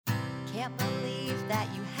can't believe that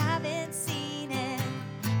you haven't seen it.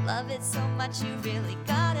 Love it so much you really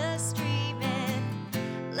gotta stream it.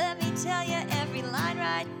 Let me tell you every line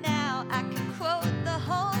right now. I can quote the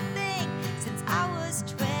whole thing since I was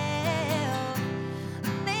 12.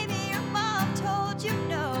 Maybe your mom told you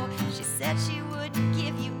no. She said she wouldn't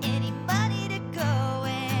give you any money to go,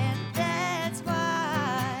 and that's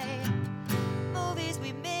why movies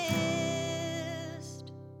we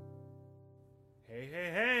missed.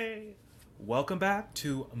 Hey. Welcome back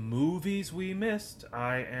to Movies We Missed.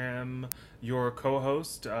 I am your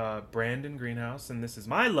co-host, Brandon Greenhouse, and this is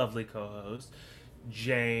my lovely co-host,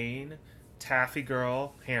 Jane Taffy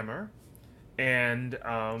Girl Hammer. And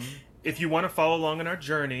if you want to follow along in our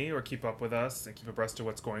journey or keep up with us and keep abreast of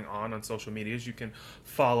what's going on social medias, you can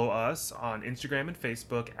follow us on Instagram and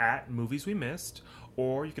Facebook at Movies We Missed,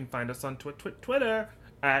 or you can find us on Twitter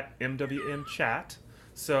at MWM Chat.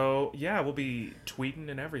 So yeah, we'll be tweeting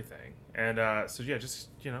and everything. And so yeah, just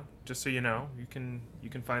so you know, you can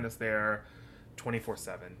find us there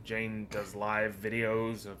 24/7. Jane does live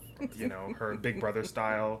videos of her Big Brother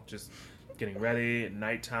style, just getting ready at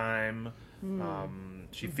nighttime.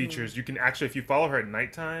 She features. You can actually, if you follow her at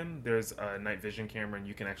nighttime, there's a night vision camera, and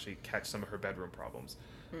you can actually catch some of her bedroom problems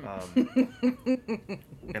in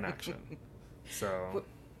action. So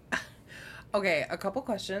okay, a couple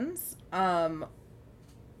questions.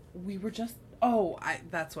 We were just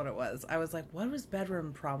that's what it was. I was like, what was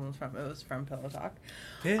bedroom problems from? It was from Pillow Talk.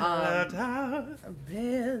 Pillow Talk.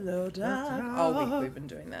 Pillow Talk. Oh, we've been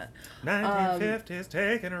doing that. 1950s,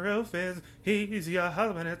 taking a roof is, he's your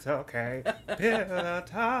husband, it's okay. Pillow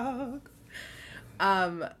Talk.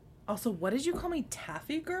 Also, what did you call me?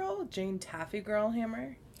 Taffy Girl? Jane Taffy Girl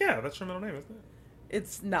Hammer? Yeah, that's your middle name, isn't it?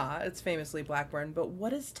 It's not. It's famously Blackburn. But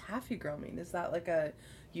what does Taffy Girl mean? Is that like a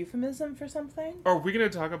euphemism for something? Are we going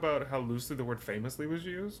to talk about how loosely the word famously was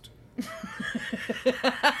used?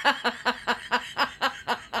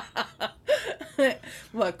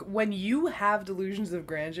 Look, when you have delusions of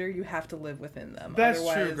grandeur, you have to live within them. That's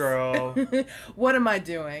Otherwise, true, girl. What am I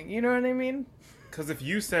doing? You know what I mean? Because if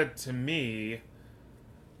you said to me,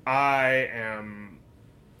 I'm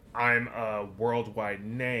a worldwide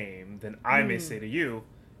name, then I may say to you,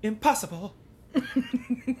 impossible.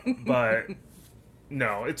 But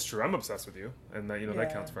no, it's true. I'm obsessed with you, and that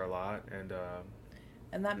that counts for a lot.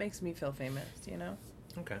 And that makes me feel famous,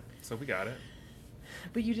 Okay, so we got it.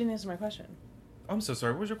 But you didn't answer my question. I'm so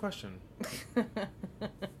sorry. What was your question?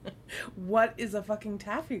 What is a fucking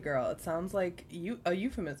taffy girl? It sounds like a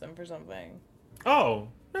euphemism for something. Oh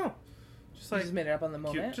no, You just made it up on the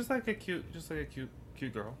moment. Cute, just like a cute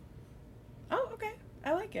girl. Oh, okay.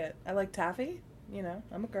 I like it. I like taffy.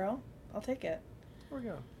 I'm a girl. I'll take it. There we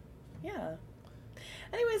go. Yeah.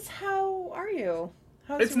 Anyways, how are you?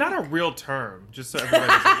 It's not a real term, just so everybody's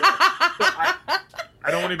I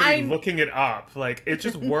don't want anybody looking it up. Like, it's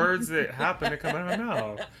just words that happen to come out of my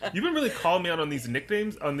mouth. You've been really calling me out on these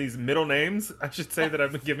nicknames, on these middle names. I should say that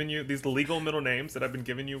I've been giving you these legal middle names that I've been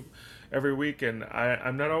giving you every week, and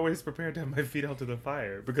I'm not always prepared to have my feet held to the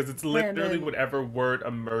fire because it's literally whatever word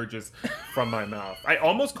emerges from my mouth. I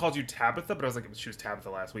almost called you Tabitha, but I was like, she was Tabitha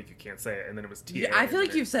last week. You can't say it, and then it was Tia. Yeah, I feel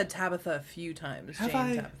like you've said Tabitha a few times. Have Jane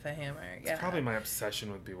I? Tabitha Hammer. Yeah. It's probably my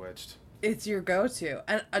obsession with Bewitched. It's your go-to,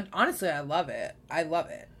 and honestly, I love it.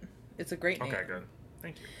 It's a great name. Okay, good.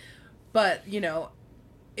 Thank you. But,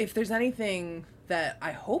 if there's anything that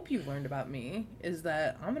I hope you've learned about me, is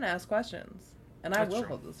that I'm going to ask questions. And I will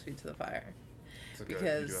hold those feet to the fire. It's okay. You do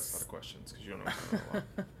ask a lot of questions because you don't know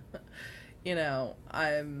a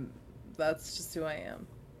lot. That's just who I am.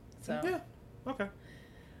 So. Yeah. Okay.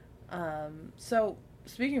 So,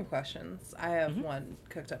 speaking of questions, I have one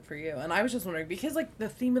cooked up for you. And I was just wondering, because, the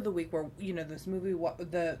theme of the week where, this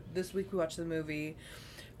week we watched the movie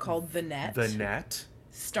called The Net. The Net.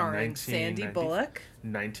 Starring Sandy Bullock.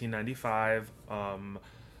 1995.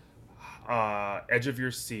 Edge of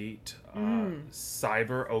Your Seat.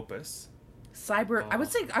 Cyber Opus. I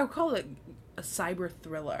would call it a cyber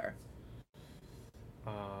thriller.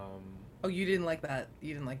 Oh, you didn't like that.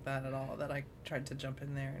 You didn't like that at all, that I tried to jump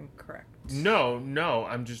in there and correct. No.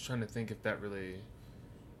 I'm just trying to think if that really...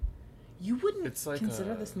 You wouldn't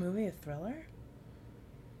consider this movie a thriller?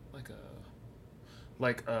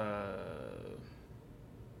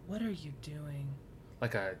 What are you doing?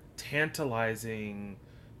 Like a tantalizing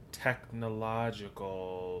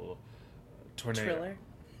technological tornado. Thriller?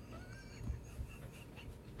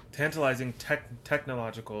 Tantalizing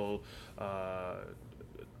technological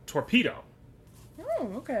torpedo.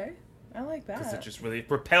 Oh, okay. I like that. Because it just really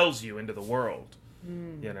propels you into the world.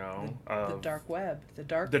 you know, The dark web, the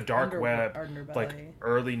dark web, underbelly. like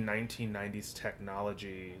early 1990s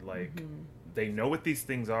technology. Like they know what these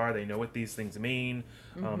things are, they know what these things mean.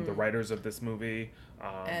 The writers of this movie,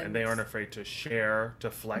 and they aren't afraid to share,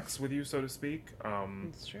 to flex with you, so to speak.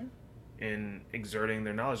 That's true. In exerting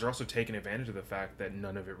their knowledge, they're also taking advantage of the fact that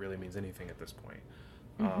none of it really means anything at this point.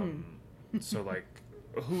 So like,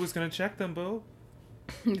 who was gonna check them, boo?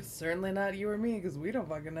 Certainly not you or me, because we don't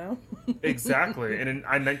fucking know. Exactly. And in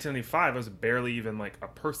 1995, I was barely even like a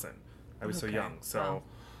person. I was so Okay. young. So,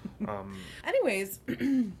 Anyways,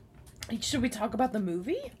 should we talk about the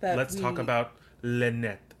movie? let's talk about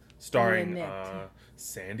Lynette, starring Lynette.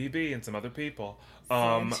 Sandy B and some other people.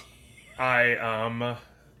 Sandy.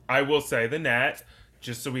 I will say the net,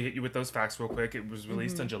 just so we hit you with those facts real quick. It was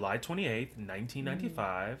released on July 28th,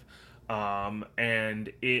 1995.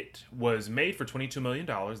 And it was made for $22 million.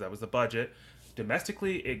 That was the budget.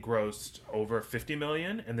 Domestically, it grossed over $50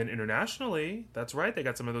 million, and then internationally, that's right, they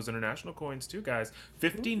got some of those international coins too, guys.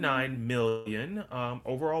 $59 million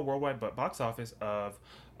overall worldwide box office of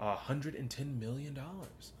 $110 million.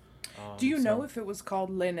 Do you know if it was called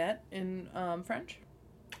Lynette in French?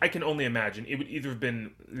 I can only imagine it would either have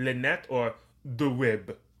been Lynette or The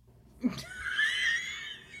Web.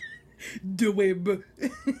 The web.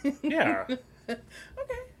 Yeah.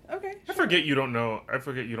 Okay. I forget you don't know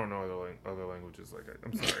other languages like that.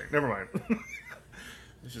 I'm sorry. Never mind. I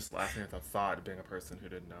was just laughing at the thought of being a person who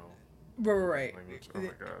didn't know Right. language. Oh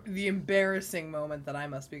my god. The embarrassing moment that I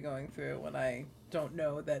must be going through when I don't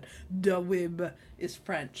know that the web is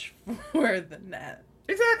French for the net.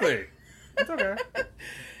 Exactly. It's okay.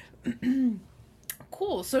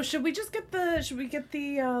 Cool. So should we get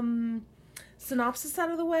the synopsis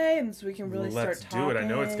out of the way, and so we can really Let's start talking? do it. I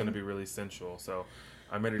know it's going to be really sensual, so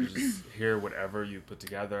I'm ready to just hear whatever you put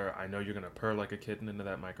together. I know you're going to purr like a kitten into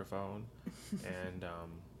that microphone, and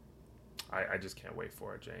I just can't wait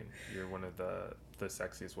for it, Jane. You're one of the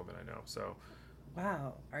sexiest women I know. So,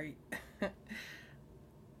 Wow. Are you?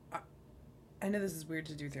 I know this is weird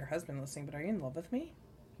to do with your husband listening, but are you in love with me?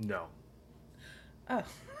 no. Oh.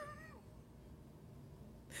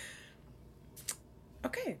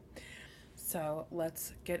 Okay. So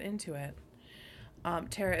let's get into it.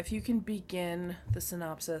 Tara, if you can begin the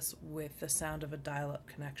synopsis with the sound of a dial-up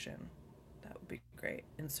connection, that would be great.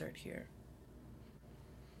 Insert here.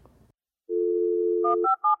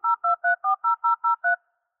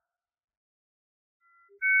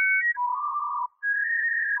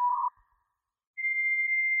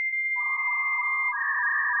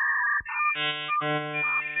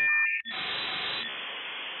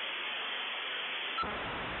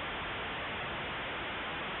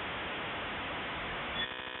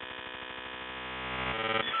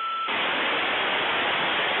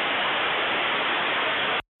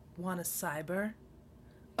 Want a cyber?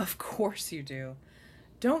 Of course you do.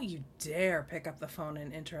 Don't you dare pick up the phone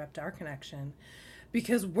and interrupt our connection,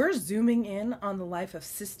 because we're zooming in on the life of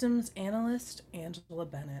systems analyst Angela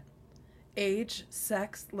Bennett. Age,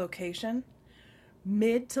 sex, location,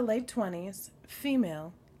 mid to late 20s,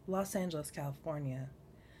 female, Los Angeles, California.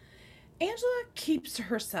 Angela keeps to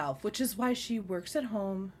herself, which is why she works at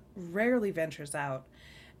home, rarely ventures out,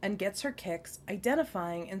 and gets her kicks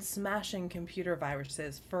identifying and smashing computer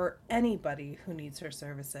viruses for anybody who needs her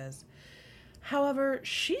services. However,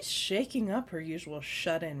 she's shaking up her usual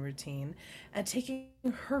shut-in routine and taking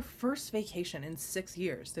her first vacation in 6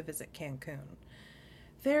 years to visit Cancun.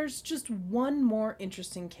 There's just one more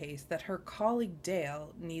interesting case that her colleague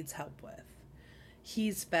Dale needs help with.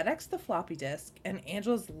 He's FedExed the floppy disk, and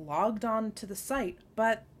Angela's logged on to the site,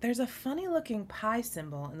 but there's a funny-looking pie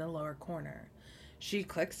symbol in the lower corner. She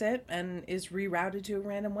clicks it and is rerouted to a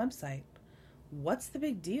random website. What's the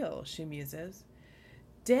big deal, she muses.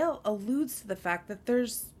 Dale alludes to the fact that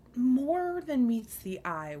there's more than meets the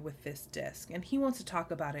eye with this disk, and he wants to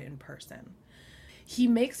talk about it in person. He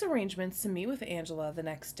makes arrangements to meet with Angela the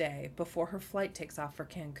next day before her flight takes off for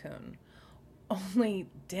Cancun.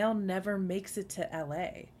 Only Dale never makes it to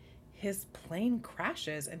LA. His plane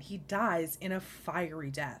crashes and he dies in a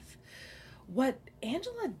fiery death. What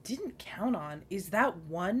Angela didn't count on is that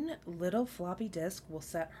one little floppy disk will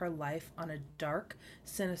set her life on a dark,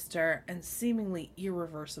 sinister, and seemingly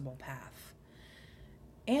irreversible path.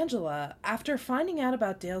 Angela, after finding out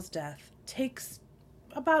about Dale's death, takes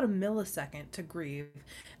about a millisecond to grieve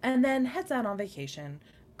and then heads out on vacation,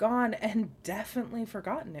 gone and definitely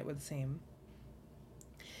forgotten, it would seem.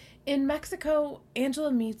 In Mexico,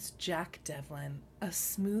 Angela meets Jack Devlin, a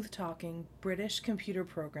smooth-talking British computer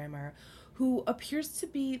programmer who appears to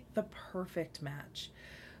be the perfect match.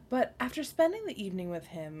 But after spending the evening with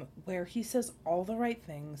him, where he says all the right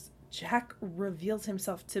things, Jack reveals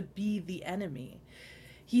himself to be the enemy.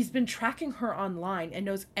 He's been tracking her online and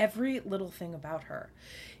knows every little thing about her.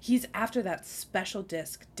 He's after that special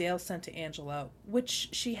disc Dale sent to Angela, which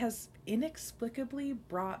she has inexplicably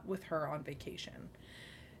brought with her on vacation.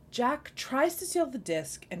 Jack tries to steal the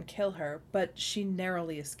disc and kill her, but she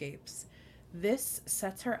narrowly escapes. This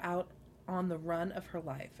sets her out on the run of her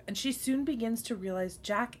life, and she soon begins to realize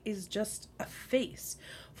Jack is just a face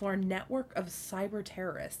for a network of cyber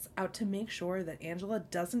terrorists out to make sure that Angela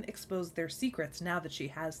doesn't expose their secrets now that she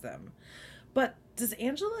has them. But does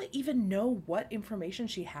Angela even know what information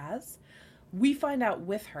she has? We find out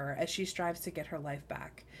with her as she strives to get her life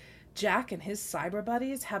back. Jack and his cyber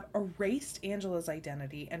buddies have erased Angela's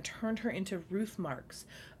identity and turned her into Ruth Marks,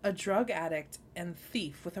 a drug addict and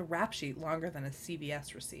thief with a rap sheet longer than a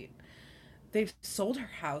CVS receipt. They've sold her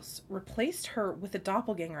house, replaced her with a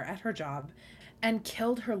doppelganger at her job, and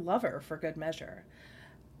killed her lover for good measure.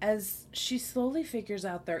 As she slowly figures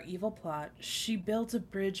out their evil plot, she builds a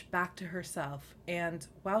bridge back to herself, and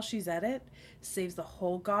while she's at it, saves the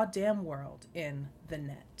whole goddamn world in the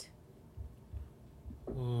net.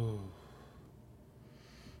 Ooh.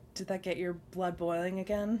 Did that get your blood boiling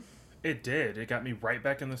again? It did. It got me right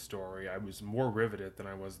back in the story. I was more riveted than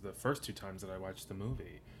I was the first 2 times that I watched the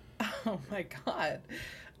movie. Oh my god.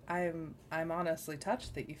 I'm honestly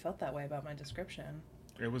touched that you felt that way about my description.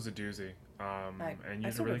 It was a doozy. And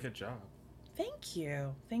you did a really good job. Thank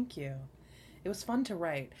you. It was fun to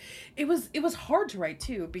write. It was hard to write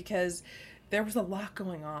too because there was a lot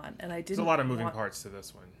going on and I didn't. There's a lot of moving parts to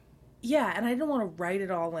this one. Yeah, and I didn't want to write it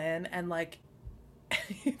all in, and like,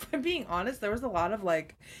 if I'm being honest, there was a lot of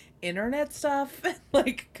like internet stuff,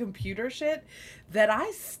 like computer shit, that I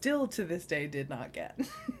still to this day did not get.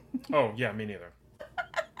 Oh yeah, me neither.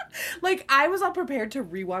 Like, I was all prepared to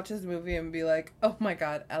rewatch this movie and be like, oh my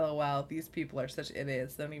god, LOL, these people are such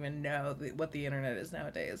idiots, they don't even know what the internet is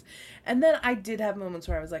nowadays. And then I did have moments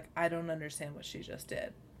where I was like, I don't understand what she just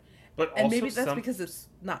did. But and also maybe that's because it's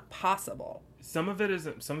not possible. Some of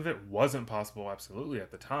it wasn't possible absolutely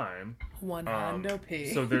at the time. One hundo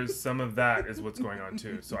P. So there's some of that is what's going on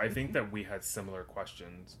too. So I think that we had similar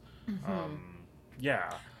questions. Mm-hmm.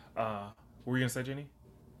 Yeah. What were you gonna say, Jenny?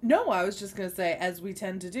 No, I was just gonna say, as we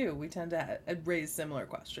tend to do, we tend to raise similar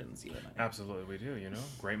questions, you and I. Absolutely, we do. You know,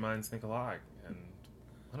 great minds think alike, and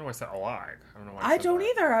I don't know why I said alike. I don't know why. I don't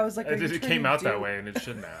that. either. I was like, it came out that way, and it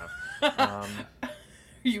shouldn't have.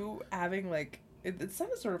 You having like it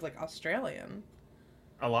sounded sort of like Australian.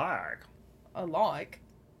 Alike.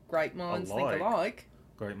 Great minds think alike.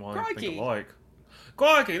 Great minds Crikey. think alike.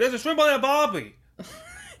 Crikey, there's a shrimp on that barbie.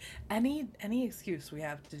 Any excuse we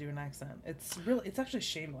have to do an accent. It's actually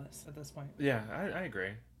shameless at this point. Yeah, I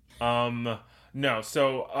agree. No,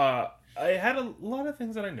 so I had a lot of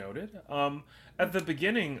things that I noted. At the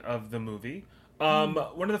beginning of the movie, one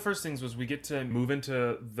of the first things was we get to move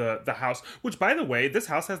into the house, which, by the way, this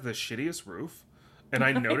house has the shittiest roof. And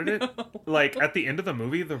I noted it, like, at the end of the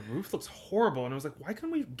movie, the roof looks horrible. And I was like, why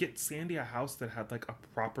couldn't we get Sandy a house that had, like, a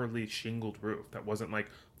properly shingled roof that wasn't, like,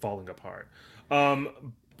 falling apart?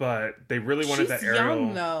 But they really wanted that Ariel. She's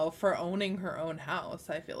young, though, for owning her own house,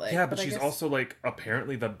 I feel like. Yeah, but she's also, like,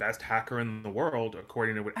 apparently the best hacker in the world,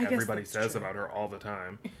 according to what everybody says about her all the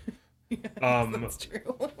time. Yeah, that's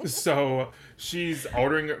true. So she's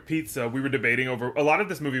ordering pizza. We were debating over a lot of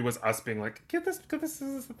this movie was us being like, get this, is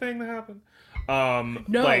this the thing that happened?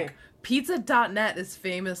 No, like, pizza.net is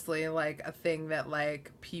famously like a thing that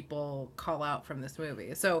like people call out from this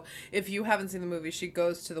movie. So if you haven't seen the movie, she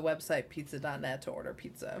goes to the website pizza.net to order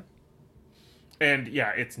pizza. And yeah,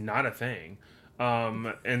 it's not a thing.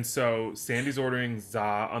 And so Sandy's ordering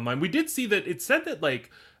za online. We did see that it said that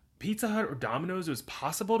like Pizza Hut or Domino's, it was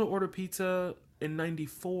possible to order pizza in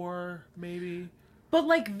 94, maybe. But,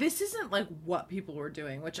 like, this isn't, like, what people were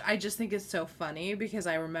doing, which I just think is so funny because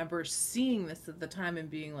I remember seeing this at the time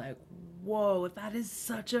and being like, whoa, that is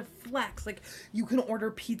such a flex. Like, you can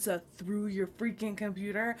order pizza through your freaking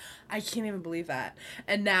computer. I can't even believe that.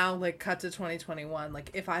 And now, like, cut to 2021,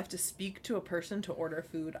 like, if I have to speak to a person to order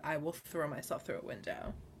food, I will throw myself through a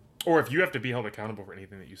window. Or if you have to be held accountable for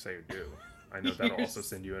anything that you say or do. I know that'll also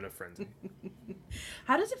send you in a frenzy.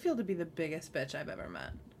 How does it feel to be the biggest bitch I've ever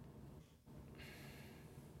met?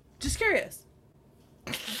 Just curious.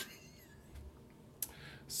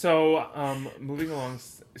 So, moving along,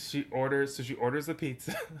 she orders a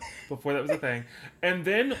pizza before that was a thing. And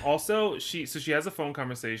then also she has a phone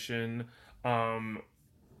conversation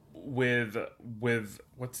with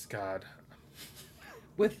what's God?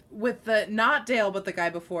 With the not Dale, but the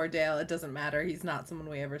guy before Dale. It doesn't matter. He's not someone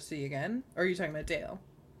we ever see again. Or are you talking about Dale?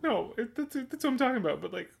 No, that's what I'm talking about.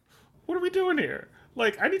 But like, what are we doing here?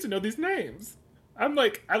 Like, I need to know these names. I'm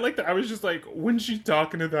like, I like that. I was just like, when she's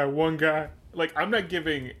talking to that one guy, like, I'm not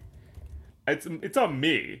giving. It's on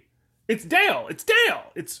me. It's Dale. It's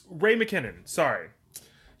Dale. It's Ray McKinnon. Sorry,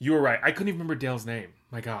 you were right. I couldn't even remember Dale's name.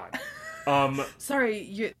 My God. Sorry,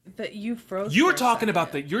 you froze. You were for a talking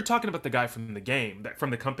about second. you're talking about the guy from the game, from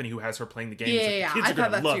the company who has her playing the game. He's like, Yeah. the kids I are thought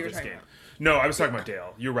gonna that's who love you were this talking game. about. No, I was talking about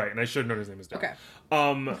Dale. You're right, and I should have known his name was Dale. Okay.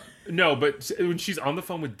 No, but when she's on the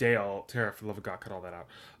phone with Dale, Tara, for the love of God, cut all that out.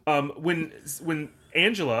 When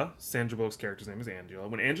Angela, Sandra Bullock's character's name is Angela.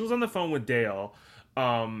 When Angela's on the phone with Dale,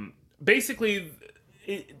 basically,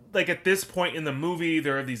 like at this point in the movie,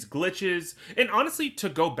 there are these glitches. And honestly, to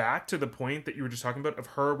go back to the point that you were just talking about of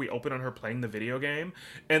her, we open on her playing the video game,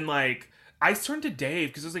 and like, I turned to Dave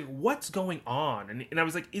because I was like, what's going on? And I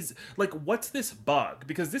was like, what's this bug?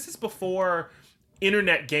 Because this is before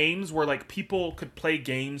internet games where like people could play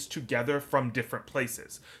games together from different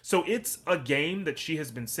places. So it's a game that she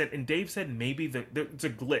has been sent, and Dave said maybe it's a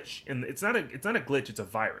glitch, and it's not a glitch, it's a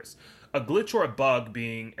virus. A glitch or a bug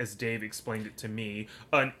being, as Dave explained it to me,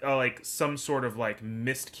 like some sort of like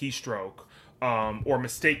missed keystroke, or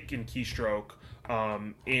mistaken keystroke,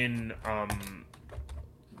 in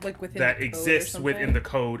Like within that the code or exists something? within the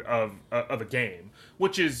code of a game,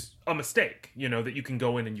 which is a mistake, that you can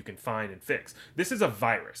go in and you can find and fix. This is a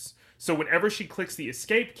virus. So whenever she clicks the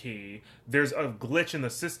escape key, there's a glitch in the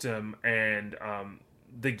system, and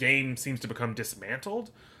the game seems to become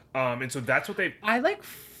dismantled. And so that's what they... I like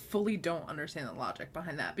fully don't understand the logic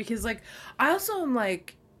behind that, because like I also am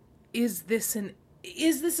like, is this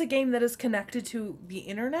a game that is connected to the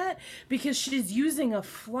internet? Because she's using a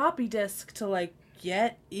floppy disk to like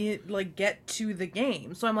get to the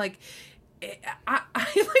game. So I'm like, I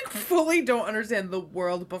like fully don't understand the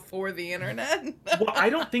world before the internet. Well, I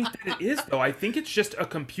don't think that it is, though. I think it's just a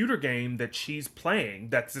computer game that she's playing.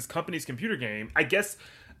 That's this company's computer game. I guess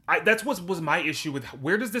that's what was my issue with,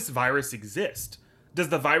 where does this virus exist? Does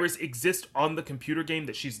the virus exist on the computer game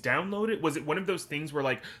that she's downloaded? Was it one of those things where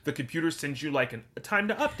like the computer sends you like a time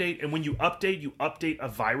to update, and when you update a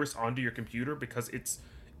virus onto your computer because it's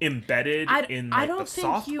embedded in like the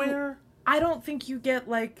software? I don't think you get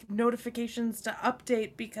like notifications to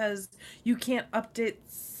update because you can't update.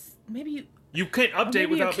 Maybe You can't update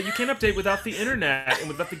maybe but you can't update without the internet and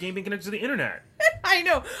without the game being connected to the internet. I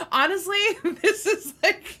know. Honestly, this is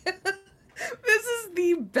like this is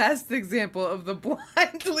the best example of the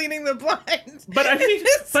blind leading the blind. But I mean,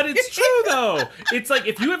 but it's true though. It's like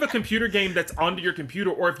if you have a computer game that's onto your computer,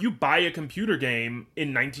 or if you buy a computer game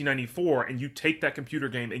in 1994 and you take that computer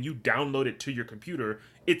game and you download it to your computer,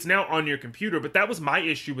 it's now on your computer. But that was my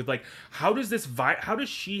issue with like, how does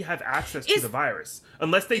she have access to the virus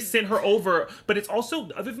unless they sent her over? But it's also,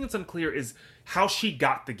 the other thing that's unclear is how she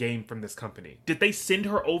got the game from this company. Did they send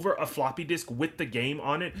her over a floppy disk with the game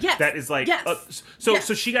on it? Yes. That is like, Yes. So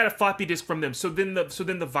she got a floppy disk from them. So then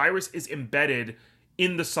the virus is embedded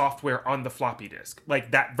in the software on the floppy disk,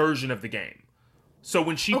 like that version of the game. So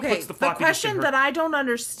when she puts the floppy disk in question that I don't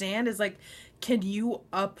understand is like, can you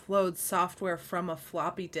upload software from a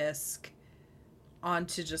floppy disk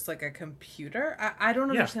onto just like a computer? I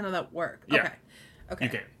don't understand how that works. Yeah. Okay.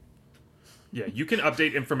 You can. Yeah, you can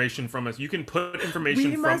update information from us. You can put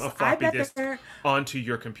information from a floppy disk onto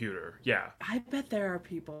your computer. Yeah. I bet there are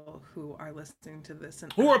people who are listening to this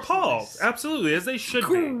and Who are appalled. Absolutely, as they should be.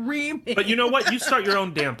 screaming. But you know what? You start your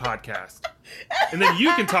own damn podcast. And then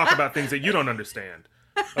you can talk about things that you don't understand.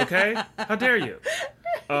 Okay? How dare you?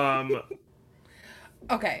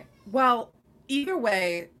 Okay. Well, either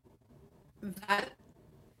way,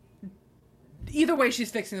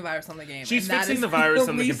 she's fixing the virus on the game. She's and that fixing is the virus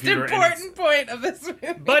on the least computer, and important point of this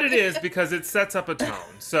movie. But it is, because it sets up a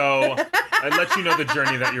tone. So I let you know the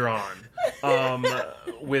journey that you're on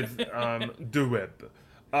with Deweb.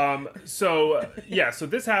 So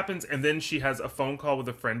this happens, and then she has a phone call with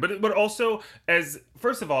a friend. But also,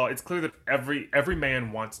 first of all, it's clear that every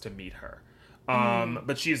man wants to meet her.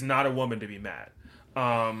 But she is not a woman to be met.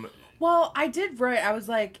 Well, I did write, I was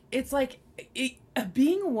like, it's like,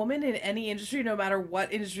 being a woman in any industry, no matter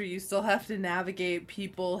what industry, you still have to navigate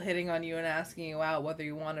people hitting on you and asking you out whether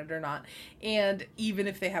you want it or not. And even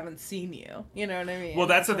if they haven't seen you, you know what I mean? Well,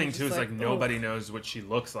 that's the So thing I'm too, is just like nobody knows what she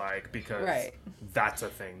looks like, because Right. that's a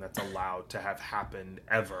thing that's allowed to have happened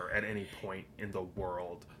ever at any point in the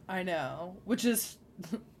world. I know. Which is,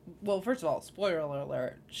 well, first of all, spoiler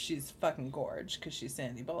alert, she's fucking gorge because she's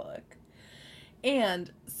Sandy Bullock.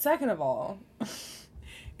 And second of all,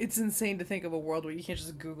 it's insane to think of a world where you can't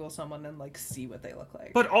just Google someone and like see what they look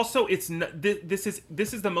like. But also, it's not, this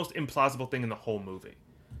is the most implausible thing in the whole movie.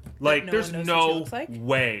 Like, no there's one knows what she no looks like?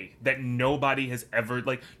 way that nobody has ever,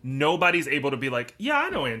 like, nobody's able to be like, yeah, I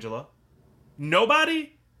know Angela.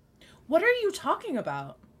 Nobody? What are you talking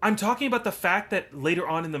about? I'm talking about the fact that later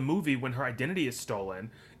on in the movie, when her identity is stolen,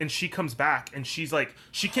 and she comes back, and she's like,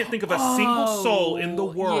 she can't think of a single soul in the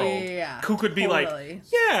world yeah, who could be totally. like,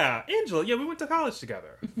 yeah, Angela, yeah, we went to college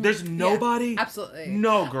together. There's nobody. absolutely.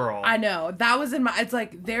 No, girl. I know. That was in my... It's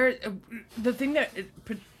like, the thing that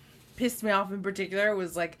pissed me off in particular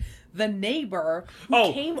was, like, the neighbor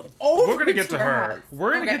who came over We're gonna get to her. house.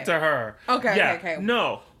 We're gonna get to her. Okay, yeah, okay.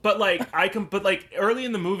 No, but like but like early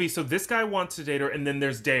in the movie, so this guy wants to date her, and then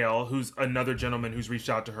there's Dale, who's another gentleman who's reached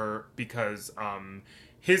out to her because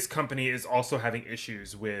his company is also having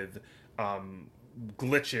issues with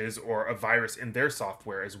glitches or a virus in their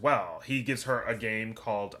software as well. He gives her a game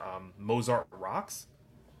called Mozart Rocks.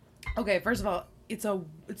 Okay, first of all, it's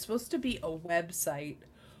supposed to be a website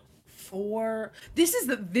for... This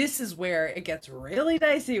is where it gets really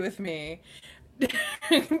dicey with me.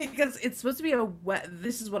 Because it's supposed to be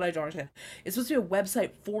this is what I don't understand. It's supposed to be a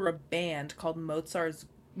website for a band called Mozart's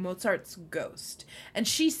Ghost. And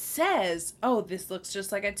she says, oh, this looks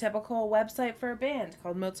just like a typical website for a band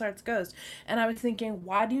called Mozart's Ghost. And I was thinking,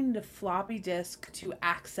 why do you need a floppy disk to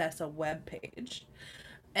access a web page?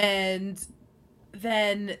 And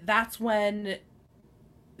then that's when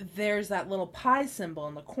there's that little pie symbol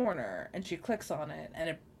in the corner, and she clicks on it, and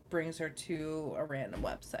it brings her to a random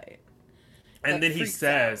website. And then he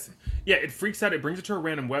says, it freaks out. It brings her to a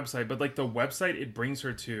random website, but like the website it brings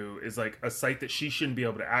her to is like a site that she shouldn't be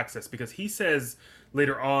able to access, because he says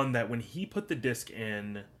later on that when he put the disc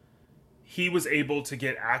in, he was able to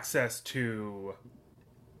get access to,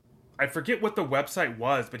 I forget what the website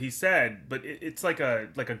was, but he said, but it's like a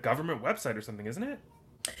government website or something, isn't it?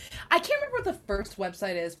 I can't remember what the first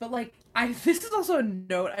website is, but like this is also a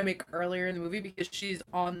note I make earlier in the movie, because she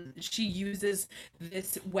uses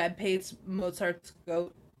this webpage Mozart's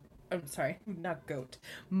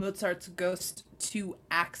Ghost to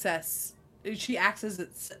access. She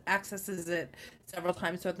accesses it several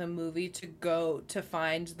times throughout the movie to go to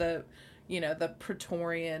find the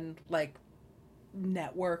Praetorian like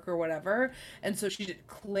network or whatever, and so she just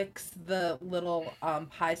clicks the little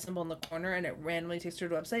pie symbol in the corner, and it randomly takes her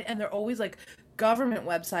to a website. And they're always like government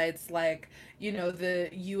websites, like the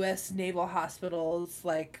U.S. Naval Hospitals,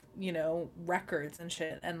 like records and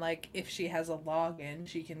shit, and like if she has a login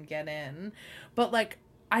she can get in. But like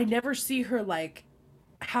I never see her like,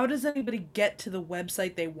 how does anybody get to the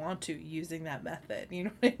website they want to using that method? You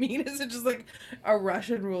know what I mean? Is it just like a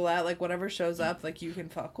Russian roulette, like whatever shows up like you can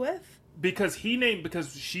fuck with? Because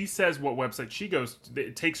she says what website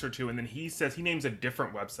it takes her to, and then he says he names a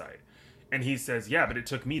different website, and he says, yeah, but it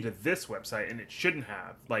took me to this website, and it shouldn't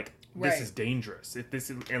have. Like, this is dangerous if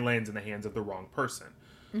it lands in the hands of the wrong person.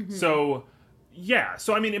 Mm-hmm. So yeah,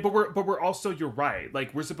 so I mean, but we're also, you're right,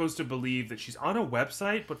 like we're supposed to believe that she's on a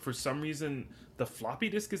website, but for some reason the floppy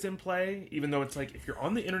disk is in play, even though it's like, if you're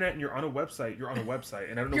on the internet and you're on a website, you're on a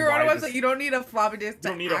website, and I don't know you're why on a website. You don't need a floppy disk. You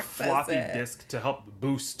don't need a floppy disk to help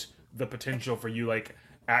boost the potential for you like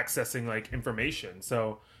accessing like information.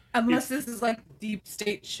 So unless this is like deep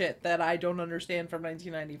state shit that I don't understand from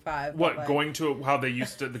 1995. What, like, going to how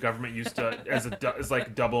the government used to as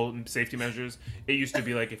like double safety measures, it used to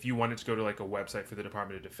be like if you wanted to go to like a website for the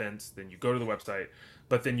Department of Defense, then you go to the website,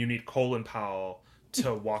 but then you need Colin Powell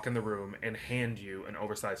to walk in the room and hand you an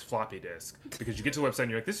oversized floppy disk, because you get to the website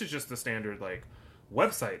and you're like, this is just the standard like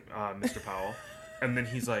website, Mr. Powell, and then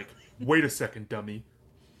he's like, wait a second, dummy.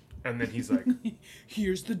 And then he's like,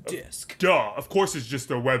 here's the disc. Duh, of course it's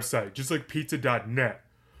just a website, just like pizza.net.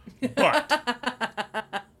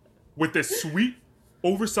 But with this sweet,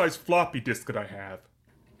 oversized floppy disk that I have,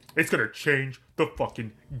 it's gonna change the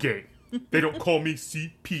fucking game. They don't call me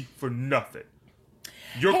CP for nothing.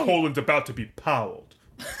 Your colon's about to be powelled.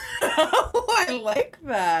 Oh, I like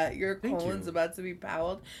that. Your colon's about to be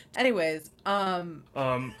powelled. Anyways,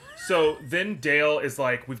 so then Dale is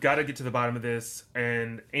like, we've got to get to the bottom of this,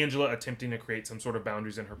 and Angela, attempting to create some sort of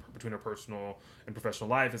boundaries between her personal and professional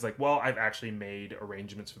life, is like, well, I've actually made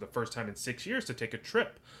arrangements for the first time in 6 years to take a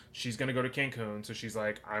trip. She's gonna go to Cancun, so she's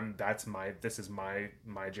like, this is my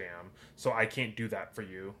jam, so I can't do that for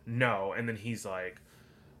you. No. And then he's like,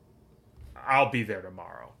 I'll be there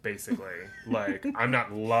tomorrow, basically. Like, I'm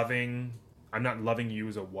not loving you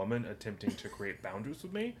as a woman attempting to create boundaries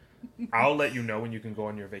with me. I'll let you know when you can go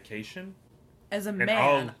on your vacation. As a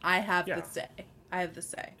man, I have the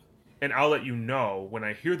say. And I'll let you know when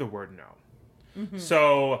I hear the word no. Mm-hmm.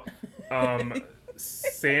 So,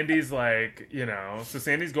 Sandy's like, so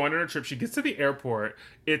Sandy's going on her trip. She gets to the airport.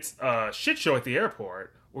 It's a shit show at the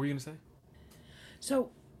airport. What were you going to say?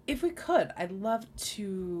 So, If we could, I'd love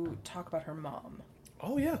to talk about her mom.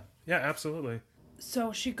 Oh, yeah. Yeah, absolutely.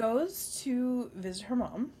 So she goes to visit her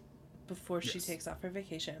mom before she Yes. takes off her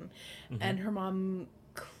vacation. And her mom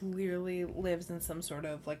clearly lives in some sort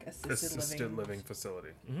of like Assisted living facility.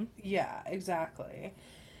 Yeah, exactly.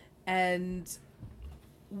 And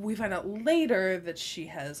we find out later that she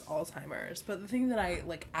has Alzheimer's. But the thing that I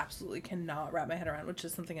like absolutely cannot wrap my head around, which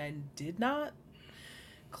is something I did not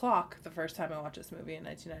clock the first time I watched this movie in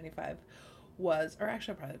 1995, was, or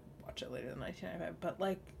actually I probably watched it later than 1995, but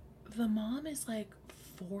like the mom is like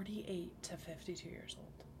 48 to 52 years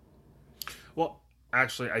old. Well,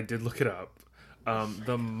 actually, I did look it up.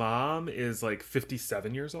 The mom is like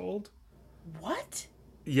 57 years old. What?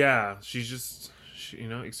 Yeah, she's just,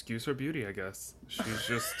 excuse her beauty, I guess. She's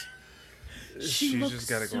just, She looks just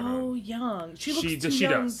got it so going on. young. She looks too she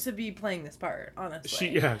young does. to be playing this part,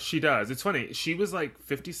 honestly. She does. It's funny. She was like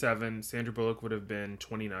 57. Sandra Bullock would have been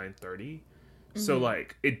 29, 30. So,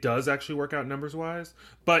 like, it does actually work out numbers-wise.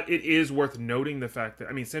 But it is worth noting the fact that,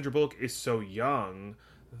 I mean, Sandra Bullock is so young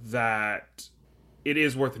that it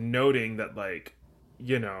is worth noting that, like,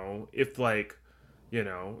 if, like,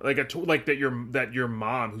 like that your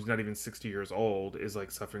mom, who's not even 60 years old, is,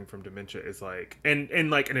 like, suffering from dementia is, like, and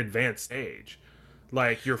like, an advanced stage.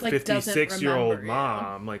 Like, your Like, doesn't 56-year-old remember you.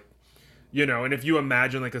 mom, like, and if you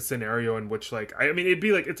imagine like a scenario in which like I mean it'd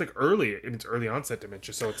be like it's early onset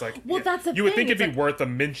dementia, so it's like Well, that's the you would thing, think it'd it's be like- worth a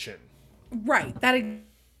mention. Right.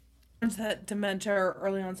 That dementia or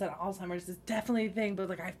early onset Alzheimer's is definitely a thing, but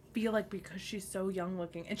like I feel like because she's so young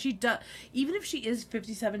looking, and she does, even if she is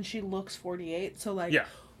 57, she looks 48. So like, Yeah.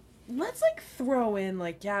 let's like throw in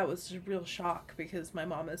like, yeah, it was a real shock because my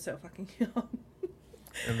mom is so fucking young.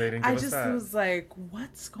 And they didn't give I us just that. was like,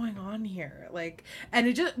 what's going on here? Like, and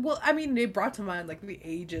it just, well, I mean, it brought to mind like the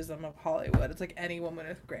ageism of Hollywood. It's like any woman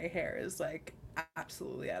with gray hair is like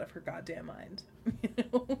absolutely out of her goddamn mind. You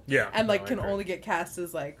know? Yeah, And like no, I can agree. only get cast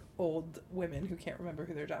as like old women who can't remember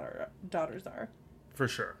who their daughters are. For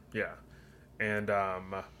sure. Yeah. And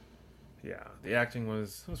yeah, the acting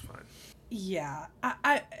was fine. Yeah,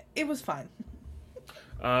 it was fine.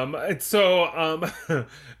 And so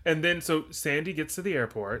and then so Sandy gets to the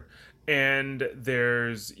airport and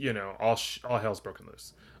there's all hell's broken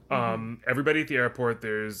loose. Everybody at the airport,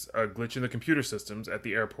 there's a glitch in the computer systems at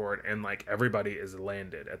the airport, and like everybody is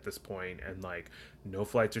landed at this point, and like no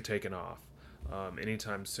flights are taken off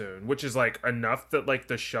anytime soon, which is like enough that like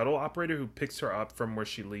the shuttle operator who picks her up from where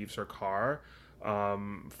she leaves her car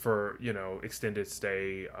for extended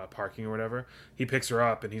stay parking or whatever, he picks her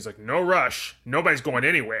up and he's like, no rush, nobody's going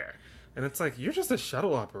anywhere. And it's like, you're just a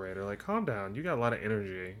shuttle operator, like calm down, you got a lot of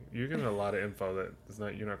energy, you're getting a lot of info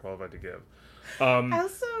that you're not qualified to give. I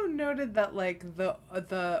also noted that like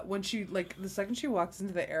the when she like the second she walks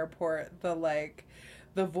into the airport, the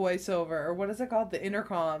voiceover, or what is it called, the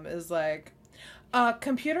intercom, is like,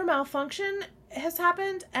 computer malfunction has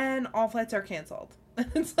happened and all flights are canceled.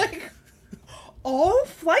 It's like, all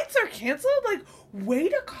flights are canceled? Like, way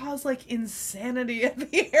to cause like insanity at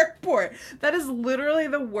the airport. That is literally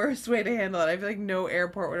the worst way to handle it. I feel like no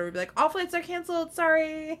airport would ever be like, all flights are canceled,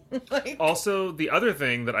 sorry. Like, Also, the other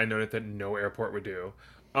thing that I noted that no airport would do,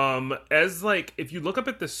 as like if you look up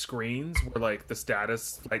at the screens where like the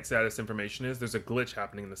flight status information is, there's a glitch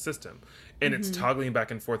happening in the system, and it's toggling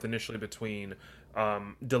back and forth initially between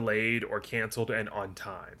delayed or canceled and on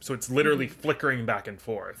time. So it's literally flickering back and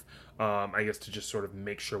forth. I guess to just sort of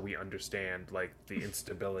make sure we understand like the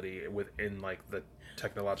instability within like the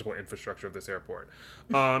technological infrastructure of this airport.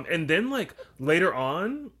 And then like later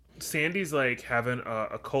on, Sandy's like having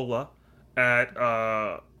a cola at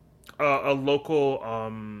a local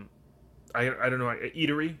I don't know,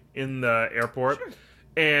 eatery in the airport. Sure.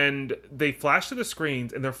 And they flash to the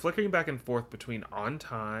screens and they're flickering back and forth between on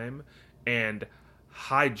time and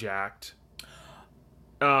hijacked.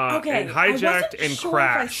 Okay, And I hijacked wasn't and sure if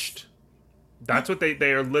crashed. That's what they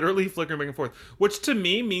are literally flickering back and forth, which to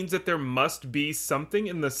me means that there must be something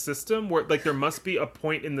in the system where like there must be a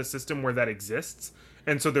point in the system where that exists.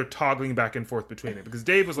 And so they're toggling back and forth between it, because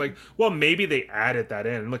Dave was like, well, maybe they added that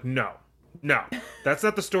in. I'm like, no, that's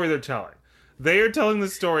not the story they're telling. They are telling the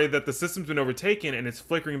story that the system's been overtaken and it's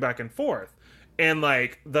flickering back and forth. And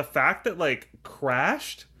like the fact that like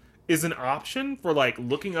crashed is an option for like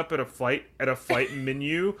looking up at a flight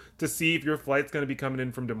menu to see if your flight's going to be coming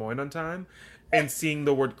in from Des Moines on time, and seeing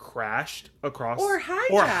the word crashed across Or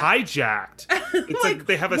hijacked. It's like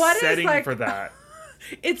they have a what is, setting like- for that.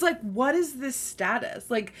 It's like, what is this status?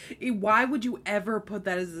 Like, why would you ever put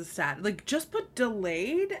that as a status? Like, just put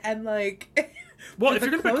delayed and like. Well, for if the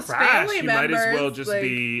you're going to close crash, family you might as well members, just like-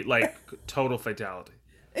 be like total fatality.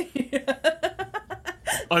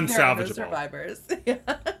 unsalvageable. survivors.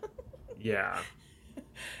 Yeah.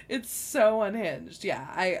 It's so unhinged. Yeah,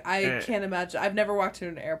 I can't imagine. I've never walked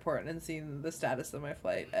into an airport and seen the status of my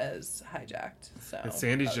flight as hijacked. So And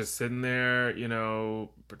Sandy's just sitting there, you know,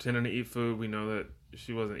 pretending to eat food. We know that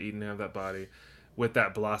she wasn't eating to have that body, with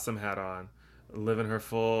that Blossom hat on, living her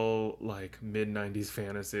full, like, mid-90s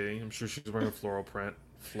fantasy. I'm sure she's wearing a floral print,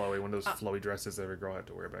 flowy, one of those flowy dresses every girl had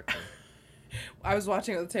to wear back then. I was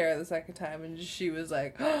watching it with Tara the second time, and she was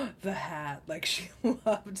like, oh, the hat. Like, she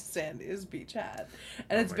loved Sandy's beach hat.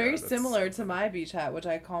 And it's very similar to my beach hat, which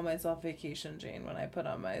I call myself Vacation Jane when I put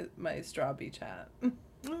on my straw beach hat.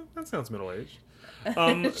 Well, that sounds middle-aged.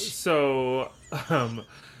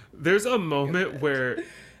 There's a moment where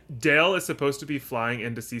Dale is supposed to be flying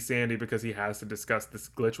in to see Sandy because he has to discuss this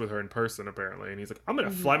glitch with her in person, apparently. And he's like, I'm going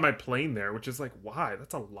to fly my plane there, which is like, why?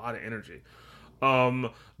 That's a lot of energy.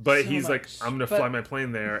 But he's like, I'm gonna fly my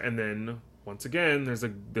plane there, and then once again, there's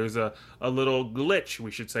a little glitch, we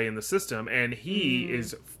should say, in the system, and he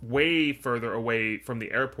is way further away from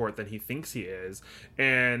the airport than he thinks he is,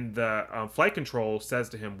 and the flight control says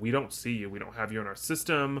to him, we don't see you, we don't have you in our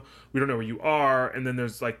system, we don't know where you are, and then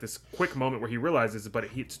there's like this quick moment where he realizes, but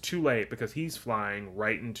it's too late because he's flying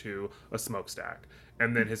right into a smokestack,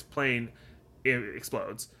 and then his plane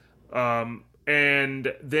explodes.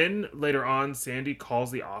 And then later on, Sandy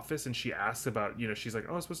calls the office and she asks about, you know, she's like,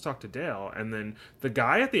 oh, I'm supposed to talk to Dale. And then the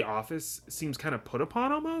guy at the office seems kind of put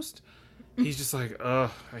upon almost. He's just like,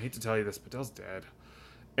 ugh, I hate to tell you this, but Dale's dead.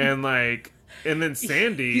 And like, and then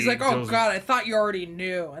Sandy. He's like, oh God, I thought you already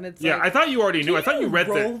knew. And it's yeah, like, I thought you already knew. I thought you read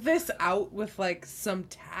roll this out with like some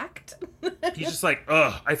tact. He's just like,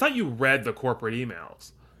 ugh, I thought you read the corporate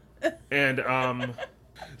emails. And,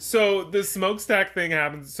 so the smokestack thing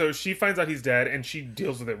happens. So she finds out he's dead, and she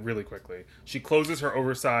deals with it really quickly. She closes her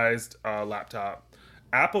oversized laptop.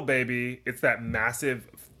 Apple baby, it's that massive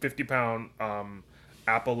 50-pound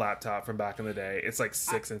Apple laptop from back in the day. It's like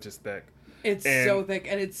 6 inches thick. It's so thick,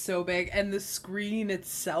 and it's so big, and the screen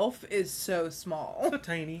itself is so small. So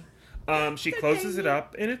tiny. She closes it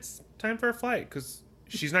up, and it's time for a flight, because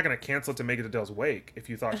she's not going to cancel it to make it to Dale's wake. If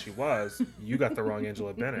you thought she was, you got the wrong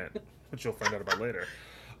Angela Bennett, which you'll find out about later.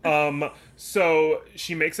 So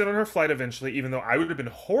she makes it on her flight eventually, even though I would have been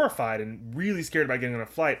horrified and really scared about getting on a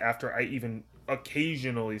flight after I even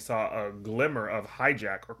occasionally saw a glimmer of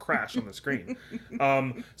hijack or crash on the screen.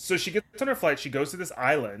 So she gets on her flight. She goes to this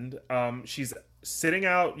island. She's sitting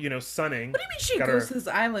out, you know, sunning. What do you mean she goes to this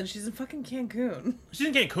island? She's in fucking Cancun. She's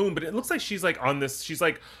in Cancun, but it looks like she's like on this. She's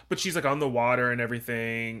like on the water and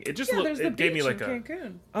everything. It just it gave me like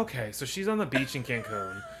Cancun. Okay, so she's on the beach in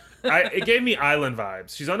Cancun. It gave me island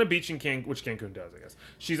vibes. She's on a beach in Cancun, which Cancun does, I guess.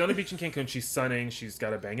 She's on a beach in Cancun. She's sunning. She's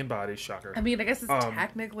got a banging body. Shocker. I mean, I guess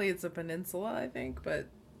technically it's a peninsula, I think, but...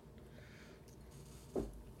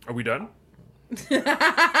 Are we done?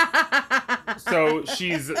 So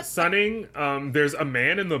she's sunning. There's a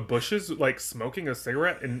man in the bushes, like, smoking a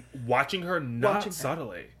cigarette and watching her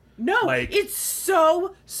subtly. No, like, it's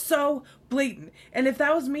so blatant. And if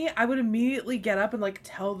that was me, I would immediately get up and, like,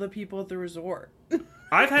 tell the people at the resort.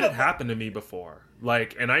 I've had it happen to me before,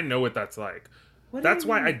 like, and I know what that's like. That's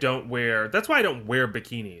why I don't wear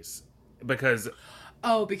bikinis, because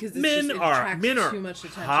because men are too much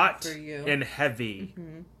attention hot for you. And heavy,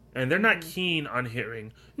 and they're not keen on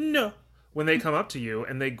hearing no when they come up to you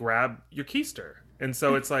and they grab your keister, and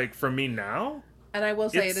so it's like for me now. And I will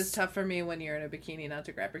say it is tough for me when you're in a bikini not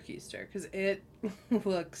to grab your keister because it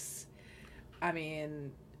looks, I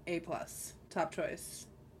mean, A+, top choice,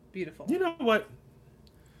 beautiful. You know what?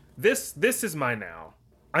 This is my now.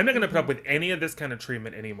 I'm not going to put up with any of this kind of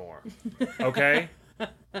treatment anymore. Okay?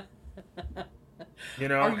 You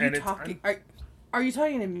know, Are you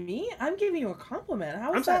talking to me? I'm giving you a compliment.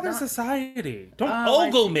 How is I'm that talking not... society. Don't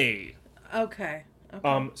ogle me. Okay.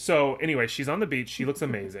 So anyway, she's on the beach. She looks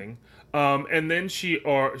amazing. And then she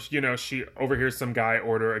overhears some guy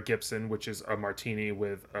order a Gibson, which is a martini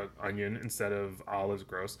with an onion instead of olives.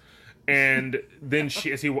 Gross. And then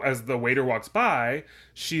as the waiter walks by,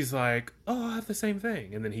 she's like, "Oh, I have the same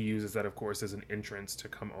thing." And then he uses that, of course, as an entrance to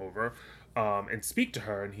come over, and speak to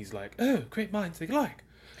her. And he's like, "Oh, great minds think alike."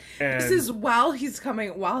 And this is while he's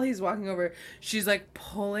walking over. She's like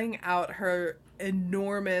pulling out her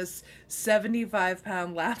enormous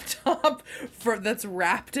 75-pound laptop that's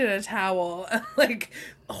wrapped in a towel and like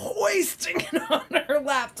hoisting it on her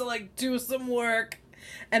lap to like do some work.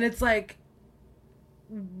 And it's like,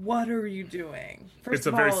 what are you doing? It's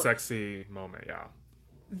a very sexy moment, yeah.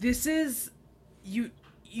 This is you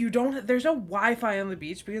there's no Wi-Fi on the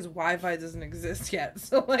beach because Wi-Fi doesn't exist yet.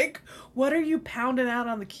 So, like, what are you pounding out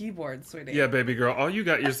on the keyboard, sweetie? Yeah, baby girl, all you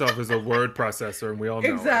got yourself is a word processor, and we all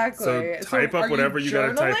know Exactly. it. So type are up whatever you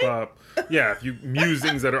gotta type journaling? up. Yeah, if you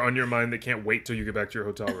musings that are on your mind that can't wait till you get back to your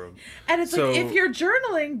hotel room. And it's So- like, if you're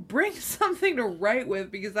journaling, bring something to write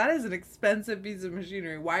with because that is an expensive piece of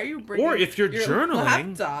machinery. Why are you bringing Or if you're your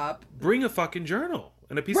journaling, laptop? Bring a fucking journal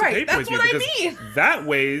and a piece Right, of paper that's with you. what I Because mean. that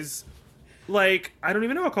weighs, like, I don't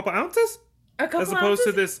even know, a couple ounces? A couple As opposed to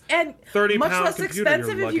ounces, this and 30 much pound less computer you're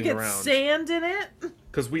expensive if you lugging get around. sand in it.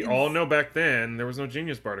 Because we all know back then there was no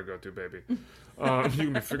Genius Bar to go to, baby. You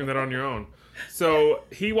can be figuring that out on your own. So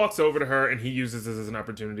he walks over to her and he uses this as an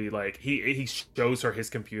opportunity. Like he shows her his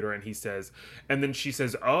computer and he says, and then she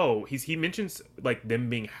says, "Oh, he mentions like them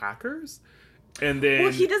being hackers." And then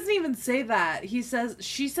Well, he doesn't even say that. She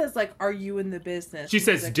says like, "Are you in the business?" she He's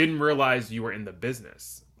says, like, "Didn't realize you were in the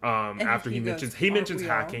business." After he he goes, mentions "Aren't we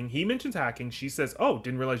all?" hacking. He mentions hacking. She says, "Oh,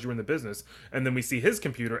 didn't realize you were in the business." And then we see his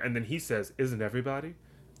computer, and then he says, "Isn't everybody?"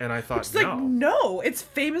 And I thought, It's like, no, it's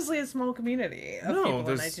famously a small community of No, people in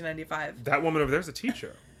there's- 1995. that woman over there's a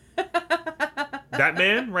teacher. That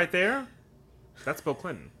man right there, that's Bill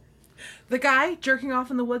Clinton. The guy jerking off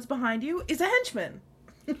in the woods behind you is a henchman.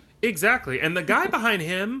 Exactly. And the guy behind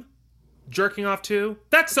him jerking off too,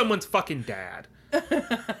 that's someone's fucking dad.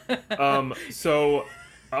 So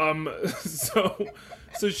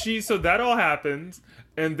that all happens,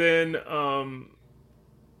 and then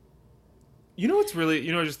you know what's really,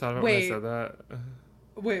 I just thought about when I Wait. said that.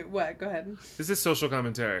 Wait, what? Go ahead. This is social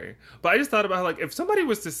commentary, but I just thought about how, like, if somebody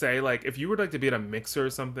was to say, like, if you were like to be at a mixer or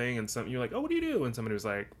something, and you're like, "Oh, what do you do?" and somebody was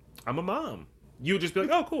like, "I'm a mom," you would just be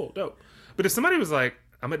like, "Oh, cool, dope." But if somebody was like,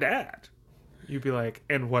 "I'm a dad," you'd be like,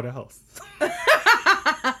 "And what else?"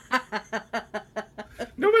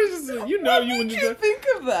 Nobody's just, you wouldn't Did just you think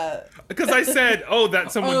of that? because I said, "Oh,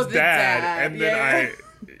 that's someone's the dad," dad, and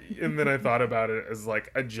then yeah. I thought about it as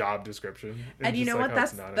like a job description. And you just know like what? how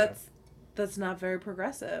it's not enough. That's not very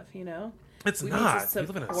progressive. You know, It's we not. need to We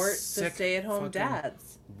live in a support the sick stay-at-home fucking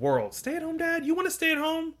dads. world. Stay at home dad? You want to stay at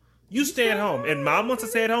home? You stay at home. And mom wants to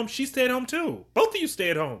stay at home. She stay at home too. Both of you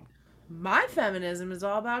stay at home. My feminism is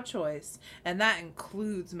all about choice, and that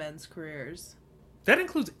includes men's careers. That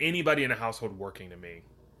includes anybody in a household working to me.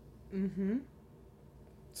 Mm-hmm.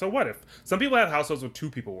 So what if some people have households where 2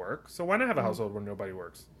 people work? So why not have a household where nobody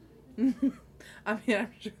works? I mean, I'm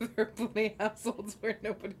sure there are plenty of households where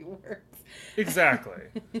nobody works. Exactly.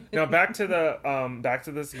 Now back to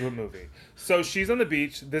this good movie. So she's on the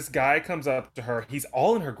beach. This guy comes up to her. He's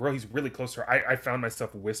all in her grill. He's really close to her. I found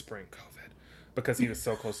myself whispering COVID because he was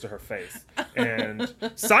so close to her face. And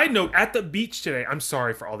side note, at the beach today, I'm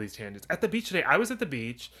sorry for all these tangents. At the beach today, I was at the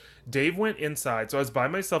beach. Dave went inside, so I was by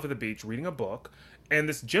myself at the beach reading a book. And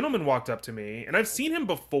this gentleman walked up to me, and I've seen him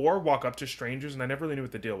before walk up to strangers, and I never really knew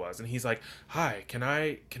what the deal was. And he's like, "Hi, can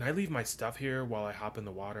I leave my stuff here while I hop in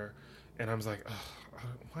the water?" And I was like, "Ugh,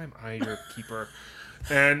 why am I your keeper?"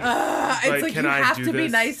 And It's like "Can you I have do to be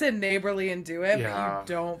this?" nice and neighborly and do it, Yeah. but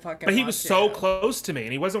you don't fucking. But he want was so to. close to me,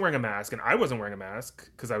 and he wasn't wearing a mask, and I wasn't wearing a mask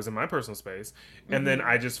because I was in my personal space. And then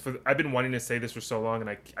I've been wanting to say this for so long, and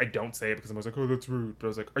I don't say it because I was like, "Oh, that's rude." But I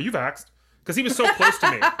was like, "Are you vaxxed?" Because he was so close to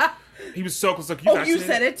me. He was so close. Like, Oh, you vaccinated?"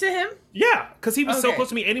 said it to him? Yeah, because he was so Okay. close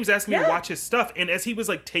to me, and he was asking me to Yeah. watch his stuff. And as he was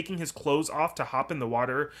like taking his clothes off to hop in the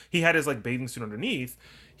water, he had his like bathing suit underneath.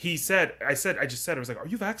 I just said, I was like, "Are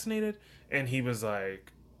you vaccinated?" And he was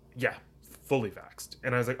like, "Yeah, fully vaxxed."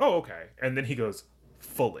 And I was like, "Oh, okay." And then he goes,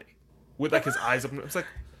 "Fully," with like his eyes open. I was like,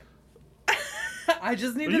 I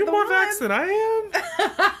just "Are needed you the more one. vaxxed than I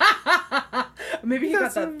am?" Maybe he got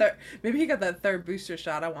That's that third. Maybe he got that third booster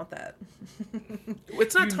shot. I want that.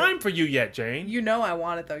 It's not time for you yet, Jane. You know I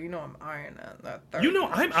want it though. You know I'm eyeing that third. You know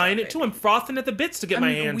booster I'm shot, eyeing it baby. too. I'm frothing at the bits to get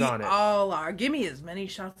my hands we on it. all are. Give me as many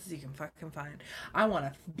shots as you can fucking find. I want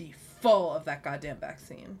to be full of that goddamn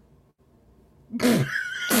vaccine.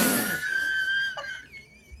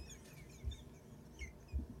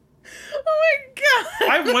 Oh my god!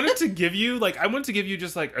 I wanted to give you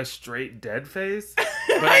just like a straight dead face,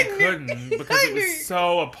 but I couldn't because it was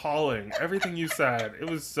so appalling. Everything you said, it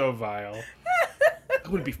was so vile. I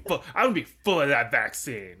would be full of that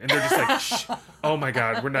vaccine. And they're just like, shh. Oh my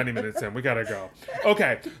god, we're 90 minutes in. We gotta go.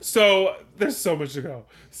 Okay, so there's so much to go.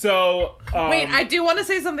 So Wait, I do want to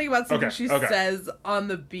say something about something Okay, she okay. says on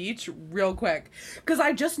the beach real quick. Because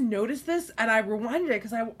I just noticed this and I rewinded it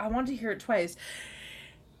because I wanted to hear it twice.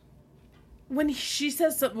 When she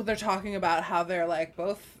says something, well, they're talking about how they're like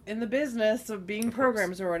both in the business of being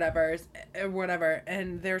programs or whatever,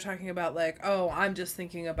 and they're talking about like, oh, I'm just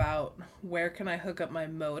thinking about where can I hook up my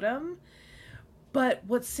modem. But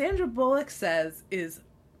what Sandra Bullock says is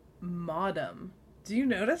modem. Do you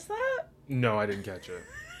notice that? No, I didn't catch it.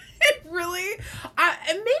 Really?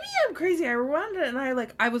 And maybe I'm crazy. I rewound it and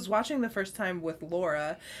I was watching the first time with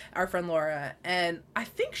Laura, our friend Laura, and I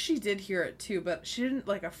think she did hear it too, but she didn't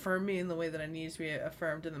like affirm me in the way that I needed to be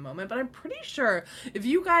affirmed in the moment. But I'm pretty sure if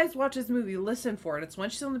you guys watch this movie, listen for it. It's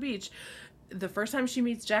when she's on the beach, the first time she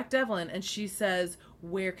meets Jack Devlin, and she says,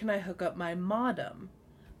 "Where can I hook up my modem?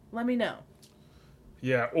 Let me know."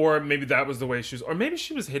 Yeah, or maybe that was the way she was, or maybe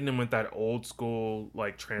she was hitting him with that old school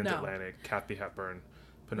like transatlantic Kathy Hepburn.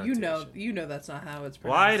 You know that's not how it's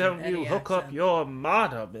pronounced. Why don't you hook up your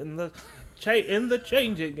modem in the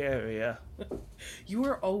changing area? You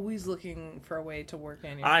are always looking for a way to work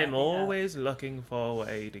in your I'm always looking for a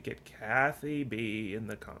way to get Kathy B in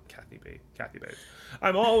the Kathy Bates.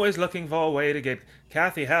 I'm always looking for a way to get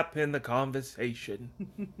Kathy Hep in the conversation.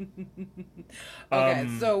 Okay,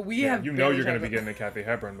 so we have. You know you're going to be getting a Kathy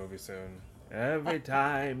Hepburn movie soon. Every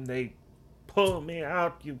time they pull me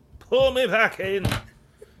out, you pull me back in.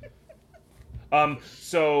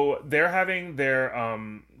 So they're having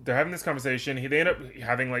this conversation. They end up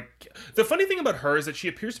having like, the funny thing about her is that she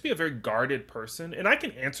appears to be a very guarded person, and I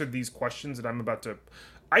can answer these questions that I'm about to,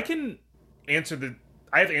 I have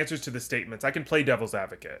answers to the statements. I can play devil's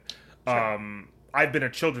advocate. Sure. I've been a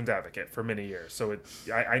children's advocate for many years, so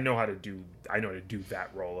I know how to do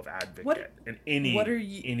that role of advocate. What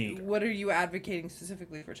are you advocating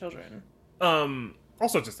specifically for children? All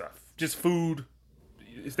sorts of stuff. Just food.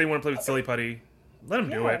 If they want to play with silly putty, let them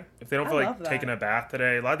do it. If they don't feel like taking a bath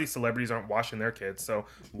today, a lot of these celebrities aren't washing their kids, so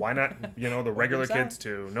why not, the regular kids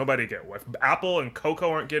too? Nobody get washed. Apple and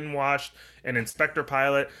Coco aren't getting washed, and Inspector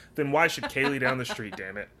Pilot, then why should Kaylee down the street,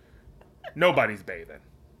 damn it? Nobody's bathing.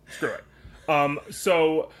 Screw it.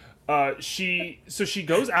 She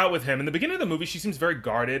goes out with him. In the beginning of the movie, she seems very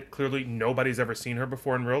guarded. Clearly, nobody's ever seen her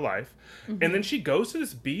before in real life. Mm-hmm. And then she goes to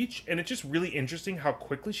this beach, and it's just really interesting how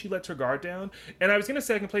quickly she lets her guard down. And I was going to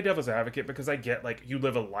say I can play devil's advocate because I get, like, you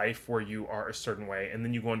live a life where you are a certain way, and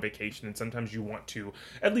then you go on vacation, and sometimes you want to,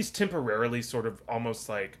 at least temporarily, sort of almost,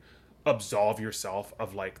 like, absolve yourself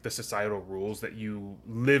of, like, the societal rules that you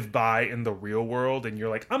live by in the real world. And you're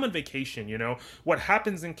like, I'm on vacation, What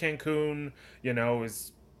happens in Cancun,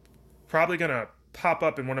 is probably gonna pop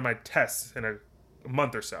up in one of my tests in a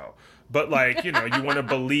month or so, but like you want to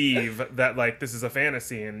believe that like this is a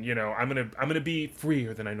fantasy, and I'm gonna be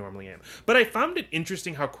freer than I normally am. But I found it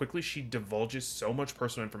interesting how quickly she divulges so much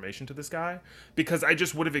personal information to this guy, because I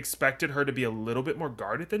just would have expected her to be a little bit more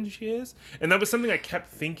guarded than she is. And that was something I kept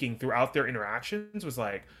thinking throughout their interactions, was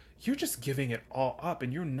like, you're just giving it all up,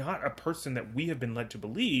 and you're not a person that we have been led to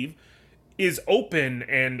believe is open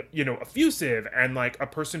and effusive, and like a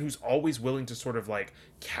person who's always willing to sort of like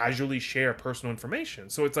casually share personal information.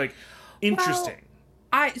 So it's like interesting.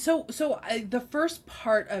 The first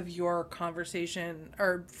part of your conversation,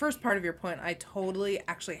 or first part of your point, I totally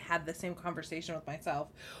actually had the same conversation with myself,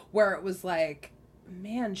 where it was like,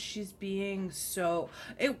 man, she's being so,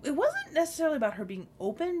 it wasn't necessarily about her being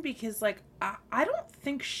open, because like I don't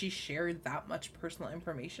think she shared that much personal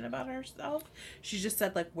information about herself. She just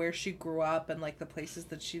said like where she grew up and like the places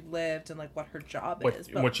that she lived and like what her job is,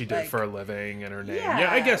 but what she did for a living and her name. Yeah,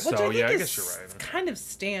 I guess so. I guess you're right. It's kind of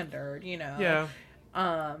standard, Yeah.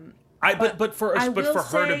 But for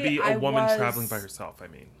her to be a woman traveling by herself,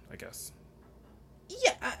 I guess.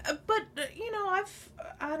 Yeah, but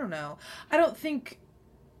I don't know. I don't think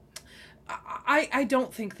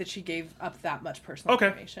that she gave up that much personal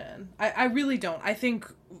information. I really don't. I think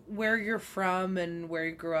where you're from and where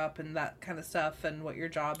you grew up and that kind of stuff and what your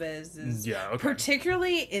job is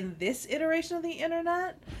particularly in this iteration of the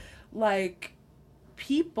internet, like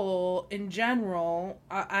people in general,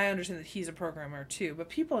 I understand that he's a programmer too, but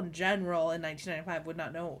people in general in 1995 would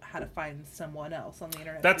not know how to find someone else on the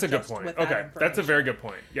internet. That's a good point. Okay, that's a very good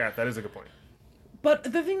point. Yeah, that is a good point. But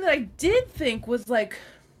the thing that I did think was like,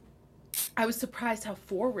 I was surprised how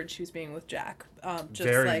forward she was being with Jack.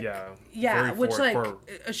 Very which like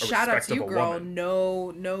a shout out to you, girl. Woman.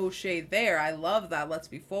 No shade there. I love that. Let's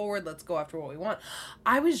be forward. Let's go after what we want.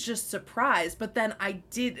 I was just surprised, but then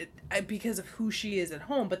because of who she is at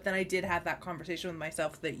home. But then I did have that conversation with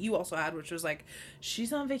myself that you also had, which was like,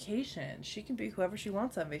 she's on vacation. She can be whoever she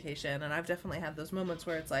wants on vacation. And I've definitely had those moments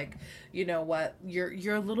where it's like, you know what,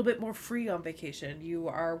 you're a little bit more free on vacation. You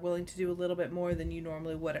are willing to do a little bit more than you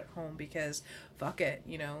normally would at home because fuck it,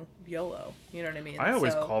 YOLO. You know what I mean? I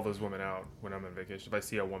always call those women out when I'm on vacation. If I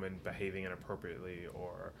see a woman behaving inappropriately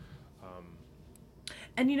or...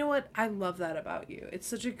 And you know what? I love that about you. It's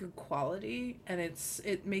such a good quality, and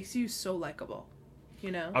it makes you so likable,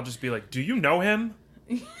 I'll just be like, do you know him?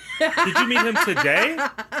 Did you meet him today?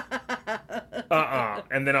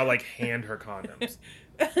 And then I'll like hand her condoms.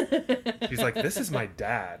 She's like, this is my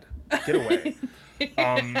dad. Get away.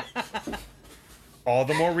 All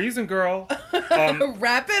the more reason, girl.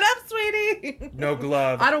 Wrap it up, sweetie. No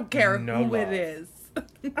glove. I don't care no who love. it is.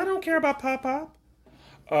 I don't care about Pop Pop.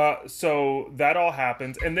 So that all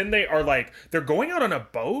happens, and then they're going out on a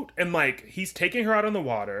boat, and like he's taking her out on the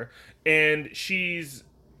water, and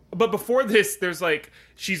but before this, there's like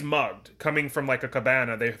she's mugged coming from like a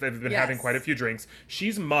cabana. They've been having quite a few drinks.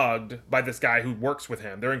 She's mugged by this guy who works with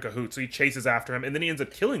him. They're in cahoots, so he chases after him, and then he ends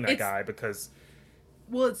up killing that guy because.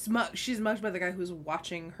 Well, she's mugged by the guy who's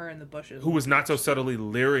watching her in the bushes. Who was not so subtly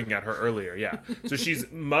leering at her earlier, yeah. So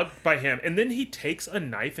she's mugged by him, and then he takes a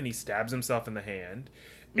knife and he stabs himself in the hand,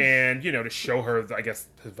 and to show her, I guess,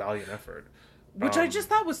 his valiant effort. Which I just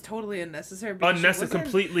thought was totally unnecessary.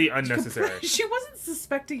 Completely unnecessary. She wasn't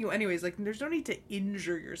suspecting you anyways. Like, there's no need to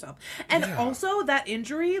injure yourself. And also, that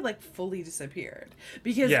injury, like, fully disappeared.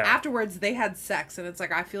 Because afterwards, they had sex, and it's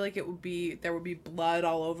like, I feel like there would be blood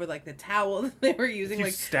all over, like, the towel that they were using. If you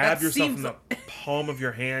like, stab yourself in the palm of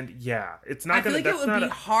your hand, it's not gonna... I feel like it would be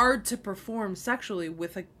hard to perform sexually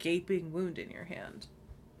with a gaping wound in your hand.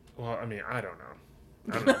 Well, I mean, I don't know.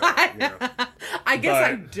 I guess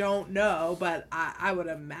I don't know, but I would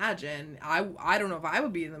imagine. I don't know if I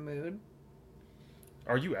would be in the mood.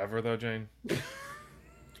 Are you ever though, Jane?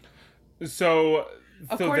 So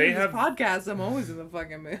according they to have this podcast, I'm always in the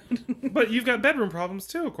fucking mood. But you've got bedroom problems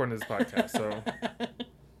too, according to this podcast. So,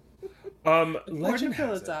 legend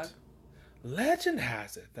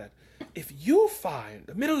has it that if you find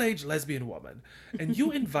a middle-aged lesbian woman and you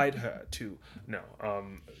invite her to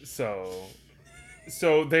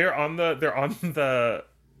So they're on the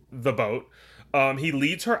boat. He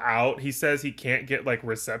leads her out. He says he can't get like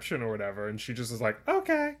reception or whatever, and she just is like,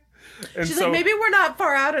 okay. And she's like, maybe we're not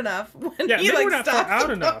far out enough. Maybe we're not far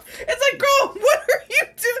out enough. It's like, girl, what are you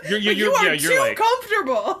doing? You are too like,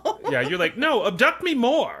 comfortable. Yeah, you're like, no, abduct me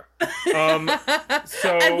more.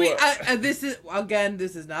 So and this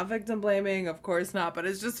is not victim blaming, of course not, but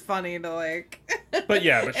it's just funny to like. But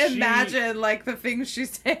imagine like the things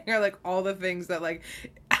she's saying are like all the things that like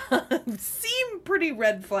seem pretty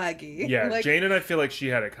red flaggy. Yeah, like, Jane and I feel like she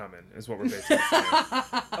had it coming, is what we're basically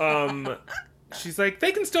saying. She's like,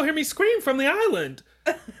 they can still hear me scream from the island.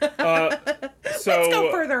 Let's go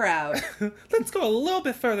further out. Let's go a little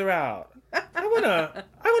bit further out. I wanna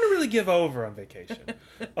really give over on vacation.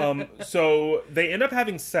 So they end up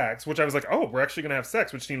having sex, which I was like, oh, we're actually gonna have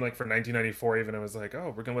sex, which seemed like for 1994 even I was like,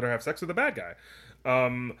 oh, we're gonna let her have sex with a bad guy.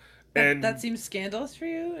 And that seems scandalous for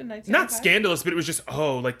you in 1995? Not scandalous, but it was just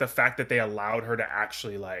like the fact that they allowed her to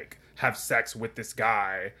actually like have sex with this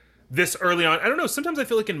guy this early on. I don't know, sometimes I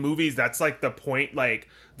feel like in movies that's like the point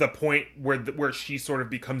where she sort of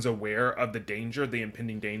becomes aware of the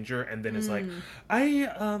impending danger, and then is like,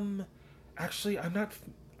 actually I'm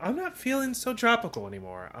not feeling so tropical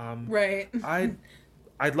anymore. Right.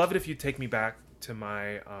 I'd love it if you take me back to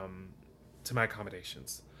my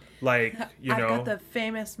accommodations. Like, I've got the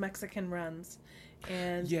famous Mexican runs,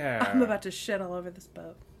 and I'm about to shit all over this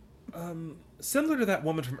boat. Similar to that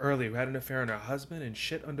woman from earlier who had an affair on her husband and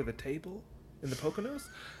shit under the table in the Poconos,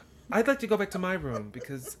 I'd like to go back to my room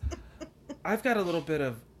because I've got a little bit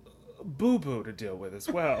of boo-boo to deal with as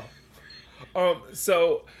well.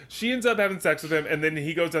 So she ends up having sex with him, and then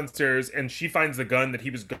he goes downstairs and she finds the gun that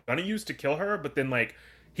he was gonna use to kill her, but then like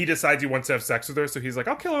he decides he wants to have sex with her, so he's like,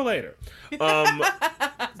 I'll kill her later.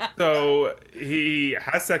 So he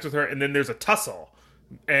has sex with her, and then there's a tussle,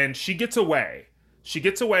 and she gets away. She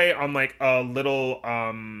gets away on like a little,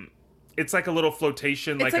 it's like a little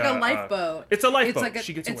flotation. It's like a lifeboat. It's a lifeboat.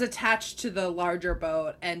 It's attached to the larger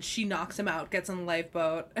boat, and she knocks him out, gets on the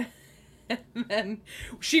lifeboat. And then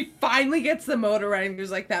she finally gets the motor running.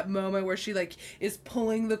 There's like that moment where she like is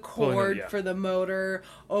pulling the cord for the motor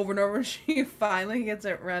over and over. And she finally gets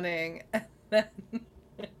it running. And then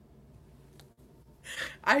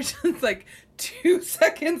I just like 2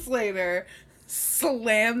 seconds later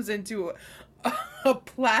slams into a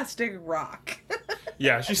plastic rock.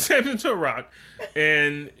 Yeah, she slams into a rock,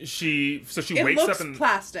 and she wakes up and... It looks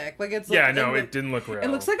plastic. Like it's it didn't look real. It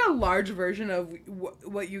looks like a large version of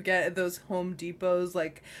what you get at those Home Depots,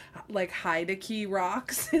 like hide-a-key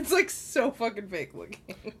rocks. It's like so fucking fake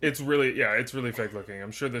looking. It's really fake looking.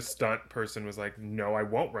 I'm sure the stunt person was like, no, I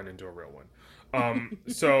won't run into a real one.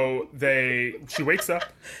 So she wakes up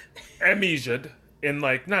amnesia'd.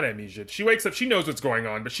 Not amnesia. She wakes up, she knows what's going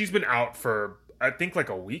on, but she's been out for, I think, like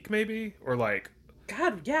a week maybe, or like...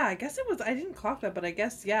 God, yeah, I guess it was, I didn't clock that, but I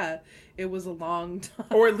guess, yeah, it was a long time.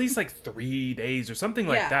 Or at least like 3 days or something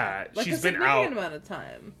like that. Like She's a been out amount of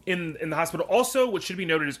time. in the hospital. Also, what should be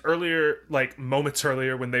noted is earlier, like moments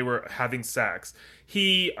earlier when they were having sex,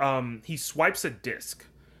 he swipes a disc.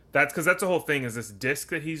 That's because that's the whole thing, is this disc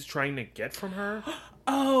that he's trying to get from her.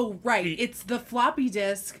 Oh, right. It's the floppy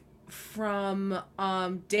disk from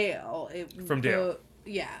Dale. Dale.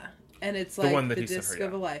 Yeah. And it's The like one that the he sent disc her,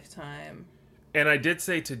 of a lifetime. And I did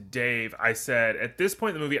say to Dave, I said, at this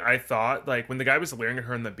point in the movie, I thought, like, when the guy was leering at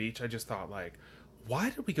her on the beach, I just thought, like, why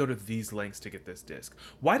did we go to these lengths to get this disc?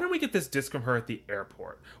 Why didn't we get this disc from her at the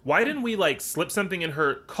airport? Why didn't we, like, slip something in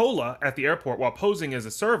her cola at the airport while posing as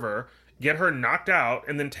a server, get her knocked out,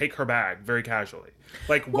 and then take her bag very casually?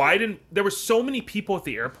 Like, why didn't... There were so many people at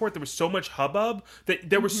the airport, there was so much hubbub, that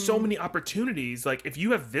there were so many opportunities. Like, if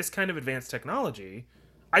you have this kind of advanced technology...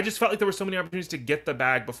 I just felt like there were so many opportunities to get the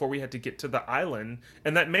bag before we had to get to the island,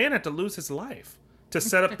 and that man had to lose his life to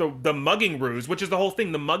set up the mugging ruse, which is the whole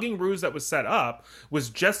thing. The mugging ruse that was set up was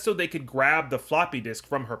just so they could grab the floppy disk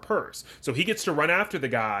from her purse. So he gets to run after the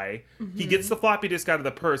guy, he gets the floppy disk out of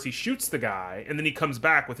the purse, he shoots the guy, and then he comes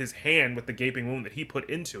back with his hand with the gaping wound that he put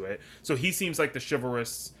into it. So he seems like the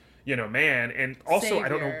chivalrous, man. And also, Savior. I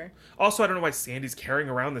don't know why Sandy's carrying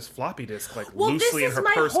around this floppy disk loosely in her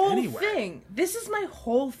purse anyway. This is my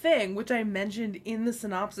whole thing, which I mentioned in the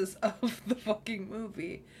synopsis of the fucking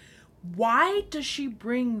movie. Why does she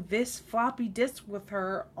bring this floppy disk with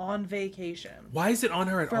her on vacation? Why is it on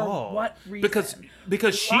her at all? For what reason?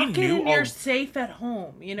 Because she Lock knew it in you're safe at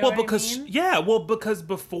home. You know because I mean? because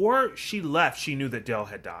before she left, she knew that Dale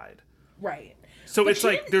had died. Right. So but it's she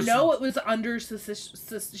like didn't there's know it was under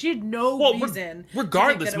she had no reason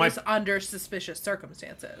regardless to think that it was under suspicious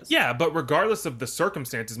circumstances. Yeah, but regardless of the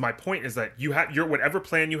circumstances, my point is that your whatever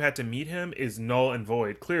plan you had to meet him is null and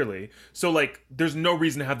void, clearly. So like there's no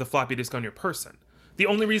reason to have the floppy disk on your person. The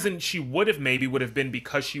only reason she would have been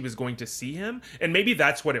because she was going to see him, and maybe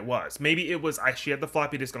that's what it was. Maybe it was she had the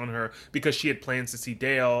floppy disk on her because she had plans to see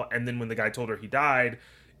Dale, and then when the guy told her he died,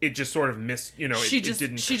 it just sort of missed, She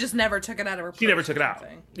just never took it out of her. She never took it out.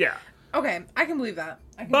 Yeah. Okay, I can believe that.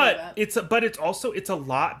 It's a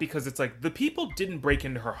lot because it's like the people didn't break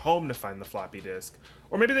into her home to find the floppy disk,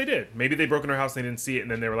 or maybe they did. Maybe they broke into her house and they didn't see it, and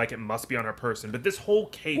then they were like, it must be on her person. But this whole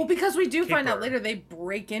cape. Well, because we do find out later they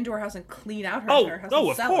break into her house and clean out her house. Oh,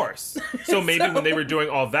 of course. So maybe when they were doing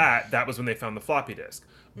all that was when they found the floppy disk.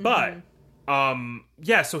 But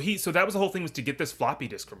so that was the whole thing, was to get this floppy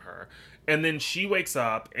disk from her. And then she wakes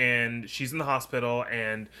up and she's in the hospital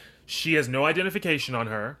and she has no identification on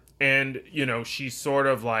her. And, she's sort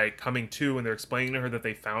of like coming to, and they're explaining to her that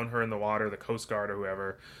they found her in the water, the Coast Guard or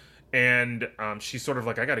whoever. And she's sort of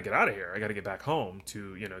like, I got to get out of here. I got to get back home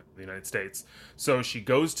to, the United States. So she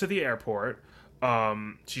goes to the airport.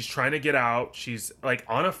 She's trying to get out. She's like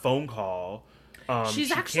on a phone call. I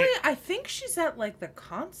think she's at like the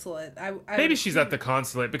consulate. Maybe she's at the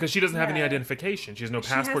consulate because she doesn't have any identification. She has no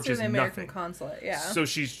passport. She has nothing. American consulate, yeah. So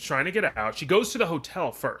she's trying to get out. She goes to the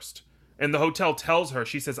hotel first, and the hotel tells her,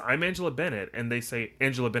 she says, "I'm Angela Bennett," and they say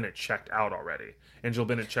Angela Bennett checked out already. Angela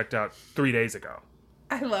Bennett checked out 3 days ago.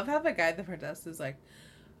 I love how the guy at the front desk is like,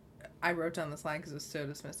 I wrote down this line because it was so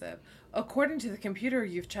dismissive. According to the computer,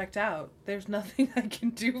 you've checked out. There's nothing I can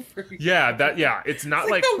do for you. Yeah, it's not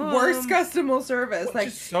it's like the worst customer service. Like,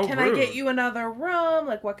 so can rude. I get you another room?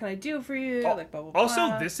 Like, what can I do for you? Like, blah, blah, blah.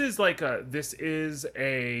 Also, this is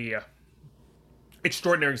a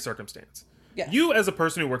extraordinary circumstance. Yes. You, as a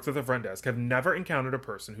person who works at the front desk, have never encountered a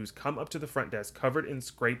person who's come up to the front desk covered in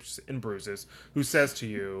scrapes and bruises who says to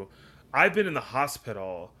you, I've been in the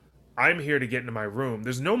hospital, I'm here to get into my room.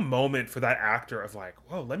 There's no moment for that actor of like,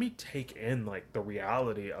 whoa, let me take in like the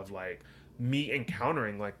reality of like me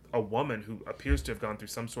encountering like a woman who appears to have gone through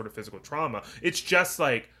some sort of physical trauma. It's just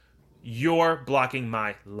like, you're blocking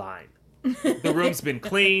my line. The room's been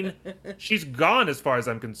clean. She's gone as far as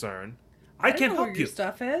I'm concerned. I can't help where you. Your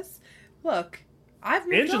stuff is. Look, I've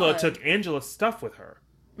moved Angela on. took Angela's stuff with her.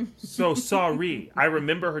 So sorry. I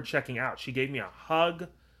remember her checking out. She gave me a hug.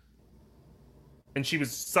 And she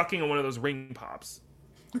was sucking on one of those ring pops.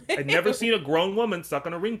 I'd never seen a grown woman suck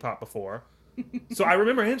on a ring pop before. So I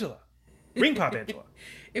remember Angela. Ring pop Angela.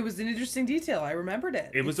 It was an interesting detail. I remembered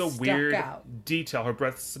it. It was a weird detail. Her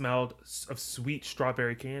breath smelled of sweet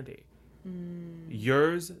strawberry candy.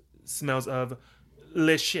 Yours smells of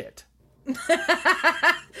le shit.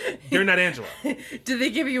 You're not Angela. Did they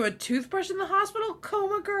give you a toothbrush in the hospital,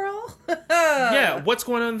 coma girl? Yeah, what's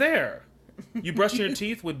going on there? You brushing your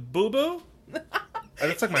teeth with boo-boo?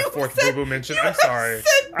 That's like my You fourth said- boo-boo mention. you I'm sorry.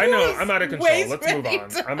 said I know. booze I'm out of control. way Let's too move many on.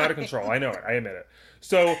 I'm out of control. I know it. I admit it.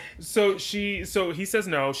 So he says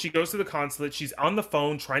no. She goes to the consulate. She's on the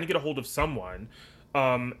phone trying to get a hold of someone.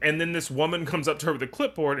 And then this woman comes up to her with a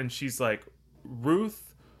clipboard and she's like,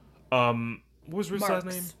 Ruth, what was Ruth's last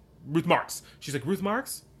Marks. name? Ruth Marks. She's like, Ruth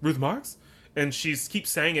Marks? Ruth Marks? And she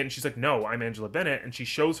keeps saying it, and she's like, no, I'm Angela Bennett. And she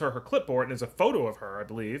shows her clipboard, and there's a photo of her, I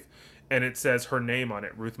believe. And it says her name on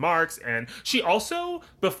it, Ruth Marks. And she also,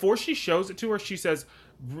 before she shows it to her, she says,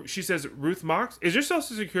 Ruth Marks, is your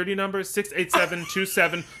social security number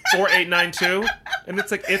 687274892? And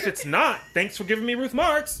it's like, if it's not, thanks for giving me Ruth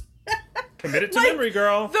Marks. Commit it to memory,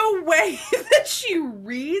 girl. The way that she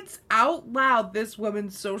reads out loud this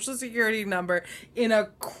woman's social security number in a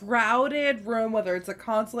crowded room, whether it's a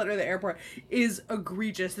consulate or the airport, is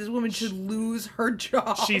egregious. This woman should lose her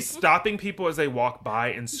job. She's stopping people as they walk by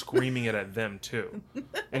and screaming it at them, too.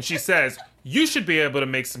 And she says, you should be able to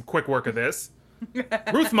make some quick work of this.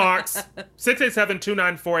 Ruth Marks,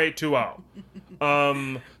 687-294820.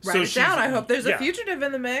 Write it down. I hope there's a yeah. fugitive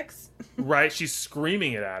in the mix. Right, she's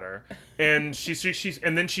screaming it at her, and she's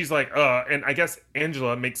and then she's like, and I guess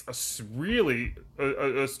Angela makes a really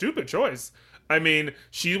stupid choice. I mean,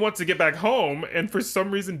 she wants to get back home, and for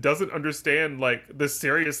some reason doesn't understand like the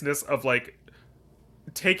seriousness of like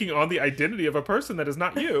taking on the identity of a person that is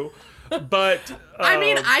not you. But I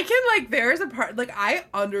mean, I can like, there's a part, like, I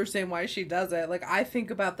understand why she does it. Like, I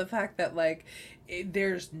think about the fact that like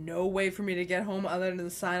there's no way for me to get home other than the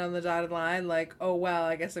sign on the dotted line. Like, oh well,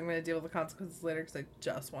 I guess I'm gonna deal with the consequences later because I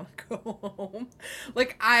just want to go home.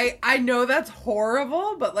 Like, I know that's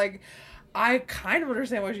horrible, but like, I kind of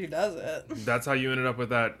understand why she does it. that's how you ended up with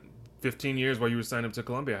that 15 years while you were signed up to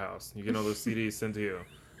Columbia House. You get all those CDs sent to you.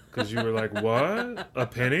 Because you were like, what? A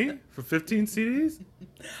penny for 15 CDs?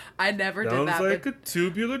 I never did Sounds that. like but a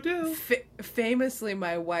tubular deal. famously,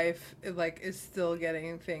 my wife like is still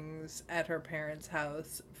getting things at her parents'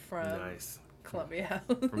 house from Nice. Columbia House.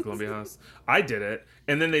 From Columbia House. I did it.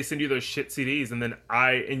 And then they send you those shit CDs. And then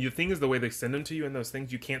and the thing is, the way they send them to you in those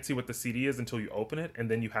things, you can't see what the CD is until you open it.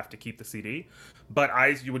 And then you have to keep the CD. But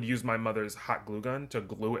you would use my mother's hot glue gun to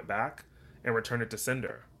glue it back and return it to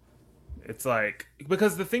sender. It's like,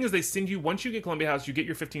 because the thing is, they send you, once you get Columbia House, you get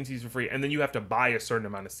your 15 CDs for free, and then you have to buy a certain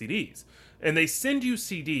amount of CDs. And they send you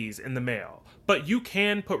CDs in the mail, but you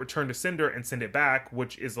can put return to sender and send it back,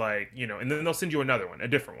 which is like, and then they'll send you another one, a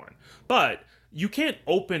different one. But you can't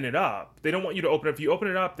open it up. They don't want you to open it. If you open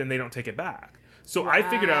it up, then they don't take it back. So I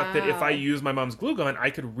figured out that if I use my mom's glue gun,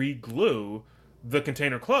 I could re-glue the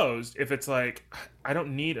container closed if it's like, I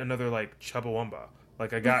don't need another, like, Chubbawamba.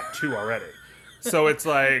 Like, I got 2 already. So it's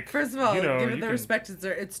like, First of all, give it the can, respect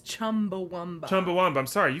it's Chumbawamba. Chumbawamba. I'm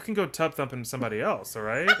sorry, you can go tub thumping somebody else, all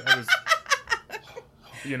right? I was,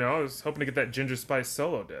 I was hoping to get that Ginger Spice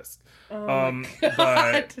solo disc. Oh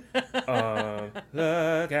but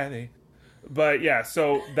look at me. But yeah,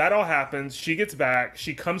 so that all happens. She gets back.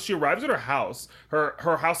 She arrives at her house.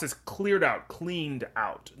 Her house is cleared out, cleaned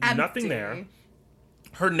out. Empty. Nothing there.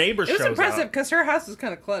 Her neighbor shows up. It was impressive because her house was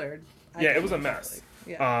kind of cluttered. Yeah, it was a mess.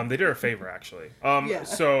 Yeah. They did her a favor, actually.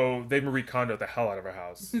 So they Marie Kondo'd the hell out of her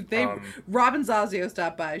house. Robin Zazio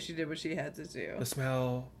stopped by. She did what she had to do. The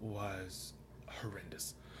smell was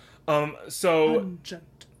horrendous.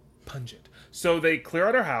 Pungent. So they clear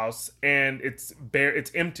out her house, and it's bare.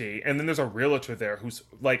 It's empty. And then there's a realtor there who's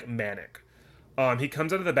like manic. He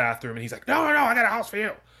comes out of the bathroom and he's like, "No, I got a house for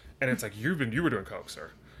you." And it's like, you were doing coke,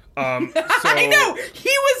 sir. I know, he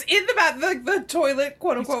was in the toilet,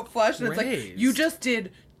 quote unquote, flush, and it's crazed. like, you just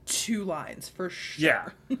did 2 lines for sure. Yeah.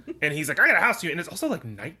 And he's like, I got a house for you. And it's also like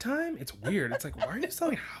nighttime. It's weird. It's like, why are you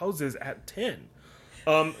selling houses at 10?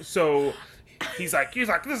 So he's like,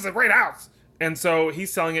 this is a great house. And so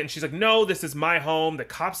he's selling it, and she's like, no, this is my home. The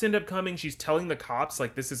cops end up coming. She's telling the cops,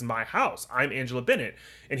 like, this is my house. I'm Angela Bennett.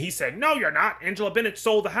 And he said, no, you're not. Angela Bennett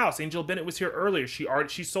sold the house. Angela Bennett was here earlier.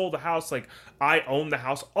 She sold the house. Like, I own the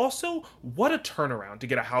house. Also, what a turnaround to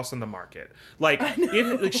get a house on the market. Like,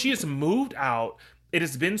 she has moved out. It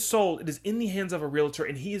has been sold. It is in the hands of a realtor,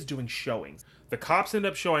 and he is doing showings. The cops end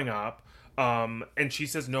up showing up. And she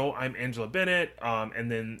says, no, I'm Angela Bennett.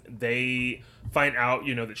 And then they find out,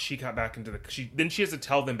 that she got back into then she has to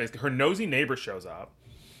tell them, basically, her nosy neighbor shows up.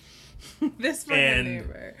 This fucking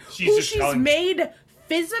neighbor. She's made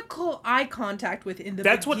physical eye contact with in the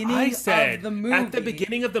That's beginning what I said. of the movie. At the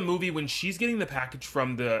beginning of the movie, when she's getting the package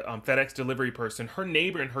from the FedEx delivery person, her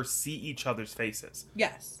neighbor and her see each other's faces.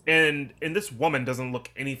 Yes. And this woman doesn't look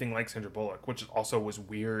anything like Sandra Bullock, which also was a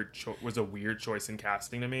weird choice in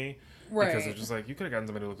casting to me. Right. Because it's just like, you could have gotten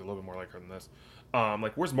somebody who looked a little bit more like her than this.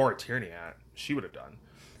 Like, where's Maura Tierney at? She would have done.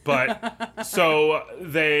 But so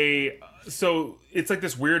it's like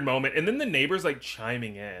this weird moment, and then the neighbor's like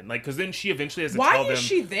chiming in, like, because then she eventually has to Why tell them. is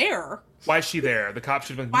she there? Why is she there? The cop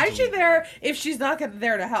should have been. Why is she there if she's not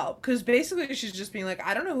there to help? Because basically she's just being like,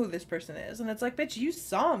 I don't know who this person is. And it's like, bitch, you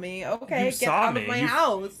saw me. Okay, You get saw out me. of my You-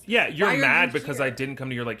 house. Yeah, you're Why are mad you because here? I didn't come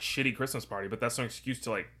to your like shitty Christmas party, but that's no excuse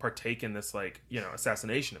to like partake in this like, you know,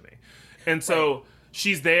 assassination of me. And so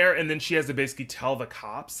she's there, and then she has to basically tell the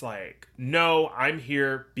cops like, no, I'm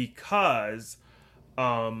here because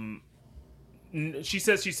she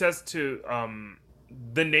says to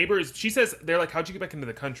the neighbors, she says, they're like, how'd you get back into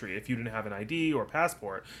the country if you didn't have an ID or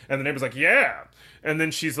passport? And the neighbor's like, yeah. And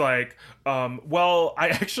then she's like, well, I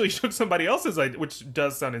actually took somebody else's ID, which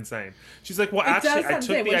does sound insane. She's like, well, actually, I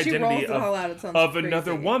took the identity of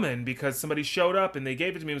another woman because somebody showed up and they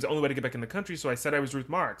gave it to me. It was the only way to get back in the country, so I said I was Ruth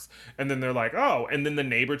Marks. And then they're like, oh. And then the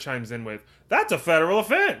neighbor chimes in with, that's a federal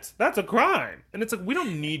offense. That's a crime. And it's like, we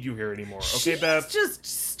don't need you here anymore. Okay, She's Beth? just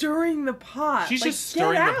stirring the pot. She's Like, just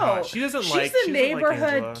stirring get the pot. out. She doesn't She's like- the she doesn't like neighborhood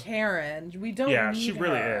Angela. Karen. We don't Yeah, need she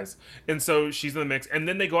really her. is. And so she's in the mix. And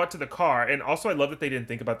then they go out to the car. And also, I love that they didn't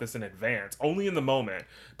think about this in advance, only in the moment.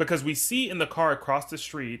 Because we see in the car across the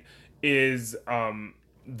street is Jack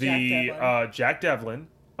Devlin,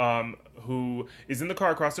 who is in the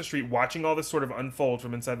car across the street watching all this sort of unfold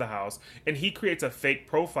from inside the house. And he creates a fake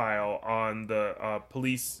profile on the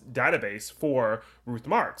police database for Ruth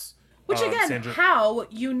Marks. Which again, Sandra- how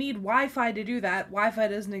you need Wi-Fi to do that? Wi-Fi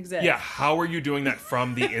doesn't exist. Yeah, how are you doing that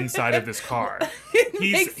from the inside of this car? It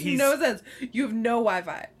makes no sense. You have no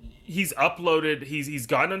Wi-Fi. He's uploaded, he's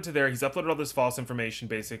gotten onto there, he's uploaded all this false information,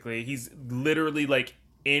 basically. He's literally, like,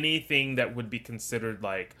 anything that would be considered,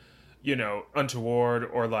 like, you know, untoward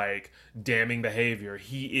or, like, damning behavior.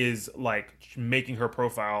 He is, like, making her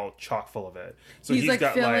profile chock full of it. So he's like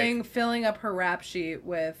got, filling up her rap sheet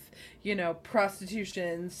with, you know,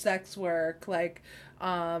 prostitution, sex work, like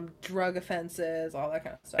drug offenses, all that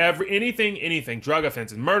kind of stuff. anything, drug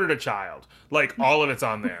offenses, murdered a child, like, all of it's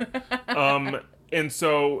on there. And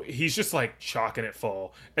so he's just like chalking it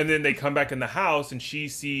full. And then they come back in the house and she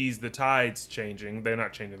sees the tides changing. They're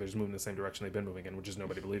not changing, they're just moving the same direction they've been moving in, which is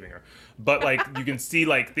nobody believing her. But like you can see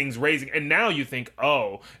like things raising. And now you think,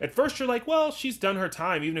 oh, at first you're like, well, she's done her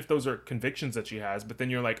time, even if those are convictions that she has. But then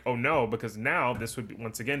you're like, oh no, because now this would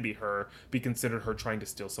once again be considered her trying to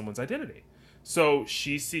steal someone's identity. So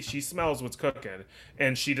she smells what's cooking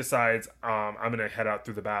and she decides, I'm gonna head out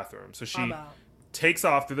through the bathroom. So she takes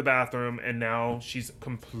off through the bathroom, and now she's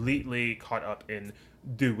completely caught up in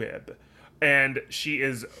the web. And she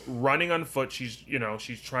is running on foot. She's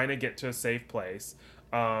trying to get to a safe place.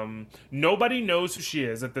 Nobody knows who she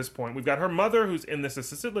is at this point. We've got her mother, who's in this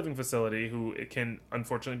assisted living facility, who can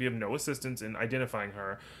unfortunately be of no assistance in identifying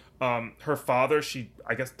her. Her father, she,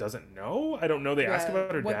 I guess, doesn't know. I don't know. They ask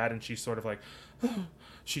about her dad, and she's sort of like,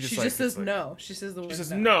 she just says no. She says the word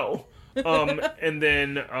says no. And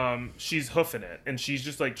then she's hoofing it, and she's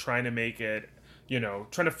just like trying to make it,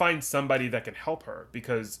 trying to find somebody that can help her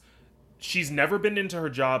because she's never been into her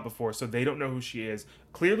job before, so they don't know who she is.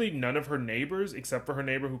 Clearly, none of her neighbors, except for her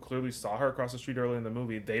neighbor who clearly saw her across the street earlier in the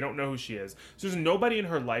movie, they don't know who she is. So there's nobody in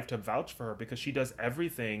her life to vouch for her because she does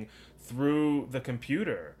everything through the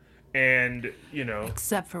computer. And,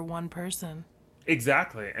 Except for one person.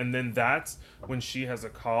 Exactly. And then that's when she has a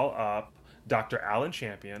call up Dr. Alan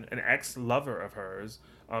Champion, an ex-lover of hers,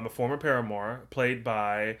 a former paramour, played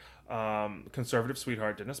by conservative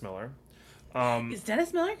sweetheart Dennis Miller. Is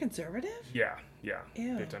Dennis Miller conservative? Yeah.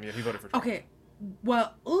 Ew. Big time. Yeah, he voted for Trump. Okay.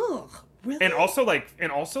 Well, really? And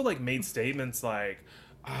also made statements like,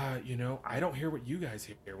 I don't hear what you guys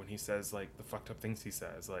hear when he says like the fucked up things he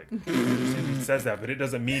says. Like he says that, but it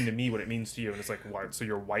doesn't mean to me what it means to you. And it's like, what? So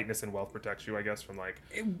your whiteness and wealth protects you, I guess, from like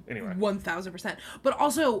anyway. 1000%. But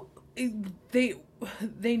also, they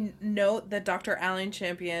note that Dr. Alan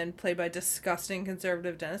Champion, played by disgusting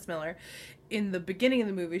conservative Dennis Miller, in the beginning of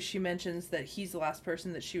the movie, she mentions that he's the last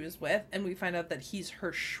person that she was with, and we find out that he's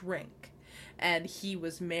her shrink, and he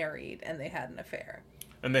was married, and they had an affair.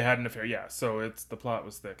 Yeah. So the plot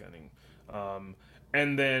was thickening.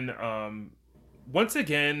 And then, once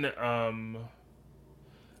again,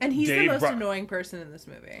 and he's Dave the most annoying person in this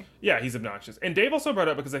movie. Yeah, he's obnoxious. And Dave also brought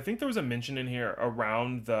up, because I think there was a mention in here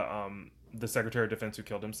around the Secretary of Defense who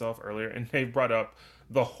killed himself earlier, and Dave brought up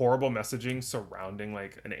the horrible messaging surrounding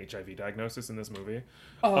like an HIV diagnosis in this movie.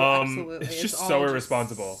 Oh, absolutely. It's just so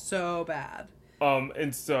irresponsible. So bad.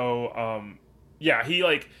 Yeah,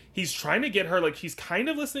 he's trying to get her, like, he's kind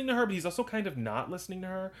of listening to her, but he's also kind of not listening to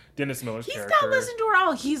her. Dennis Miller's character. He's not listening to her at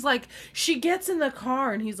all. He's like, she gets in the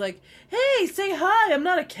car and he's like, hey, say hi, I'm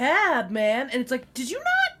not a cab, man. And it's like, did you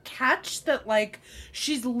not catch that, like,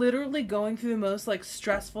 she's literally going through the most, like,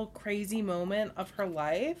 stressful, crazy moment of her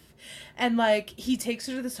life. And, like, he takes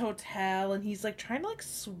her to this hotel and he's, like, trying to, like,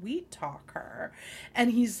 sweet talk her.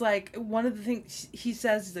 And he's, like, one of the things he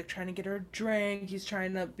says, he's, like, trying to get her a drink. He's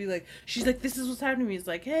trying to be, like, she's, like, this is what's happening to me. He's,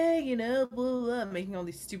 like, hey, you know, blah, blah, blah, making all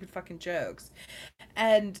these stupid fucking jokes.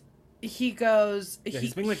 And he goes... Yeah,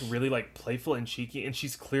 he's being, like, really, like, playful and cheeky. And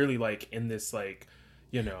she's clearly, like, in this, like...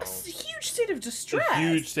 You know, a huge state of distress. A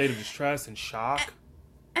huge state of distress and shock.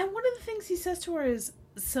 And one of the things he says to her is,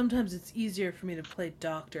 sometimes it's easier for me to play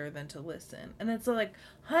doctor than to listen. And it's like,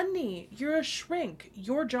 honey, you're a shrink.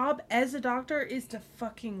 Your job as a doctor is to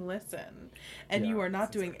fucking listen. And you are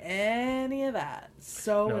not doing any of that.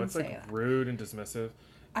 So it's insane. like rude and dismissive.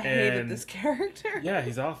 I hated this character. Yeah,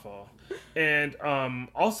 he's awful. And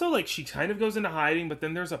also, like, she kind of goes into hiding, but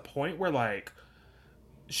then there's a point where, like,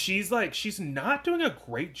 she's not doing a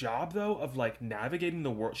great job, though, of, like, navigating the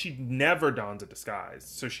world. She never dons a disguise,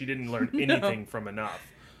 so she didn't learn anything from Enough,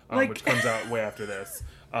 which comes out way after this.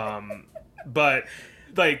 But,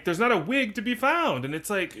 like, there's not a wig to be found, and it's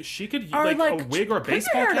like, she could, like a wig or a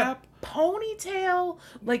baseball cap. Ponytail,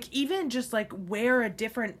 like, even just, like, wear a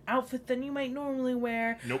different outfit than you might normally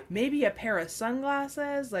wear. Nope. Maybe a pair of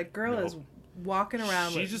sunglasses. Like, girl is walking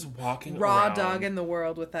around. She's just walking raw around, dog in the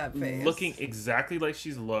world with that face, looking exactly like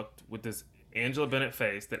she's looked with this Angela Bennett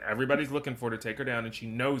face that everybody's looking for to take her down, and she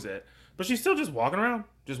knows it, but she's still just walking around,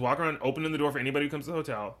 opening the door for anybody who comes to the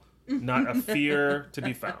hotel. Not a fear to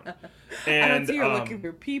be found. And I don't see her looking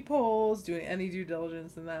through peepholes, doing any due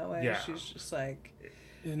diligence in that way. Yeah. She's just like,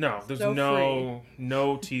 no, there's so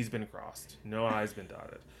no T's been crossed, no I's been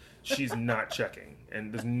dotted. She's not checking,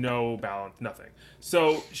 and there's no balance, nothing.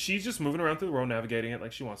 So she's just moving around through the world, navigating it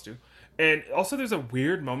like she wants to. And also there's a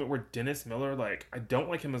weird moment where Dennis Miller, like, I don't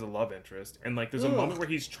like him as a love interest. And, like, there's a moment where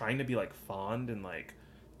he's trying to be, like, fond and, like,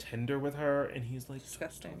 tender with her, and he's, like,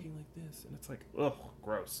 disgusting, talking like this. And it's like, ugh,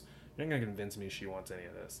 gross. You're not going to convince me she wants any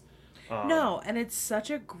of this. No, and it's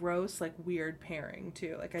such a gross, like, weird pairing,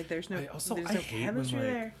 too. Like, there's no chemistry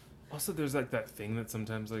there. Also, there's, like, that thing that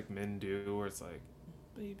sometimes, like, men do where it's like,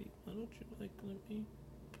 baby, why don't you, like, let me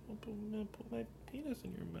put my penis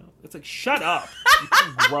in your mouth? It's like, shut up.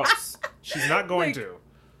 It's gross. She's not going to.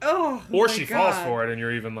 Oh, or she falls for it, and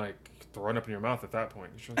you're even, like, throwing up in your mouth at that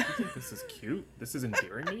point. You're like, you think this is cute? This is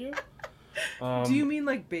endearing to you? Do you mean,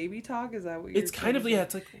 like, baby talk? Is that what you're It's kind of, yeah,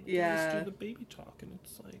 it's like, yeah, let's do the baby talk, and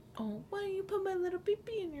it's like, oh, why don't you put my little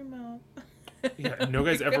pee-pee in your mouth? Yeah, no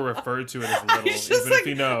guy's ever referred to it as little, even like, if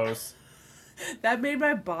he knows. That made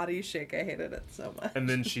my body shake. I hated it so much. And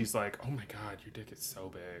then she's like, oh my god, your dick is so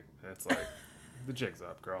big. And it's like, the jig's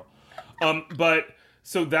up, girl. But,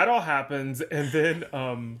 so that all happens, and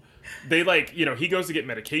then, they, like, you know, he goes to get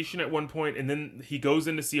medication at one point, and then he goes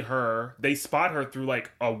in to see her. They spot her through,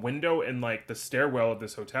 like, a window in, like, the stairwell of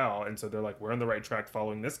this hotel, and so they're like, we're on the right track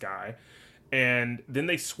following this guy. And then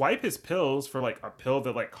they swipe his pills for, like, a pill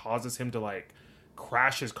that, like, causes him to, like,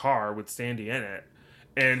 crash his car with Sandy in it.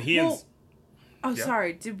 And he is... Oh, yeah.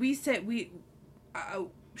 Sorry. Did we say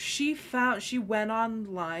she went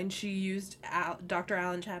online. She used Dr.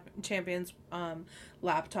 Alan Champion's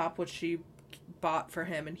laptop, which she bought for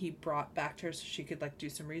him, and he brought back to her so she could, like, do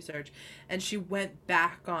some research. And she went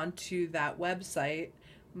back onto that website,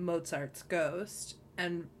 Mozart's Ghost,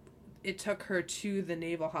 and it took her to the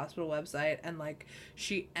Naval Hospital website, and, like,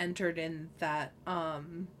 she entered in that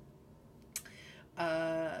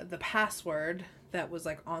the password that was,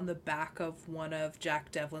 like, on the back of one of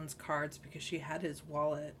Jack Devlin's cards, because she had his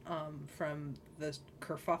wallet from the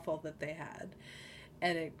kerfuffle that they had,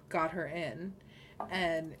 and it got her in.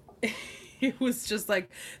 And it was just,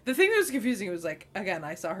 like, the thing that was confusing, it was, like, again,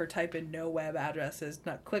 I saw her type in no web addresses,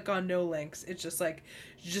 not click on no links. It's just, like,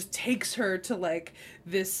 it just takes her to, like,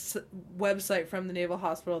 this website from the Naval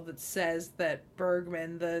Hospital that says that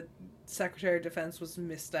Bergman, the Secretary of Defense, was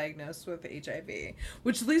misdiagnosed with HIV,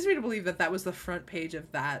 which leads me to believe that that was the front page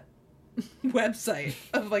of that website,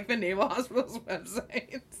 of, like, the Naval Hospital's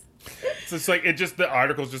website. So it's like, the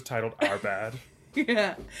article's just titled Our Bad.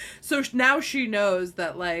 Yeah. So now she knows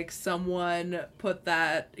that, like, someone put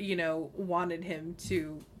that, you know, wanted him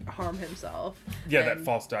to harm himself. Yeah, that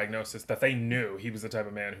false diagnosis that they knew he was the type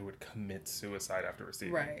of man who would commit suicide after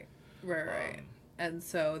receiving. Right. And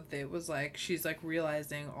so it was like, she's, like,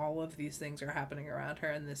 realizing all of these things are happening around her,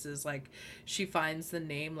 and this is, like, she finds the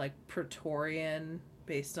name, like, Praetorian,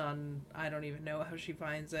 based on, I don't even know how she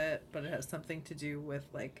finds it, but it has something to do with,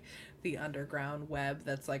 like, the underground web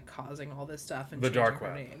that's, like, causing all this stuff, and the dark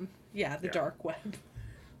web. Name. Yeah, the dark web.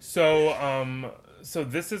 So, so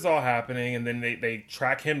this is all happening, and then they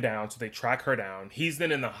track him down, so they track her down. He's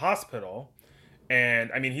then in the hospital,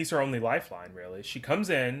 And I mean, he's her only lifeline, really. She comes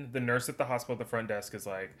in, the nurse at the hospital at the front desk is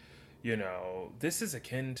like, you know, this is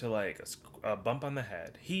akin to like a bump on the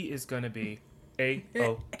head. He is going to be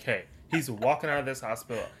A-OK. He's walking out of this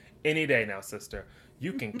hospital any day now, sister.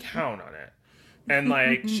 You can count on it. And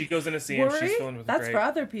like, she goes in to see him. She's feeling with That's for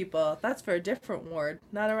other people. That's for a different ward,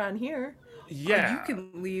 not around here. Yeah. You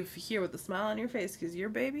can leave here with a smile on your face because your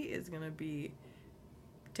baby is going to be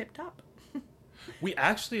tip top. We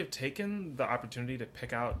actually have taken the opportunity to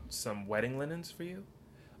pick out some wedding linens for you,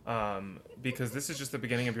 because this is just the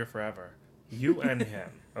beginning of your forever. You and him,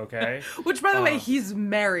 okay? Which, by the way, he's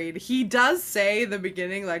married. He does say in the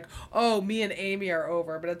beginning, like, oh, me and Amy are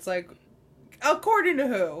over, but it's like, according to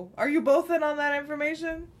who? Are you both in on that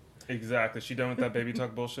information? Exactly. She done with that baby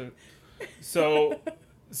talk bullshit? So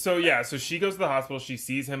she goes to the hospital. She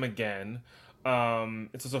sees him again.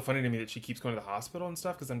 It's also funny to me that she keeps going to the hospital and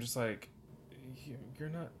stuff, because I'm just like, you're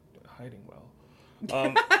not hiding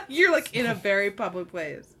well. You're like in a very public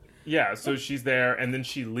place. Yeah, so she's there, and then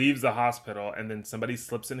she leaves the hospital, and then somebody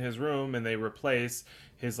slips in his room, and they replace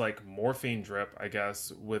his like morphine drip, I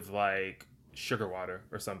guess, with like sugar water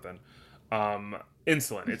or something. Insulin.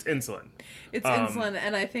 It's insulin. It's insulin,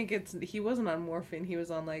 and I think he wasn't on morphine. He was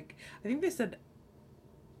on like, I think they said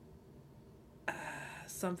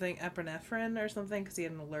something epinephrine or something, because he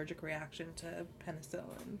had an allergic reaction to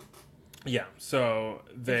penicillin. Yeah, so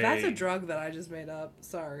If that's a drug that I just made up,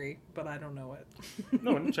 sorry, but I don't know it.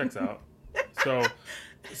 No, it checks out.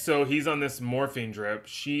 So he's on this morphine drip.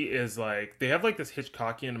 She is like, they have like this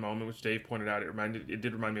Hitchcockian moment, which Dave pointed out. It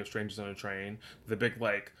did remind me of Strangers on a Train. The big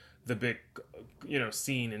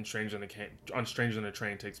scene in Strangers on a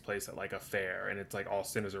Train takes place at like a fair, and it's like all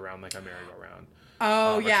centers around like a merry-go-round.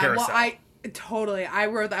 Oh yeah, carousel. well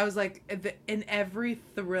I was like, in every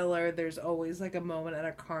thriller there's always like a moment at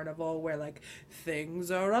a carnival where like things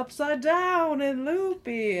are upside down and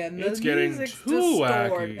loopy and it's the getting music's too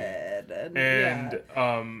distorted wacky. and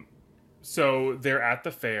yeah. So they're at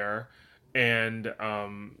the fair, and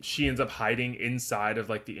she ends up hiding inside of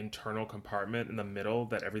like the internal compartment in the middle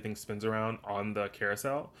that everything spins around on the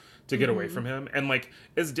carousel to get away from him. And like,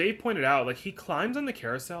 as Dave pointed out, like he climbs on the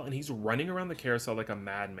carousel and he's running around the carousel like a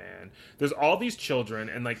madman. There's all these children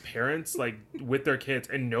and like parents like with their kids,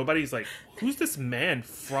 and nobody's like, who's this man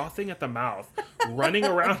frothing at the mouth running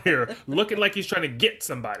around here looking like he's trying to get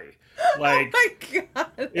somebody? Like, oh my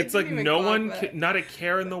God, it's like no one, not a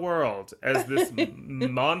care in the world, as this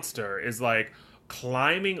monster is like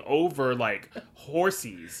climbing over like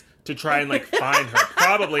horses to try and like find her.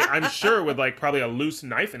 Probably, I'm sure, with like probably a loose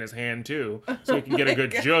knife in his hand too, so he can get a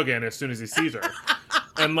good jug in as soon as he sees her.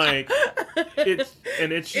 And like, it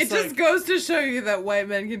just goes to show you that white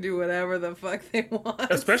men can do whatever the fuck they want,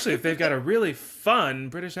 especially if they've got a really fun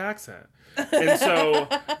British accent. And so,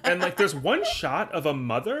 and like, there's one shot of a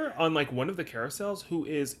mother on like one of the carousels who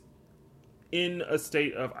is in a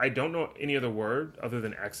state of, I don't know any other word other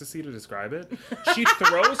than ecstasy to describe it. She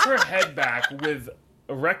throws her head back with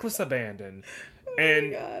reckless abandon,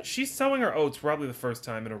 and she's sowing her oats probably the first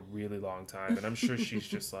time in a really long time. And I'm sure she's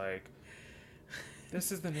just like,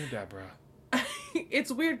 this is the new Deborah.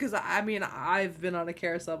 It's weird because, I mean, I've been on a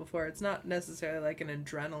carousel before. It's not necessarily like an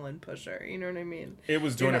adrenaline pusher. You know what I mean? It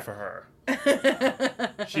was doing it for her.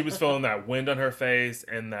 She was feeling that wind on her face,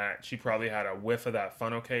 and that she probably had a whiff of that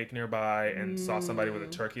funnel cake nearby and saw somebody with a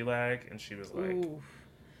turkey leg, and she was like, ooh,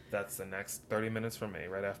 that's the next 30 minutes for me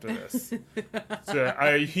right after this.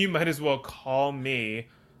 So you might as well call me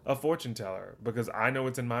a fortune teller, because I know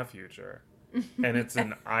what's in my future. And it's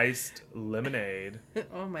an iced lemonade.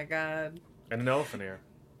 Oh my God. And an elephant ear.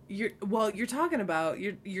 You're talking about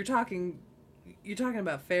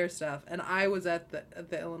fair stuff, and I was at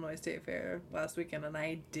the Illinois State Fair last weekend, and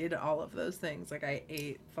I did all of those things. Like, I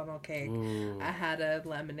ate funnel cake. Ooh. I had a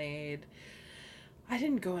lemonade. I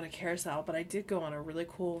didn't go on a carousel, but I did go on a really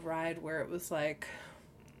cool ride where it was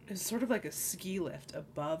sort of like a ski lift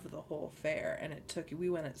above the whole fair, and we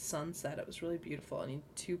went at sunset. It was really beautiful, and you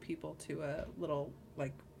 2 people to a little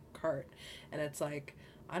like cart, and it's like,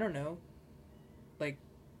 I don't know, like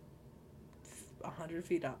 100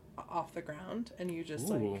 feet off the ground, and you just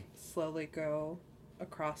like slowly go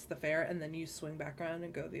across the fair, and then you swing back around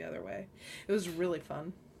and go the other way. It was really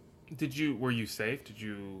fun. Were you safe? Did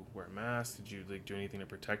you wear a mask? Did you like do anything to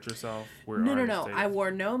protect yourself? No. I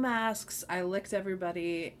wore no masks. I licked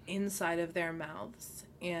everybody inside of their mouths,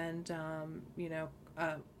 and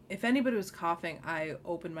if anybody was coughing, I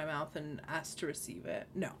opened my mouth and asked to receive it.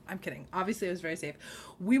 No, I'm kidding. Obviously, it was very safe.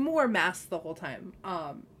 We wore masks the whole time.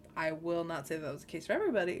 I will not say that was the case for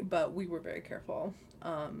everybody, but we were very careful.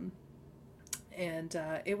 And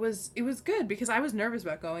it was good because I was nervous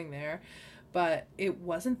about going there. but it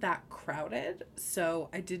wasn't that crowded, so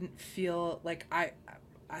I didn't feel like I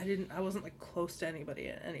wasn't like close to anybody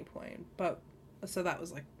at any point. But so that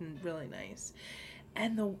was like really nice.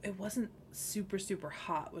 And it wasn't super super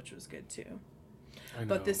hot, which was good too. I know.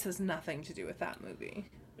 But this has nothing to do with that movie.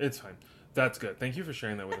 It's fine. That's good. Thank you for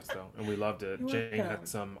sharing that with us, though, and we loved it. You're Jane welcome. had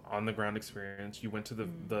some on the ground experience. You went to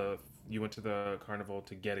the carnival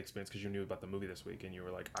to get experience because you knew about the movie this week, and you were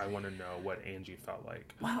like, I want to know what Angie felt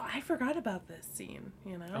like. Wow, I forgot about this scene.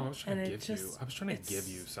 You know, Oh, I was trying and to it give just, give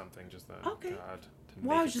you something just then. Okay. God, to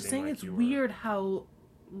Well, I make was it just seem saying like it's you were- weird how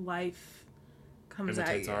life comes at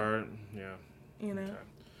imitates you. art. Yeah. You know. Okay.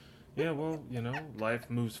 Yeah, well, life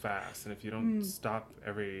moves fast, and if you don't stop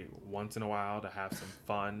every once in a while to have some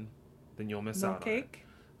fun, then you'll miss out on it. Milkcake.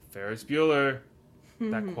 Ferris Bueller.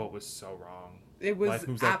 That quote was so wrong. It was Life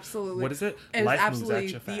moves absolutely. What is it? It was Life absolutely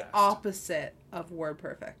moves at you the fast. opposite of word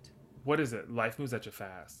perfect. What is it? Life moves at you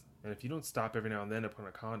fast, and if you don't stop every now and then to put on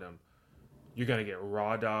a condom, you're gonna get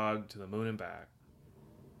raw dogged to the moon and back.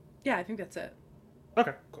 Yeah, I think that's it.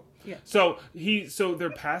 Okay, cool. Yeah. So they're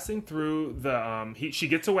passing through the she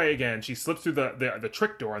gets away again. She slips through the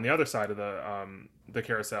trick door on the other side of the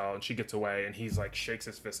carousel, and she gets away. And he's like shakes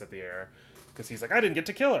his fist at the air because he's like, I didn't get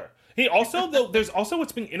to kill her. He also there's also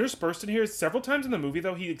what's being interspersed in here is several times in the movie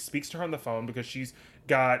though he speaks to her on the phone because she's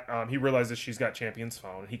got he realizes she's got Champion's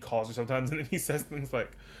phone. He calls her sometimes and then he says things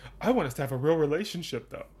like, I want us to have a real relationship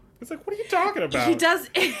though. It's like, what are you talking about? He does.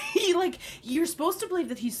 He like you're supposed to believe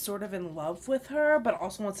that he's sort of in love with her, but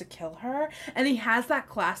also wants to kill her. And he has that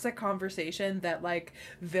classic conversation that like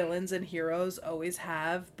villains and heroes always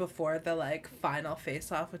have before the like final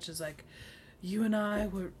face-off, which is like, you and I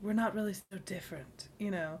we're not really so different,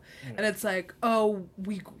 you know. And it's like, oh,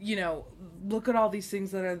 we look at all these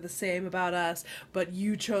things that are the same about us, but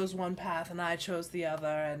you chose one path and I chose the other,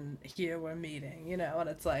 and here we're meeting, you know. And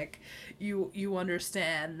it's like you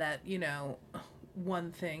understand that,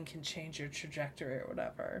 one thing can change your trajectory or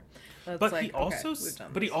whatever. And it's But like, he also okay, we've done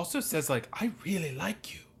but he this. also says like, I really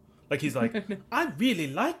like you. Like he's like, I really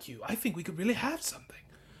like you. I think we could really have something.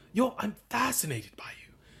 I'm fascinated by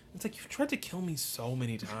you. It's like, you've tried to kill me so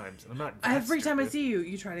many times, and I'm not that Every time I stupid. see you,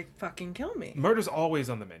 you try to fucking kill me. Murder's always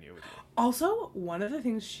on the menu with you. Also, one of the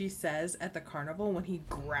things she says at the carnival when he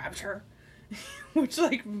grabbed her, which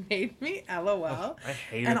like made me LOL. I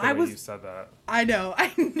hated And the I way was- you said that. I know,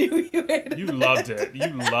 I knew you hated You that. loved it. You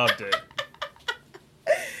loved it.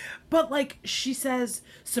 But like she says,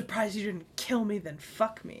 surprised you didn't kill me, then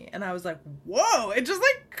fuck me. And I was like, whoa! It just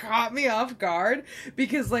like caught me off guard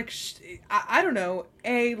because like I don't know.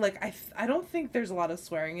 I don't think there's a lot of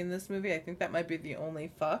swearing in this movie. I think that might be the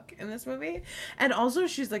only fuck in this movie. And also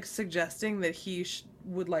she's like suggesting that he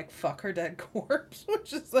would like fuck her dead corpse,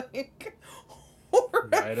 which is like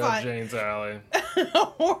Right up horrifying. Jane's alley. A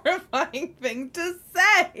horrifying thing to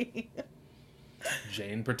say.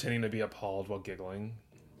 Jane pretending to be appalled while giggling.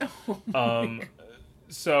 Oh my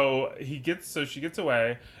So she gets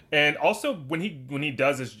away, and also when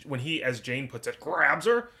he as Jane puts it, grabs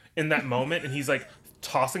her in that moment, and he's like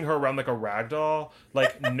tossing her around like a rag doll.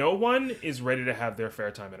 Like no one is ready to have their fair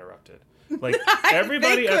time interrupted. Like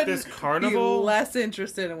everybody They at this couldn't carnival be less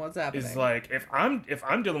interested in what's happening. is like, if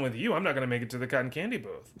I'm dealing with you, I'm not gonna make it to the cotton candy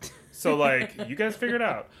booth. So like, you guys figure it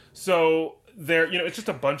out. So there, it's just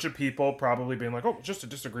a bunch of people probably being like, oh, just a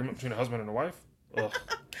disagreement between a husband and a wife. Ugh,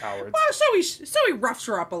 cowards. Well, so he roughs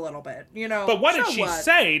her up a little bit, But what did So she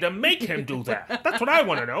say to make him do that? That's what I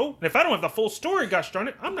want to know. And if I don't have the full story, gosh darn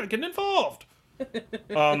it, I'm not getting involved.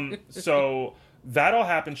 So that all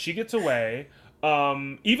happens. She gets away.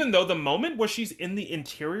 Even though the moment where she's in the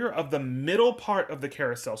interior of the middle part of the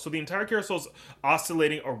carousel, so the entire carousel's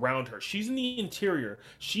oscillating around her. She's in the interior.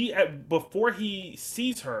 Before he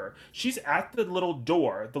sees her, she's at the little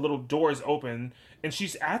door. The little door is open, and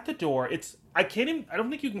she's at the door. I don't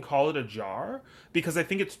think you can call it ajar because I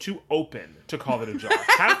think it's too open to call it a jar.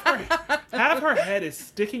 half her head is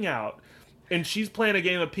sticking out. And she's playing a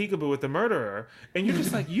game of peekaboo with the murderer. And you're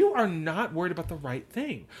just like, you are not worried about the right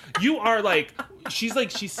thing. You are like, she's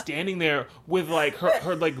standing there with like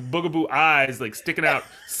her like boogaboo eyes like sticking out,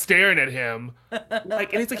 staring at him.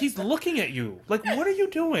 Like, and it's like, he's looking at you. Like, what are you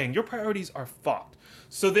doing? Your priorities are fucked.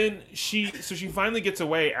 So then she finally gets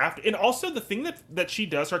away after. And also the thing that she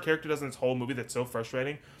does, her character does in this whole movie that's so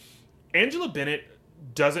frustrating, Angela Bennett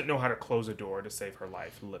doesn't know how to close a door to save her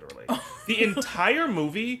life, literally. The entire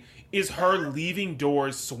movie is her leaving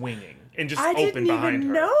doors swinging and just open behind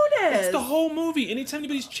her. Notice. It's the whole movie. Anytime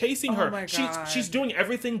anybody's chasing her, my God. she's doing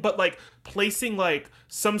everything but like placing like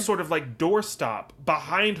some sort of like doorstop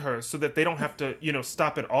behind her so that they don't have to,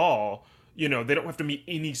 stop at all. you know, they don't have to meet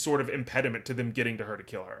any sort of impediment to them getting to her to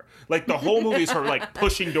kill her. Like, the whole movie is her, like,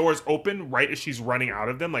 pushing doors open right as she's running out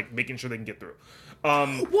of them, like, making sure they can get through.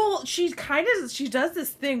 Well, she does this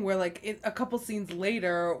thing where, like, a couple scenes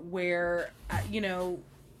later where, you know,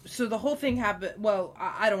 so the whole thing happened, well,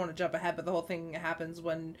 I don't want to jump ahead, but the whole thing happens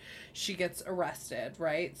when she gets arrested,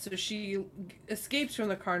 right? So she escapes from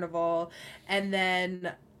the carnival, and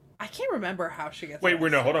then I can't remember how she gets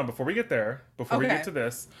arrested. No, hold on. Before we get there, we get to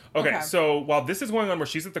this. Okay, so while this is going on where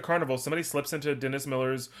she's at the carnival, somebody slips into Dennis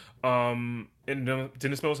Miller's hospital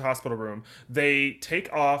room. They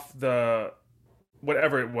take off the,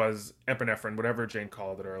 whatever it was, epinephrine, whatever Jane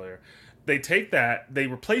called it earlier. They take that, they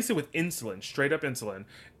replace it with insulin, straight up insulin,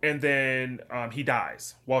 and then he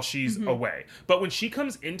dies while she's away. But when she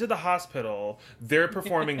comes into the hospital, they're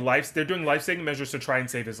performing they're doing life-saving measures to try and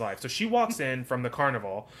save his life. So she walks in from the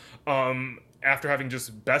carnival, after having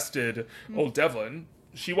just bested old Devlin.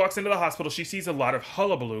 She walks into the hospital, she sees a lot of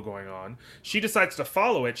hullabaloo going on. She decides to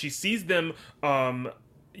follow it. She sees them,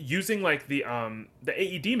 using like the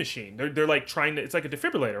AED machine. They're like trying to, it's like a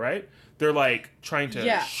defibrillator, right? They're like trying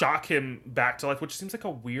to shock him back to life, which seems like a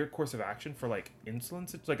weird course of action for like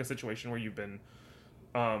insulin. It's like a situation where you've been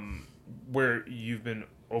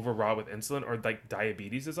overwrought with insulin, or like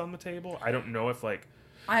diabetes is on the table. I don't know if like,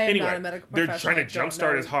 I am not a medical professional. They're trying to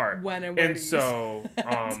jumpstart his heart. When and where and so,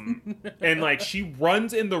 and like she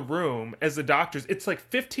runs in the room as the doctors. It's like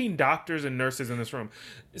 15 doctors and nurses in this room.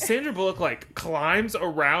 Sandra Bullock like climbs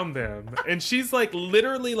around them, and she's like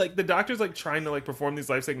literally like the doctor's like trying to like perform these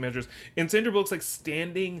life-saving measures, and Sandra Bullock's like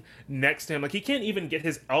standing next to him. Like he can't even get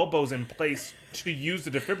his elbows in place to use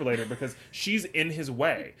the defibrillator because she's in his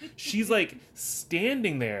way. She's like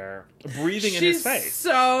standing there breathing in his face.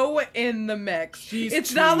 So in the mix.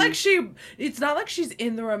 It's not like she's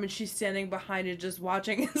in the room and she's standing behind it just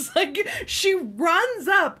watching. It's like she runs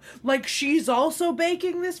up like she's also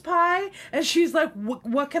baking this pie, and she's like,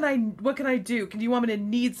 what can I do? Do you want me to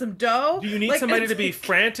knead some dough? Do you need somebody to be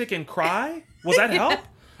frantic and cry? Will that help?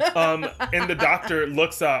 And the doctor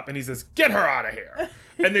looks up and he says, "Get her out of here."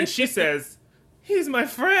 And then she says, "He's my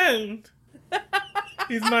friend.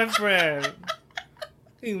 He's my friend.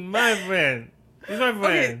 He's my friend. He's my friend."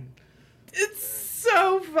 Okay. It's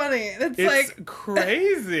so funny. It's like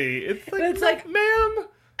crazy. It's like, ma'am,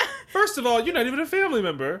 first of all, you're not even a family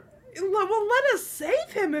member. Well, let us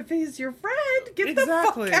save him if he's your friend. Get the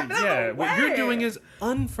fuck out of the way. What you're doing is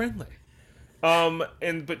unfriendly.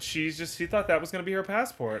 But she thought that was gonna be her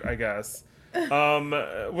passport, I guess. Did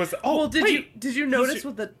you notice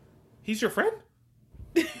what the? He's your friend?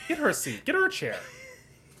 Get her a seat. Get her a chair.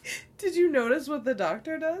 Did you notice what the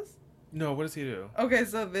doctor does? No, what does he do? Okay,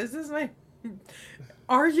 so this is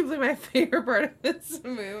arguably my favorite part of this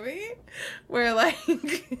movie, where like,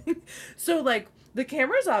 so like the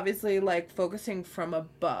camera's obviously like focusing from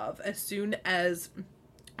above as soon as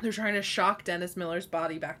they're trying to shock Dennis Miller's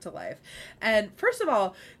body back to life. And first of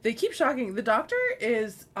all, they keep shocking. The doctor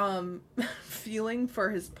is feeling for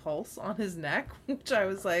his pulse on his neck, which I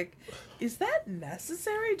was like, is that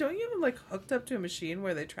necessary? Don't you have him like hooked up to a machine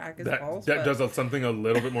where they track his pulse? That does something a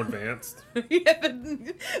little bit more advanced. Yeah,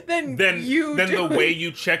 than the way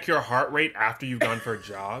you check your heart rate after you've gone for a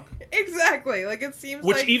jog. Exactly. Like it seems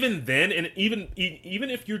Which even then, and even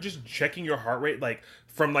if you're just checking your heart rate like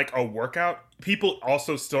from like a workout, people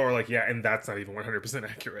also still are like, yeah, and that's not even 100%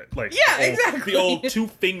 accurate. Like, yeah, exactly. The old 2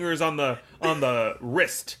 fingers on the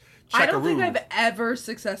wrist. I don't think I've ever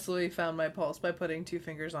successfully found my pulse by putting 2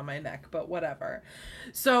 fingers on my neck, but whatever.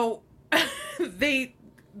 So they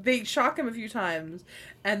shock him a few times,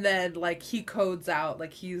 and then like he codes out,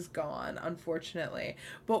 like he's gone, unfortunately.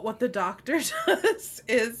 But what the doctor does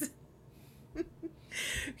is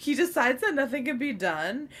he decides that nothing can be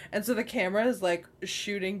done, and so the camera is like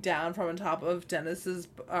shooting down from on top of Dennis's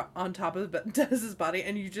body,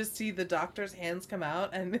 and you just see the doctor's hands come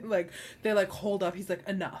out, and they hold up. He's like,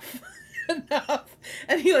 enough. Enough.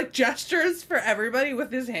 And he like gestures for everybody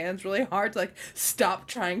with his hands really hard to like stop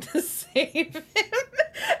trying to save him. And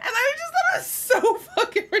I just thought it was so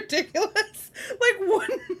fucking ridiculous.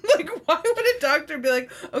 Why would a doctor be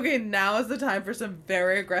like, okay, now is the time for some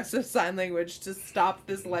very aggressive sign language to stop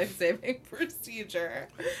this life-saving procedure?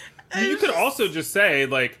 And you could also just say,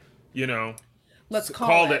 like, you know, let's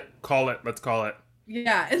call it. Let's call it.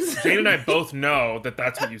 Yeah. Jane and I both know that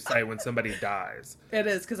that's what you say when somebody dies. It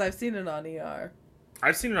is, because I've seen it on ER.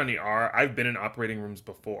 I've seen it on ER. I've been in operating rooms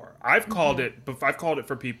before. I've called it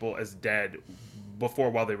for people as dead before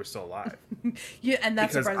while they were still alive. Yeah, and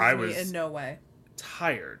that surprises me in no way.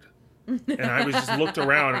 Tired. And I was just looked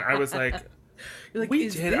around and I was like, You're like, we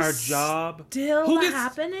is did this our job. still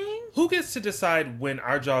happening? Who gets to decide when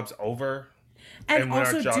our job's over? And when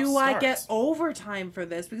also, our job do I starts? get overtime for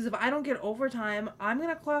this? Because if I don't get overtime, I'm going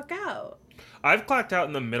to clock out. I've clocked out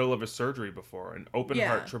in the middle of a surgery before, an open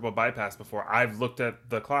heart triple bypass before. I've looked at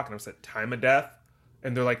the clock and I've said, time of death.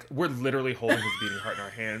 And they're like, we're literally holding his beating heart in our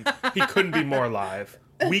hands. He couldn't be more alive.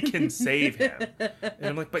 We can save him. And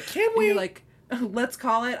I'm like, but can we? You're like, let's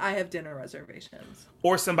call it, I have dinner reservations.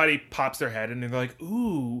 Or somebody pops their head and they're like,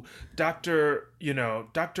 ooh, Dr.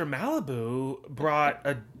 Malibu brought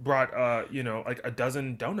like a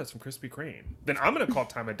dozen donuts from Krispy Kreme. Then I'm going to call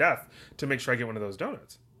time of death to make sure I get one of those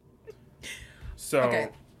donuts. So. Okay.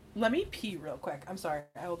 Let me pee real quick. I'm sorry.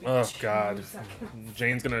 I will be. Oh, God.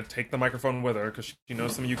 Jane's going to take the microphone with her because she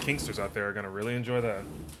knows some of you kinksters out there are going to really enjoy that.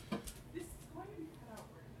 This is going to be cut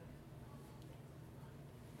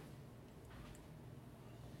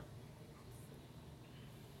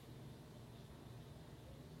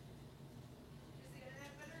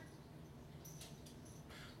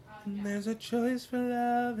out. There's a choice for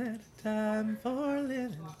love and a time for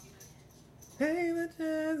living. Take the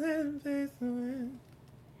chance and face the wind.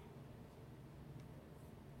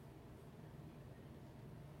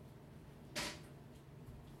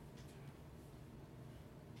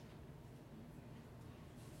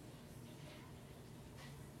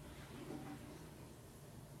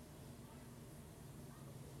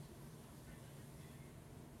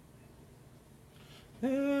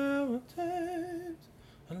 There were times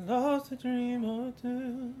I lost a dream or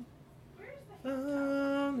two.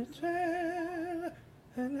 Found a trail,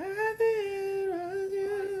 and at the end was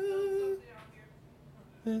you.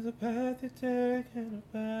 There's a path you take and a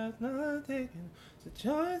path not taken. The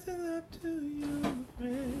choice is up to you,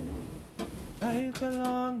 friend. Fight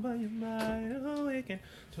along, but you might awaken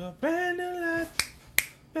to a brand new life,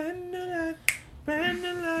 brand new life. Brand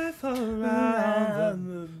new life around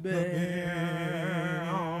the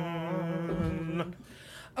bend.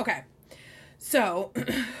 Okay. So,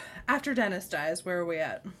 after Dennis dies, where are we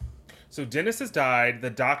at? So Dennis has died. The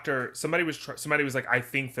doctor, somebody was like, I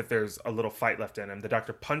think that there's a little fight left in him. The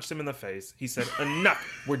doctor punched him in the face. He said,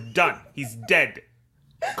 enough. We're done. He's dead.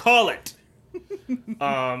 Call it.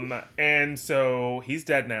 And so he's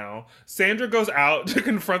dead now. Sandra goes out to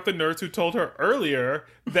confront the nurse who told her earlier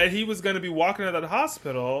that he was going to be walking out of the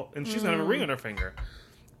hospital and she's going to have a ring on her finger.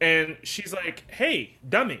 And she's like, hey,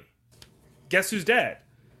 dummy, guess who's dead?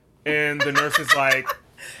 And the nurse is like,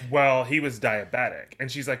 well, he was diabetic.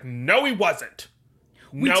 And she's like, no, he wasn't.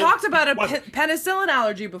 We talked about a penicillin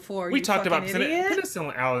allergy before. We talked about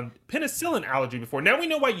penicillin allergy before. Now we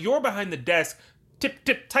know why you're behind the desk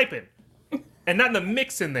typing. And not in the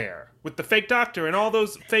mix in there with the fake doctor and all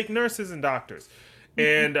those fake nurses and doctors.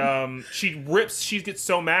 And she gets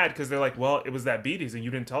so mad because they're like, well, it was diabetes and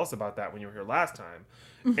you didn't tell us about that when you were here last time.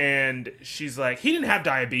 And she's like, he didn't have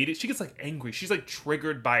diabetes. She gets like angry. She's like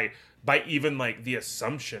triggered by even like the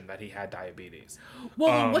assumption that he had diabetes.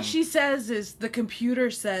 Well, what she says is the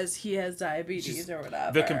computer says he has diabetes or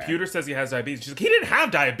whatever. The computer says he has diabetes. She's like, he didn't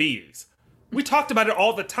have diabetes. We talked about it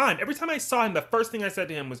all the time. Every time I saw him, the first thing I said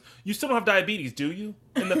to him was, you still don't have diabetes, do you?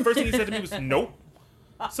 And the first thing he said to me was, nope.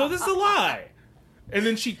 So this is a lie. And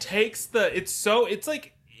then she takes I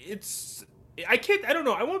don't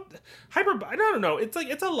know. It's like,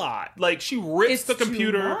 it's a lot. Like, she rips the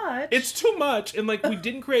computer. Too much. It's too much. And like, we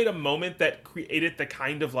didn't create a moment that created the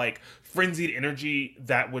kind of like frenzied energy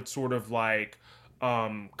that would sort of like,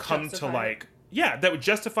 come to like, yeah, that would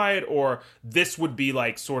justify it, or this would be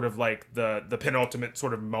like sort of like the penultimate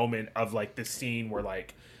sort of moment of like this scene where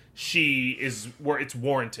like where it's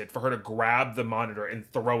warranted for her to grab the monitor and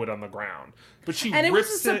throw it on the ground. But she and it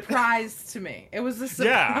was a rips surprise to me. It was a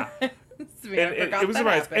surprise. Yeah. To me. And it was a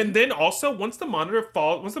surprise. And then also once the monitor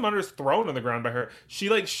is thrown on the ground by her, she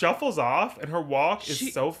like shuffles off, and her walk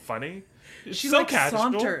is so funny. She so like casual.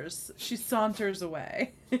 saunters. She saunters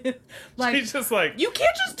away. Like, she's just like, you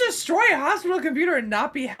can't just destroy a hospital computer and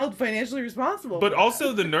not be held financially responsible. But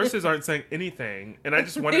also the nurses aren't saying anything, and I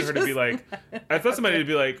just wanted her to be like, I thought somebody would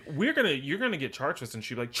be like, you're gonna get charged with this, and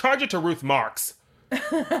she'd be like, charge it to Ruth Marks,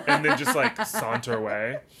 and then just like saunter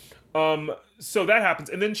away. So that happens,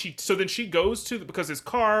 and then she goes to because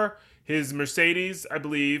his Mercedes, I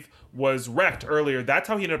believe, was wrecked earlier. That's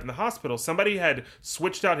how he ended up in the hospital. Somebody had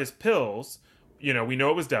switched out his pills. You know, we know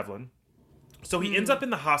it was Devlin. So he ends up in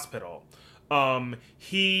the hospital.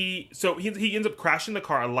 He ends up crashing the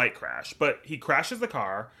car, a light crash, but he crashes the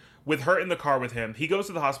car, with her in the car with him. He goes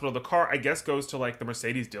to the hospital. The car, I guess, goes to like the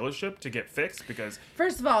Mercedes dealership to get fixed because...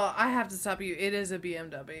 First of all, I have to stop you. It is a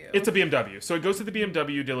BMW. It's a BMW. So it goes to the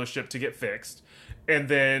BMW dealership to get fixed. And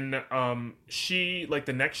then she, like,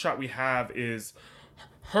 the next shot we have is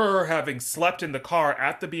her having slept in the car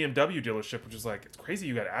at the BMW dealership, which is like, it's crazy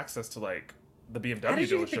you got access to, like, the BMW How did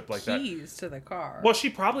you dealership get the like that. keys to the car? Well,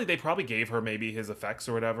 they probably gave her maybe his effects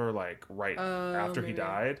or whatever, like after he maybe.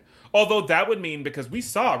 died. Although that would mean, because we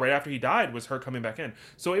saw right after he died was her coming back in.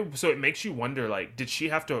 So it makes you wonder, like, did she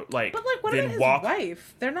have to like? But like, what then about his walk...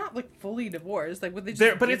 wife? They're not like fully divorced. Like, would they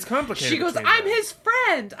just? But it's complicated. She goes, between "I'm them. his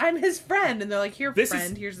friend. I'm his friend," and they're like, "Here, This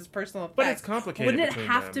friend. is- Here's his personal effects." But it's complicated. Wouldn't it between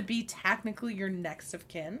have them. to be technically your next of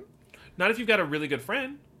kin? Not if you've got a really good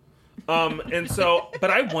friend. And so, but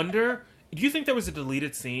I wonder, do you think there was a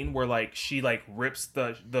deleted scene where like she like rips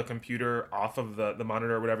the computer off of the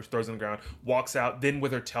monitor or whatever, she throws it on the ground, walks out, then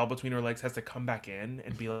with her tail between her legs has to come back in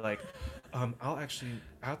and be like, I'll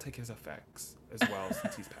take his effects as well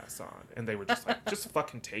since he's passed on. And they were just like, just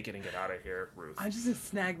fucking take it and get out of here, Ruth. I just need to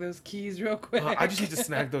snag those keys real quick. I just need to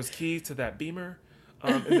snag those keys to that Beamer.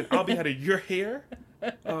 And then I'll be out of your hair.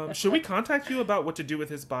 Should we contact you about what to do with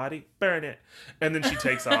his body? Burn it. And then she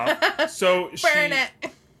takes off. So Burn it.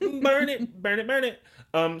 Burn it. Burn it. Burn it.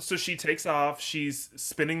 So she takes off. She's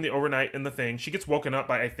spending the overnight in the thing. She gets woken up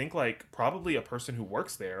by, I think, like, probably a person who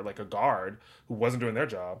works there, like a guard who wasn't doing their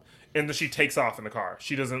job. And then she takes off in the car.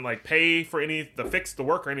 She doesn't, like, pay for the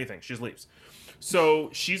work or anything. She just leaves. So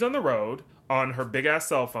she's on the road on her big-ass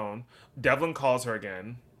cell phone. Devlin calls her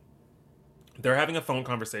again. They're having a phone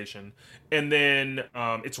conversation, and then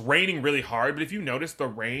it's raining really hard, but if you notice, the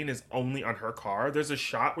rain is only on her car. There's a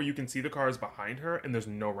shot where you can see the cars behind her, and there's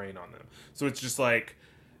no rain on them. So it's just like,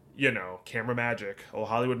 you know, camera magic, old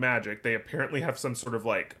Hollywood magic. They apparently have some sort of,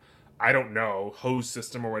 like, I don't know, hose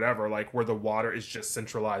system or whatever, like, where the water is just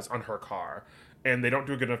centralized on her car. And they don't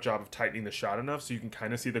do a good enough job of tightening the shot enough, so you can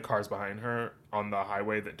kind of see the cars behind her on the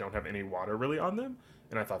highway that don't have any water really on them.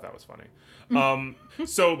 And I thought that was funny.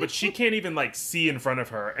 But she can't even, like, see in front of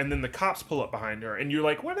her. And then the cops pull up behind her. And you're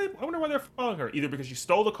like, I wonder why they're following her. Either because she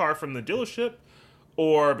stole the car from the dealership,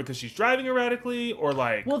 or because she's driving erratically, or,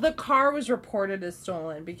 like... Well, the car was reported as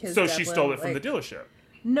stolen because So Devlin, she stole it from like, the dealership.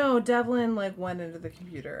 No, Devlin, like, went into the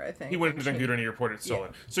computer, I think. He went into the computer and he reported it stolen.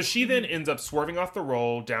 Yeah. So she then ends up swerving off the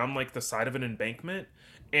roll down, like, the side of an embankment.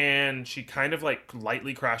 And she kind of, like,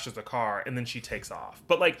 lightly crashes the car, and then she takes off.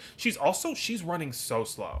 But, like, she's running so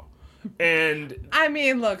slow. And I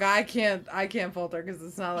mean, look, I can't fault her because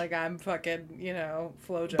it's not like I'm fucking, you know,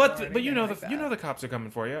 FloJo. But you know the cops are coming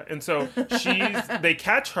for you, and so they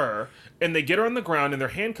catch her and they get her on the ground and they're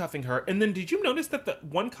handcuffing her. And then did you notice that the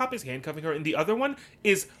one cop is handcuffing her and the other one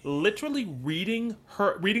is literally reading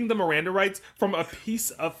the Miranda rights from a piece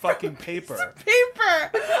of fucking paper?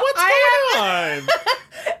 What's going on?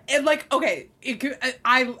 And like, okay,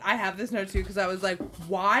 I have this note too because I was like,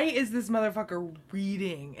 why is this motherfucker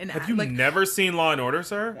reading? And have you never seen Law and Order,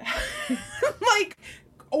 sir?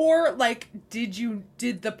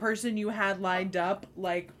 Did the person you had lined up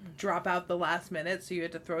like drop out the last minute, so you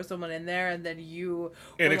had to throw someone in there, and then you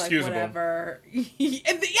inexcusable. Like, whatever.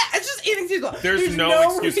 It's just inexcusable. There's no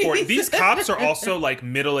excuse for it. These cops are also like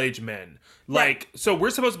middle-aged men. Like, right. So we're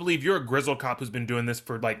supposed to believe you're a grizzled cop who's been doing this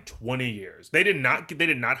for like 20 years. They did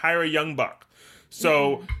not hire a young buck.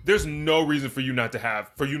 So there's no reason for you not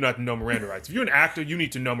to know Miranda rights. If you're an actor, you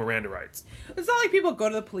need to know Miranda rights. It's not like people go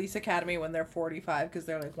to the police academy when they're 45 because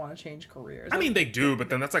they're like want to change careers. I mean, they do, but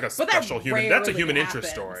then that's like a special human. That's a human interest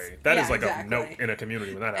story. That is like a note in a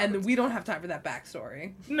community when that happens. And we don't have time for that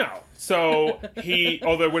backstory. No. So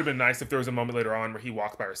although it would have been nice if there was a moment later on where he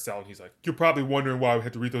walked by her cell and he's like, "You're probably wondering why I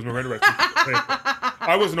had to read those Miranda rights."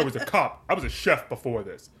 I wasn't always a cop. I was a chef before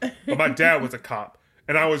this, but my dad was a cop,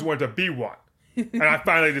 and I always wanted to be one. And I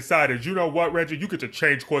finally decided, you know what, Reggie? You get to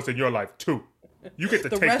change course in your life, too. You get to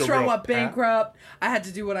take the real restaurant went path. Bankrupt. I had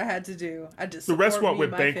to do what I had to do. The restaurant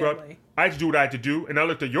went bankrupt. Family. I had to do what I had to do. And I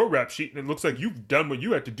looked at your rap sheet, and it looks like you've done what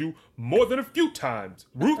you had to do more than a few times,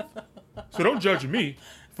 Ruth. So don't judge me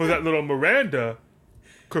for that little Miranda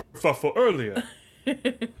kerfuffle earlier.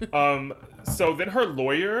 So then her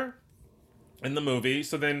lawyer in the movie.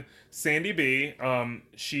 So then Sandy B,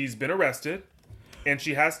 she's been arrested. And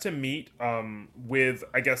she has to meet with,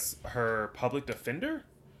 I guess, her public defender?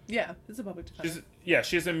 Yeah, it's a public defender.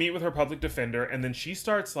 She has to meet with her public defender, and then she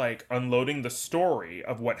starts, like, unloading the story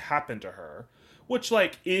of what happened to her, which,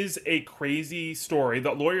 like, is a crazy story.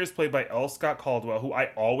 The lawyer is played by L. Scott Caldwell, who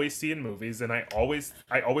I always see in movies, and I always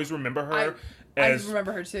remember her I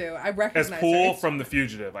remember her too. I recognize as Poole her. from The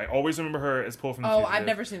Fugitive. I always remember her as Poole from The Fugitive. Oh, I've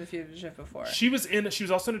never seen The Fugitive before. She was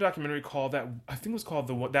also in a documentary called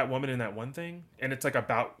That Woman in That One Thing, and it's like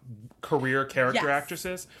about career character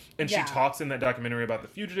actresses, and she talks in that documentary about The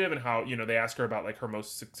Fugitive and how, you know, they ask her about like her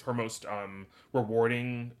most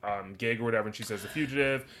rewarding gig or whatever, and she says The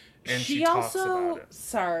Fugitive, and she talks about it.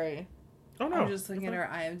 Sorry. Oh, no. I'm just looking at her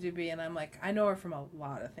IMDb, and I'm like, I know her from a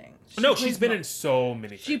lot of things. She's been in so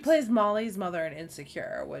many things. She plays Molly's mother in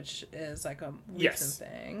Insecure, which is like a recent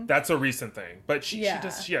thing. That's a recent thing. But she's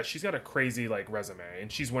got a crazy like resume,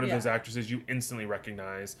 and she's one of those actresses you instantly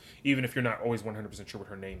recognize, even if you're not always 100% sure what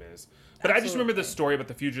her name is. But I just remember the story about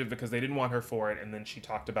The Fugitive because they didn't want her for it, and then she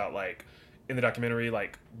talked about like, in the documentary,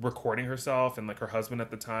 like recording herself and like her husband at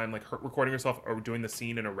the time, like her recording herself or doing the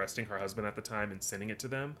scene and arresting her husband at the time and sending it to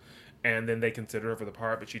them, and then they considered her for the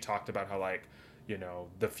part. But she talked about how, like, you know,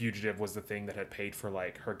 The Fugitive was the thing that had paid for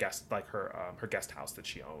like her guest house that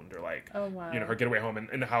she owned, or like, you know, her getaway home,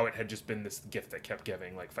 and how it had just been this gift that kept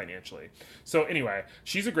giving, like, financially. So anyway,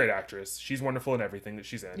 she's a great actress. She's wonderful in everything that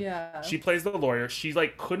she's in. Yeah. She plays the lawyer. She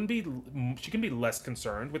like can be less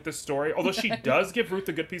concerned with this story, although she does give Ruth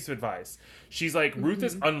a good piece of advice. She's like, Ruth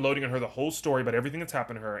is unloading on her the whole story about everything that's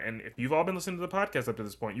happened to her, and if you've all been listening to the podcast up to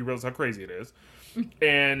this point, you realize how crazy it is.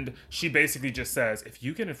 And she basically just says, if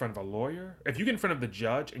you get in front of a lawyer, if you get in front of the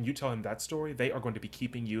judge and you tell him that story, they are going to be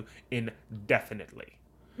keeping you indefinitely.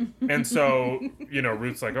 And so, you know,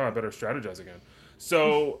 Ruth's like, oh, I better strategize again.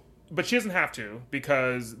 So, but she doesn't have to,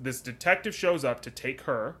 because this detective shows up to take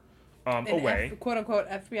her away. Quote unquote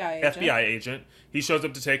FBI agent. He shows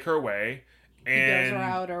up to take her away. And he bails her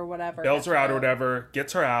out or whatever.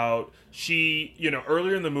 Gets her out. She, you know,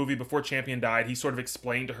 earlier in the movie, before Champion died, he sort of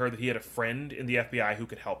explained to her that he had a friend in the FBI who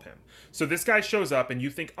could help him. So this guy shows up, and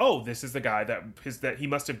you think, oh, this is the guy that he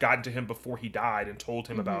must have gotten to him before he died and told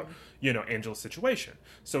him about, you know, Angela's situation.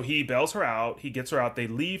 So he bails her out. He gets her out. They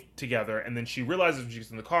leave together, and then she realizes when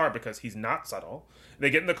she's in the car, because he's not subtle.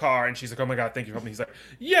 They get in the car, and she's like, oh my God, thank you for helping me. He's like,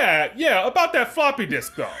 yeah, about that floppy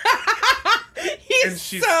disk, though. He's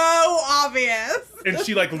so obvious. And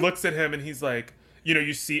she like looks at him, and he's like, you know,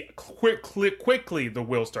 you see quickly the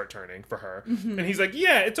wheels start turning for her. And he's like,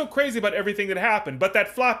 yeah, it's so crazy about everything that happened, but that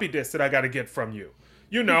floppy disk that I got to get from you,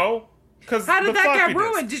 you know, because how did that get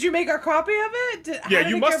ruined? Did you make a copy of it? Yeah,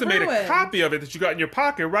 you must have made a copy of it that you got in your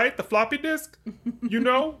pocket, right? The floppy disk, you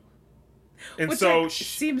know. And which, so like,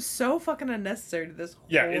 seems so fucking unnecessary to this whole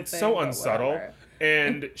it's thing, so unsubtle. Whatever.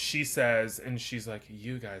 And she says, and she's like,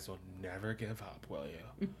 you guys will never give up, will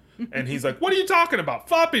you? And he's like, what are you talking about?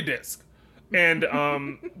 Floppy disk. And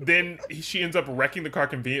then she ends up wrecking the car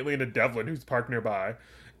conveniently into Devlin, who's parked nearby,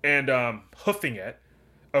 and hoofing it.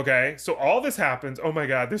 Okay, so all this happens. Oh my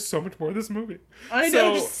God, there's so much more of this movie. I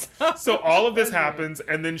know. So all of this happens,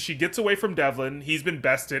 and then she gets away from Devlin. He's been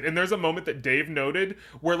bested, and there's a moment that Dave noted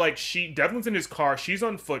where like Devlin's in his car. She's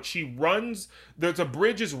on foot. She runs. There's a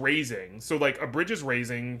bridge is raising. So like a bridge is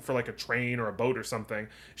raising for like a train or a boat or something.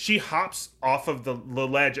 She hops off of the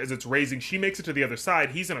ledge as it's raising. She makes it to the other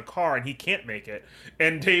side. He's in a car and he can't make it.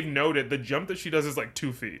 And Dave noted the jump that she does is like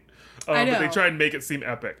 2 feet. I know. But they try and make it seem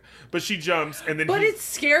epic. But she jumps, and then it's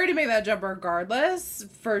scary to make that jump regardless,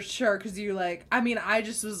 for sure, because you, like, I mean, I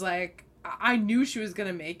just was like, I knew she was going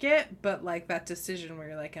to make it, but, like, that decision where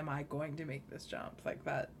you're like, am I going to make this jump? Like,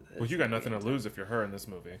 that. Well, you got nothing to lose if you're her in this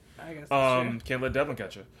movie. I guess that's true. Can't let Devlin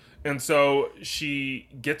catch you. And so she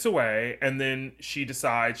gets away, and then she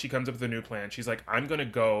decides, she comes up with a new plan. She's like, I'm going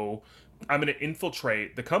to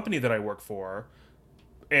infiltrate the company that I work for,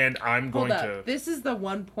 and I'm going to... This is the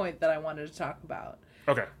one point that I wanted to talk about.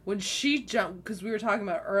 Okay. When she jumped, because we were talking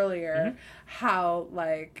about earlier how,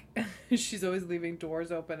 like, she's always leaving doors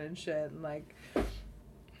open and shit, and, like,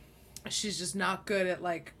 she's just not good at,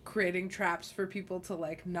 like, creating traps for people to,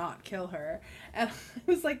 like, not kill her. And I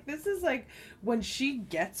was like, this is, like, when she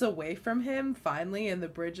gets away from him, finally, and the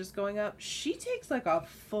bridge is going up, she takes, like, a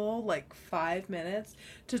full, like, 5 minutes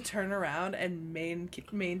to turn around and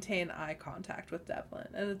maintain eye contact with Devlin.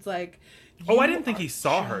 And it's like... Oh, I didn't think he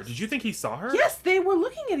saw her. Did you think he saw her? Yes, they were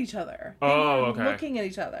looking at each other. Looking at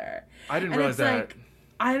each other. I didn't realize that. Like,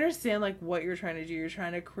 I understand, like, what you're trying to do. You're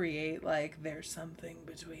trying to create, like, there's something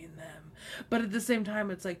between them. But at the same time,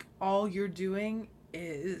 it's like, all you're doing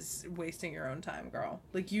is wasting your own time, girl.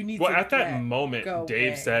 Like, you need to at that moment,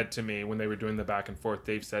 Dave away. Said to me, when they were doing the back and forth,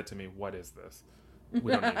 Dave said to me, what is this?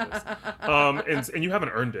 We don't need this. And you haven't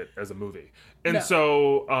earned it as a movie. And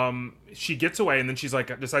so she gets away, and then she's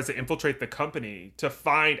like, decides to infiltrate the company to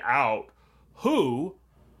find out who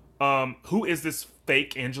who is this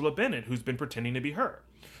fake Angela Bennett who's been pretending to be her?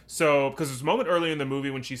 So, because there's a moment earlier in the movie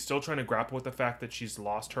when she's still trying to grapple with the fact that she's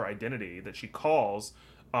lost her identity, that she calls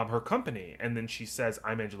her company, and then she says,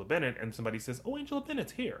 "I'm Angela Bennett," and somebody says, "Oh, Angela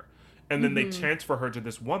Bennett's here." And then they transfer her to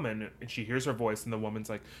this woman, and she hears her voice, and the woman's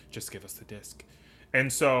like, "Just give us the disc."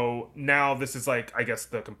 And so now this is like, I guess,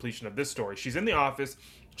 the completion of this story. She's in the office.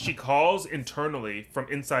 She calls internally from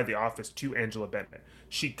inside the office to Angela Bennett.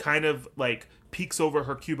 She kind of like peeks over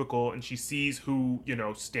her cubicle and she sees who,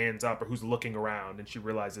 stands up or who's looking around, and she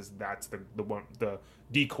realizes that's the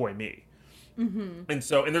decoy me. Mm-hmm. And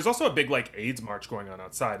there's also a big like AIDS march going on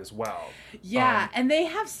outside as well. Yeah, and they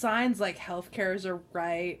have signs like healthcare is a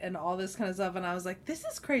right and all this kind of stuff, and I was like, this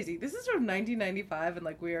is crazy. This is from 1995, and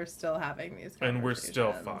like we are still having these conversations. And we're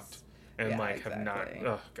still fucked. And exactly. have not.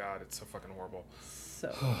 Oh God, it's so fucking horrible. So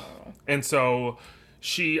horrible. And so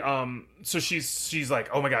she's like,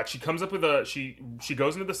 oh my God, she comes up with she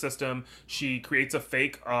goes into the system, she creates a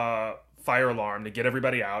fake fire alarm to get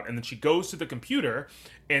everybody out, and then she goes to the computer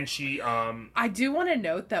and she I do want to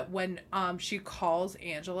note that when she calls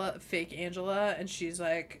fake Angela, and she's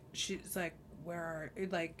like where are,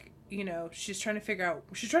 like, she's trying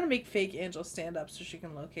to make fake Angela stand up so she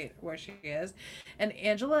can locate where she is, and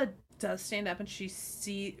Angela does stand up, and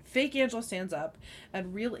fake Angela stands up,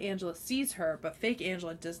 and real Angela sees her, but fake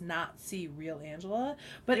Angela does not see real Angela.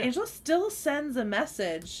 But yeah. Angela still sends a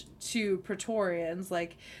message to Praetorians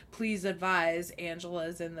like, please advise, Angela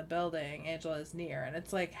is in the building, Angela is near. And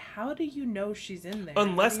it's like, how do you know she's in there?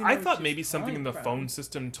 Unless I thought maybe something in the phone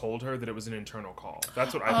system told her that it was an internal call.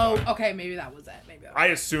 That's what I thought. Oh, okay, maybe that was it. I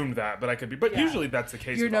assumed that, but I could be. But usually that's the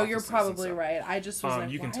case. You're probably right. I just was like,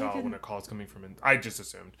 you can tell when a call is coming from. I just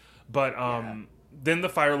assumed. But then the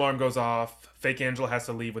fire alarm goes off. Fake Angela has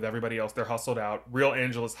to leave with everybody else. They're hustled out. Real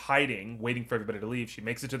Angela's hiding, waiting for everybody to leave. She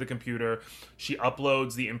makes it to the computer. She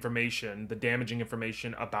uploads the information, the damaging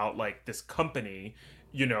information about like this company.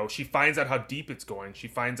 She finds out how deep it's going. She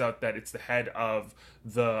finds out that it's the head of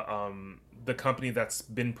the company that's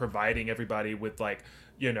been providing everybody with like,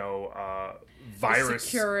 virus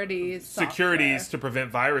securities to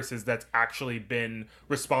prevent viruses, that's actually been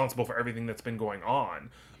responsible for everything that's been going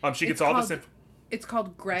on. She gets all this. It's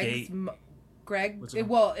called Greg.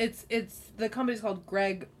 It's the company's called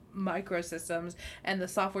Greg Microsystems, and the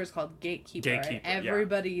software is called Gatekeeper. And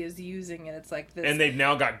everybody is using it. It's like this, and they've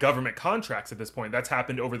now got government contracts at this point. That's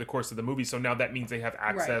happened over the course of the movie. So now that means they have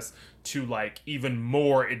access to like even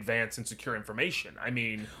more advanced and secure information. I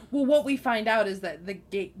mean, well, what we find out is that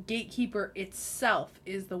the Gatekeeper itself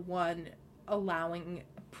is the one allowing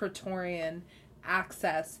Praetorian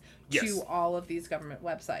access to all of these government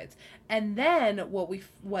websites. And then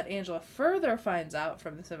what Angela further finds out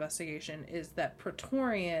from this investigation is that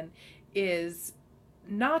Praetorian is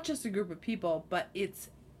not just a group of people, but it's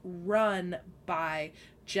run by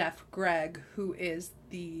Jeff Gregg, who is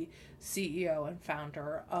the CEO and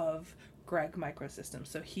founder of Greg Microsystems.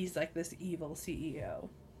 So he's like this evil CEO.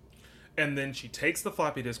 And then she takes the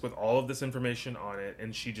floppy disk with all of this information on it,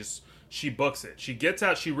 and she books it. She gets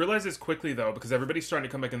out. She realizes quickly, though, because everybody's starting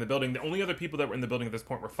to come back in the building, the only other people that were in the building at this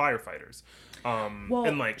point were firefighters.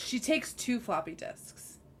 She takes 2 floppy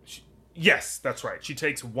disks. Yes, that's right. She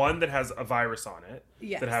takes one that has a virus on it.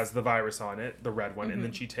 Yes. That has the virus on it, the red one, and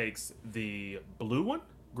then she takes the blue one?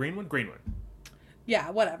 Green one?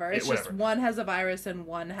 Yeah, whatever. It's just one has a virus and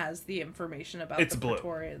one has the information about the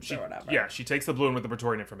Praetorians or whatever. Yeah, she takes the blue one with the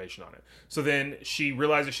Praetorian information on it. So then she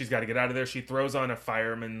realizes she's got to get out of there. She throws on a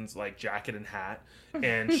fireman's like jacket and hat,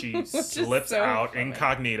 and she slips out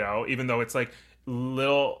incognito, even though it's like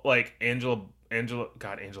little like Angela Bullock,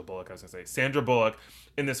 I was gonna say Sandra Bullock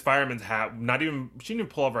in this fireman's hat. She didn't even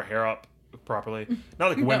pull off her hair up properly.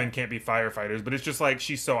 Not like women can't be firefighters, but it's just like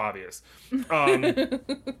she's so obvious.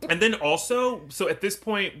 And then also, so at this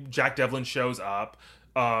point, Jack Devlin shows up,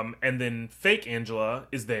 and then fake Angela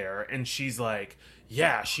is there, and she's like,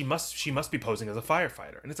 "Yeah, she must be posing as a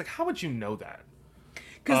firefighter." And it's like, how would you know that?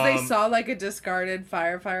 Because they saw like a discarded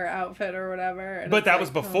firefighter outfit or whatever. And but that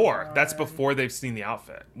was before. That's before they've seen the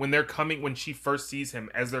outfit. When she first sees him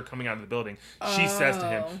as they're coming out of the building, she says to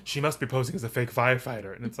him, "She must be posing as a fake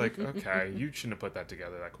firefighter." And it's like, okay, you shouldn't have put that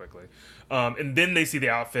together that quickly. And then they see the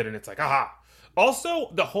outfit, and it's like, aha.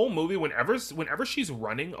 Also, the whole movie, whenever she's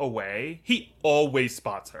running away, he always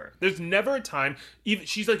spots her. There's never a time, even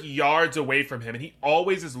she's like yards away from him, and he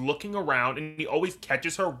always is looking around, and he always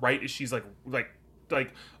catches her right as she's like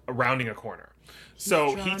rounding a corner.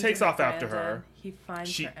 So he takes off after her. He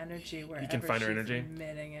finds her energy wherever he can find her energy.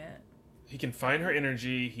 Emitting it. He can find her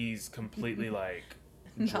energy. He's completely like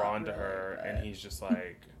drawn to her, and he's just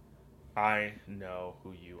like, I know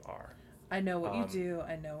who you are. I know what you do.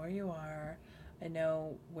 I know where you are. I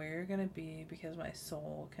know where you're gonna be because my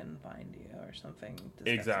soul can find you, or something.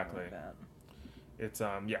 Exactly. Like that. It's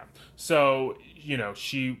yeah. So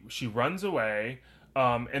she runs away,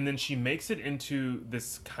 and then she makes it into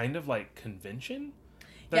this kind of like convention.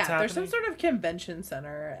 That's happening. There's some sort of convention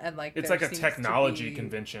center, and like it's like a technology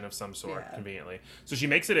convention of some sort, conveniently. So she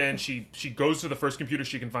makes it in. She goes to the first computer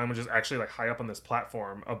she can find, which is actually like high up on this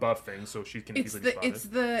platform above things, so she can easily spot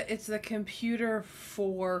it. It's the computer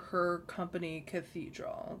for her company,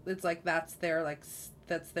 Cathedral. It's like that's their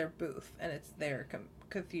booth, and it's their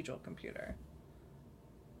Cathedral computer.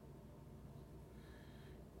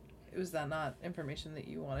 Was that not information that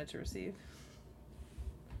you wanted to receive?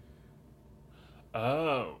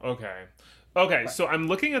 Oh, okay. Okay, so I'm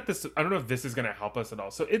looking at this. I don't know if this is going to help us at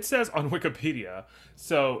all. So it says on Wikipedia,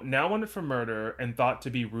 so now wanted for murder and thought to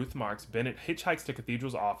be Ruth Marks, Bennett hitchhikes to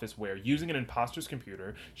Cathedral's office where, using an imposter's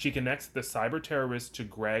computer, she connects the cyber terrorist to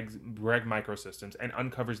Greg Microsystems and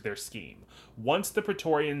uncovers their scheme. Once the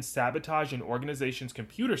Praetorians sabotage an organization's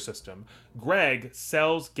computer system, Greg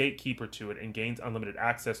sells Gatekeeper to it and gains unlimited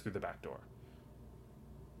access through the back door.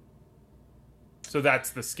 So that's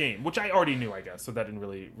the scheme, which I already knew, I guess. So that didn't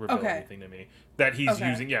really reveal anything to me. That he's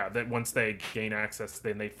using, that once they gain access,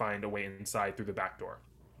 then they find a way inside through the back door.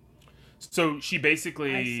 So she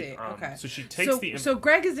basically, I see. Okay. So she takes So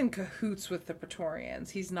Greg is in cahoots with the Praetorians.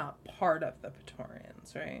 He's not part of the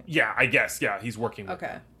Praetorians, right? Yeah, I guess. Yeah, he's working with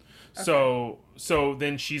them. So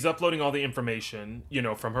then she's uploading all the information,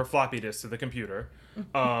 from her floppy disk to the computer.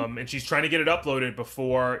 And she's trying to get it uploaded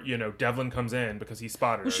before, Devlin comes in because he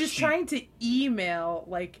spotted her. She's trying to email,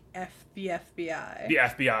 like, the FBI. The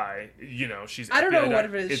FBI, she's... I don't know what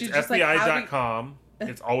it is. It's She's just FBI.com.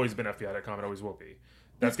 It's always been FBI.com. It always will be.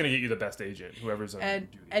 That's going to get you the best agent, whoever's on duty.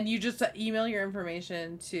 And you just email your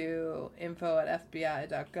information to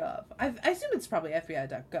info@fbi.gov. I assume it's probably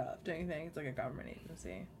fbi.gov, don't you think? It's like a government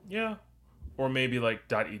agency. Yeah. Or maybe, like,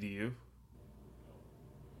 .edu.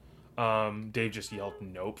 Dave just yelled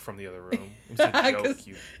nope from the other room. It was a joke,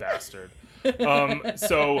 you bastard.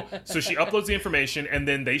 So she uploads the information, and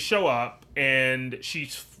then they show up, and she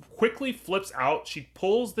quickly flips out. She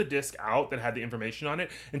pulls the disc out that had the information on it,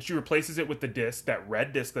 and she replaces it with the disc, that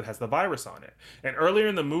red disc that has the virus on it. And earlier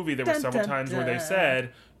in the movie, there were several times where they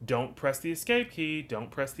said, "Don't press the escape key. Don't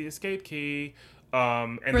press the escape key."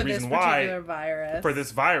 And the reason why for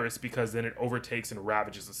this virus, because then it overtakes and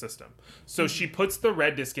ravages the system. So she puts the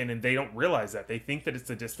red disc in, and they don't realize that. They think that it's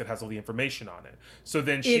the disc that has all the information on it. So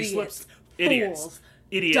then she slips. Idiots.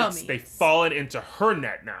 Dummies. They've fallen into her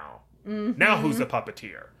net now. Now who's the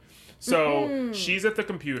puppeteer? So she's at the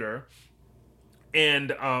computer,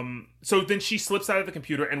 and so then she slips out of the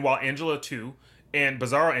computer, and while Angela 2 and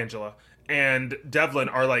Bizarro Angela and Devlin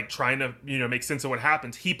are like trying to, make sense of what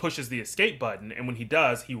happens, he pushes the escape button, and when he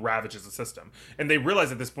does, he ravages the system. And they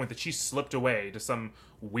realize at this point that she slipped away to some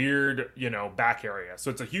weird, back area. So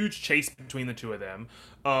it's a huge chase between the two of them,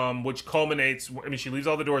 which culminates, she leaves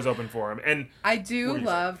all the doors open for him. And I do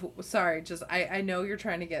love, sorry, just, I know you're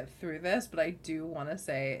trying to get through this, but I do want to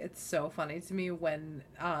say it's so funny to me when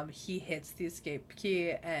he hits the escape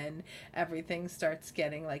key and everything starts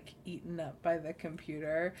getting, like, eaten up by the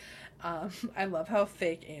computer. I love how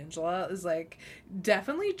fake Angela is, like,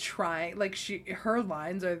 definitely trying, like, her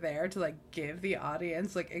lines are there to, like, give the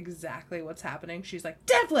audience, like, exactly what's happening. She's like,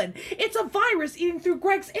 Devlin, it's a virus eating through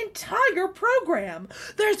Greg's entire program.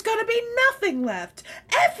 There's gonna be nothing left.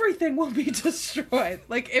 Everything will be destroyed.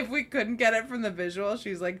 Like, if we couldn't get it from the visual,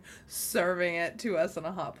 she's, like, serving it to us on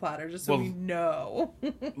a hot platter just so we know.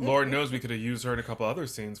 Lord knows we could have used her in a couple other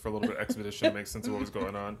scenes for a little bit of expedition to make sense of what was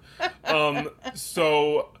going on.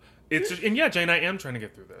 So... It's just, and yeah, Jane, I am trying to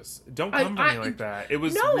get through this. Don't come for me like that. It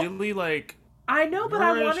was really like... I know, but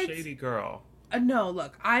I wanted... You're a shady girl. No,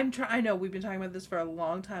 look, I know we've been talking about this for a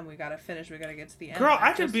long time. We gotta finish. We gotta get to the end. Girl,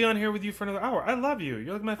 I could be on here with you for another hour. I love you.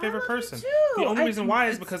 You're like my favorite person. You too. The only reason why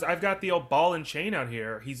is because I've got the old ball and chain out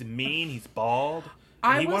here. He's mean. He's bald.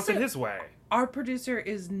 And he wants it his way. Our producer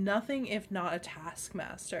is nothing if not a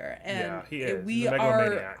taskmaster, and yeah, he is. He's a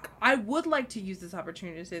megalomaniac. I would like to use this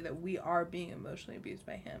opportunity to say that we are being emotionally abused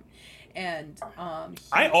by him, and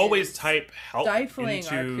I always type help stifling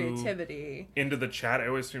our creativity into the chat. I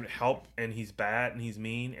always scream help, and he's bad, and he's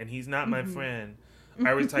mean, and he's not my friend. I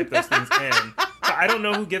always type those things in. So I don't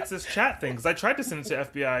know who gets this chat thing because I tried to send it to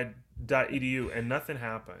FBI.edu and nothing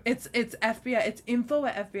happened. It's FBI. It's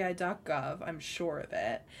info@fbi.gov. I'm sure of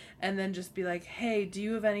it. And then just be like, hey, do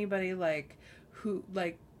you have anybody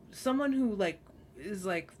someone who is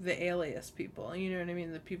like the Alias people? You know what I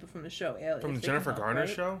mean? The people from the show Alias. From the Jennifer Garner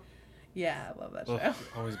show? Yeah, I love that show. Ugh,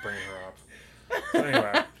 always bring her up. So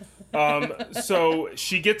anyway. So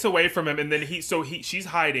she gets away from him, and then she's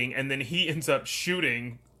hiding, and then he ends up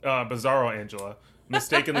shooting Bizarro Angela,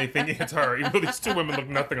 mistakenly thinking it's her. Even though these two women look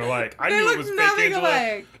nothing alike. I knew it was fake Angela.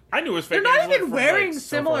 Alike. I knew it was fake. They're not Angela even from, wearing like,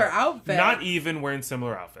 similar outfits. Not even wearing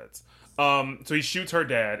similar outfits. So he shoots her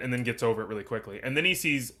dad and then gets over it really quickly. And then he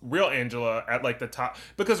sees real Angela at like the top,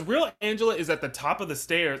 because real Angela is at the top of the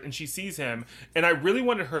stairs and she sees him. And I really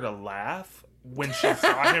wanted her to laugh when she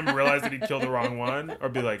saw him realize that he killed the wrong one, or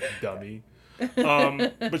be like, dummy.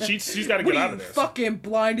 But she's got to get out of there. Fucking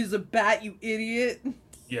blind as a bat, you idiot.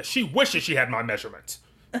 Yeah, she wishes she had my measurements.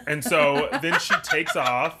 And so then she takes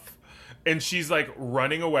off. And she's like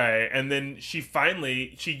running away, and then she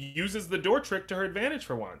uses the door trick to her advantage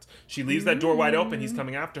for once. She leaves that door wide open. He's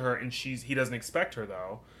coming after her, and he doesn't expect her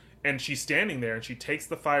though. And she's standing there, and she takes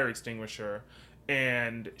the fire extinguisher,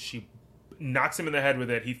 and she knocks him in the head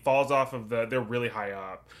with it. He falls off of they're really high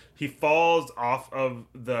up. He falls off of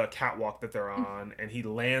the catwalk that they're on, and he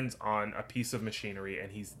lands on a piece of machinery,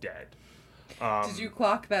 and he's dead. Did you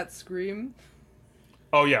clock that scream?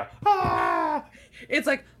 Oh yeah. Ah! It's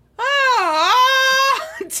like,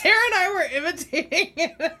 Tara and I were imitating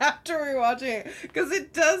it after we were watching it, because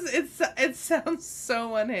it sounds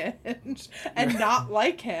so unhinged and not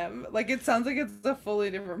like him. Like, it sounds like it's a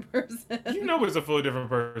fully different person. You know it's a fully different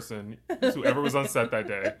person. It's whoever was on set that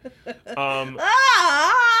day.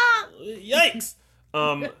 Yikes.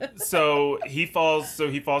 So he falls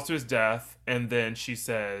to his death, and then she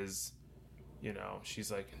says,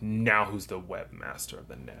 she's like, now who's the webmaster of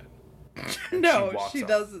the net? No, she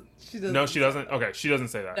doesn't. No, she doesn't. Okay, she doesn't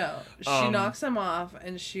say that. No, she knocks him off,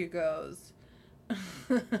 and she goes,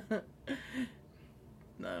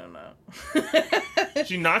 no.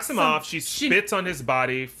 She knocks him off. She spits on his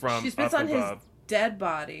body from She spits up on above. his dead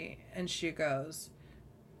body, and she goes,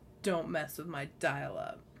 don't mess with my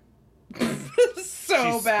dial-up.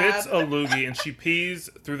 So she bad. She spits a loogie, and she pees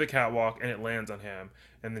through the catwalk, and it lands on him.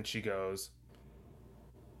 And then she goes,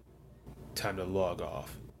 time to log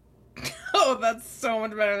off. Oh, that's so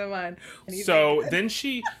much better than mine. So then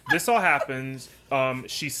this all happens.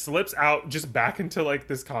 She slips out just back into like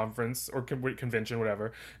this conference or convention,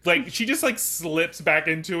 whatever. Like she just like slips back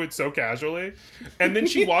into it so casually, and then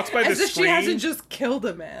she walks by the screen. As if screen. she hasn't just killed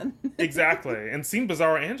a man. Exactly, and seen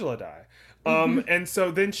Bizarro Angela die. And so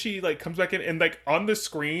then she like comes back in, and like on the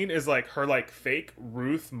screen is like her like fake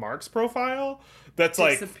Ruth Marx profile that's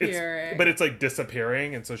like it's like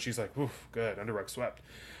disappearing, and so she's like, oof, good, under rug swept.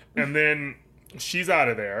 And then she's out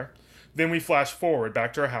of there. Then we flash forward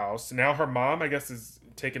back to her house. Now her mom, I guess, is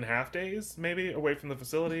taking half days maybe away from the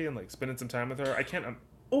facility and like spending some time with her. I can't.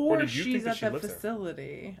 Or did you she's think that at the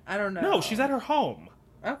facility. There? I don't know. No, she's at her home.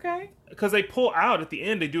 Okay. Because they pull out at the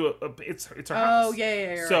end. They do it's her house. Oh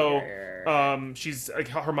yeah. So right. She's like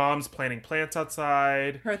her mom's planting plants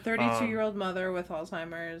outside. Her 32-year-old mother with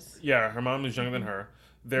Alzheimer's. Yeah, her mom is younger than her.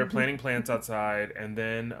 They're planting plants outside, and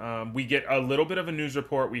then we get a little bit of a news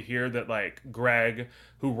report. We hear that, like, Greg,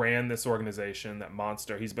 who ran this organization, that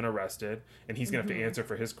monster, he's been arrested, and he's going to have to answer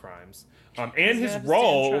for his crimes. And his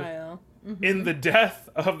role in the death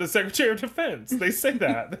of the Secretary of Defense. They say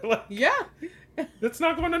that. They're like, yeah. That's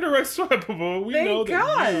not going under sweepable. We know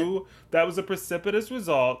that that was a precipitous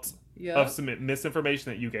result of some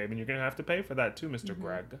misinformation that you gave, and you're going to have to pay for that too, Mr.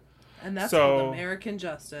 Greg. And that's called American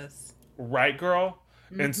justice. Right, girl?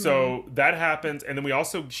 And so that happens, and then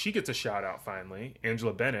she gets a shout out finally,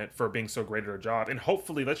 Angela Bennett, for being so great at her job, and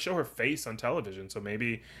hopefully let's show her face on television, so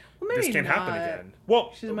maybe this can't happen again.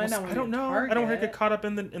 Well, I don't know. I don't want her to get caught up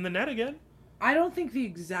in the net again. I don't think the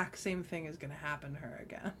exact same thing is going to happen to her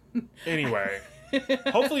again. Anyway,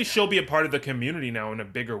 hopefully she'll be a part of the community now in a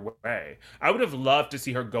bigger way. I would have loved to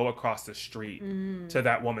see her go across the street to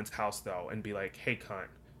that woman's house though, and be like, "Hey, cunt.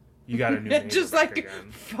 You got a new neighbor just back like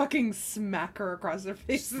again." Fucking smack her across her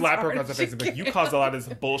face. Slap her across the face and be like, "You caused a lot of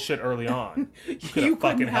this bullshit early on. You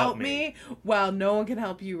couldn't help me. Well, no one can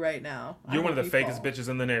help you right now. You're one of the fakest bitches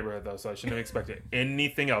in the neighborhood, though, so I shouldn't have expected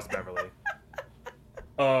anything else, Beverly."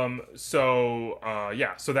 So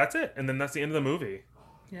that's it, and then that's the end of the movie.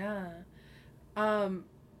 Yeah.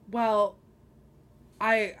 Well,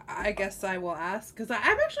 I guess I will ask, because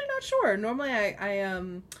I'm actually not sure. Normally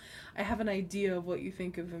I have an idea of what you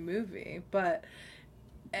think of a movie, but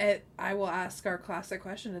I will ask our classic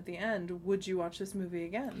question at the end. Would you watch this movie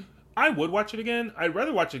again? I would watch it again. I'd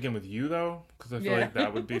rather watch it again with you, though, because I feel like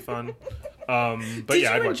that would be fun. But did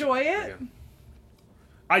you enjoy it?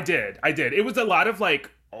 I did. It was a lot of, like,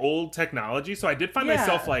 old technology, so I did find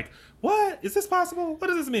myself like, what? Is this possible? What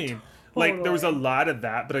does this mean? Totally. Like, there was a lot of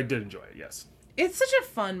that, but I did enjoy it, yes. It's such a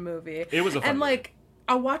fun movie. It was a fun movie. And, like,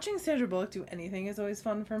 watching Sandra Bullock do anything is always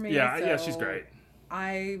fun for me. Yeah, she's great.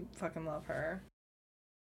 I fucking love her.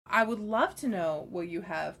 I would love to know what you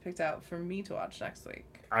have picked out for me to watch next week.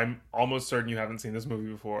 I'm almost certain you haven't seen this movie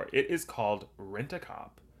before. It is called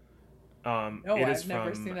Rent-A-Cop. No, it is I've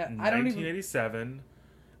never from seen it. I don't even. 1987.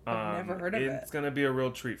 I've never heard of it. It's gonna be a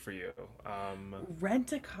real treat for you.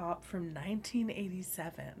 Rent-A-Cop from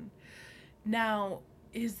 1987. Now,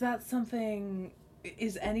 is that something?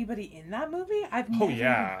 Is anybody in that movie? Oh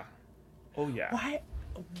yeah. Why?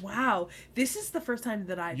 Wow, this is the first time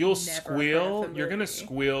that I've You'll never squeal. heard of the You're gonna movie.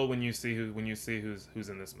 squeal when you see who's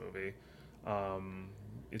in this movie.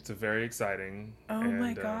 It's a very exciting. Oh and,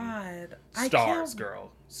 my god! Stars,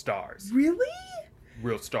 girl, stars, Really?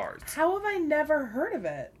 real stars. How have I never heard of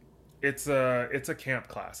it? It's a camp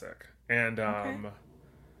classic, and Okay.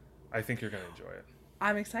 I think you're gonna enjoy it.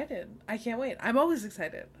 I'm excited. I can't wait. I'm always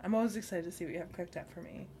excited. I'm always excited to see what you have cooked up for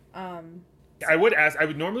me. I would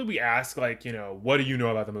normally we ask like, what do you know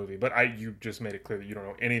about the movie? But you just made it clear that you don't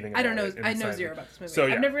know anything about I don't know. it. I know zero about this movie. So,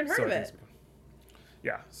 yeah, I've never even heard so of I it. think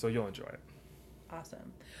yeah, so you'll enjoy it.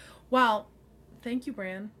 Awesome. Well, thank you,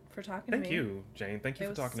 Bran, for talking to me. Thank you, Jane. Thank you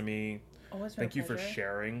for talking to me. Always Thank you for pleasure.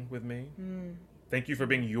 sharing with me. Mm. Thank you for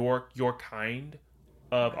being your kind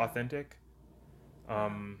of Wow. authentic.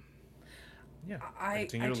 Yeah. I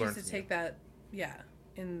continue to choose learn to from take that,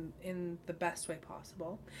 in the best way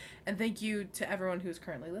possible. And thank you to everyone who's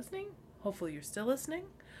currently listening. Hopefully you're still listening.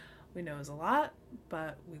 We know it's a lot,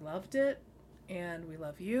 but we loved it, and we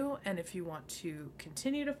love you. And if you want to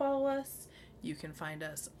continue to follow us, you can find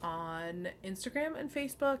us on Instagram and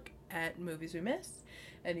Facebook at Movies We Missed.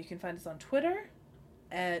 And you can find us on Twitter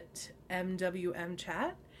at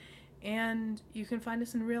MWMChat. And you can find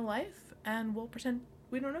us in real life, and we'll pretend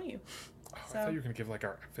we don't know you. Oh, So- I thought you were gonna give like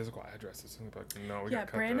our physical addresses. But no, we Yeah,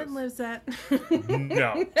 gotta cut Brandon this. lives at.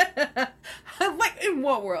 No. Like, in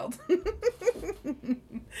what world?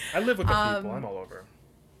 I live with the people. I'm all over.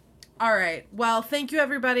 All right. Well, thank you,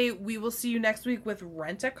 everybody. We will see you next week with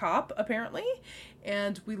Rent-A-Cop, apparently.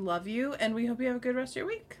 And we love you, and we hope you have a good rest of your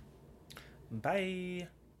week. Bye.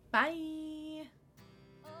 Bye.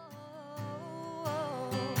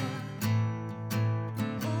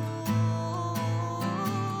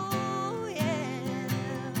 Ooh,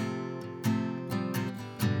 yeah.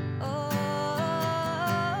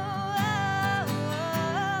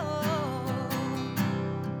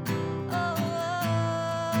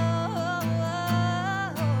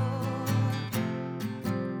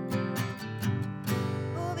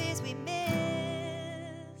 Movies we missed.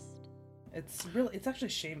 It's actually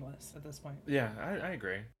shameless at this point. Yeah, I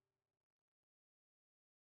agree.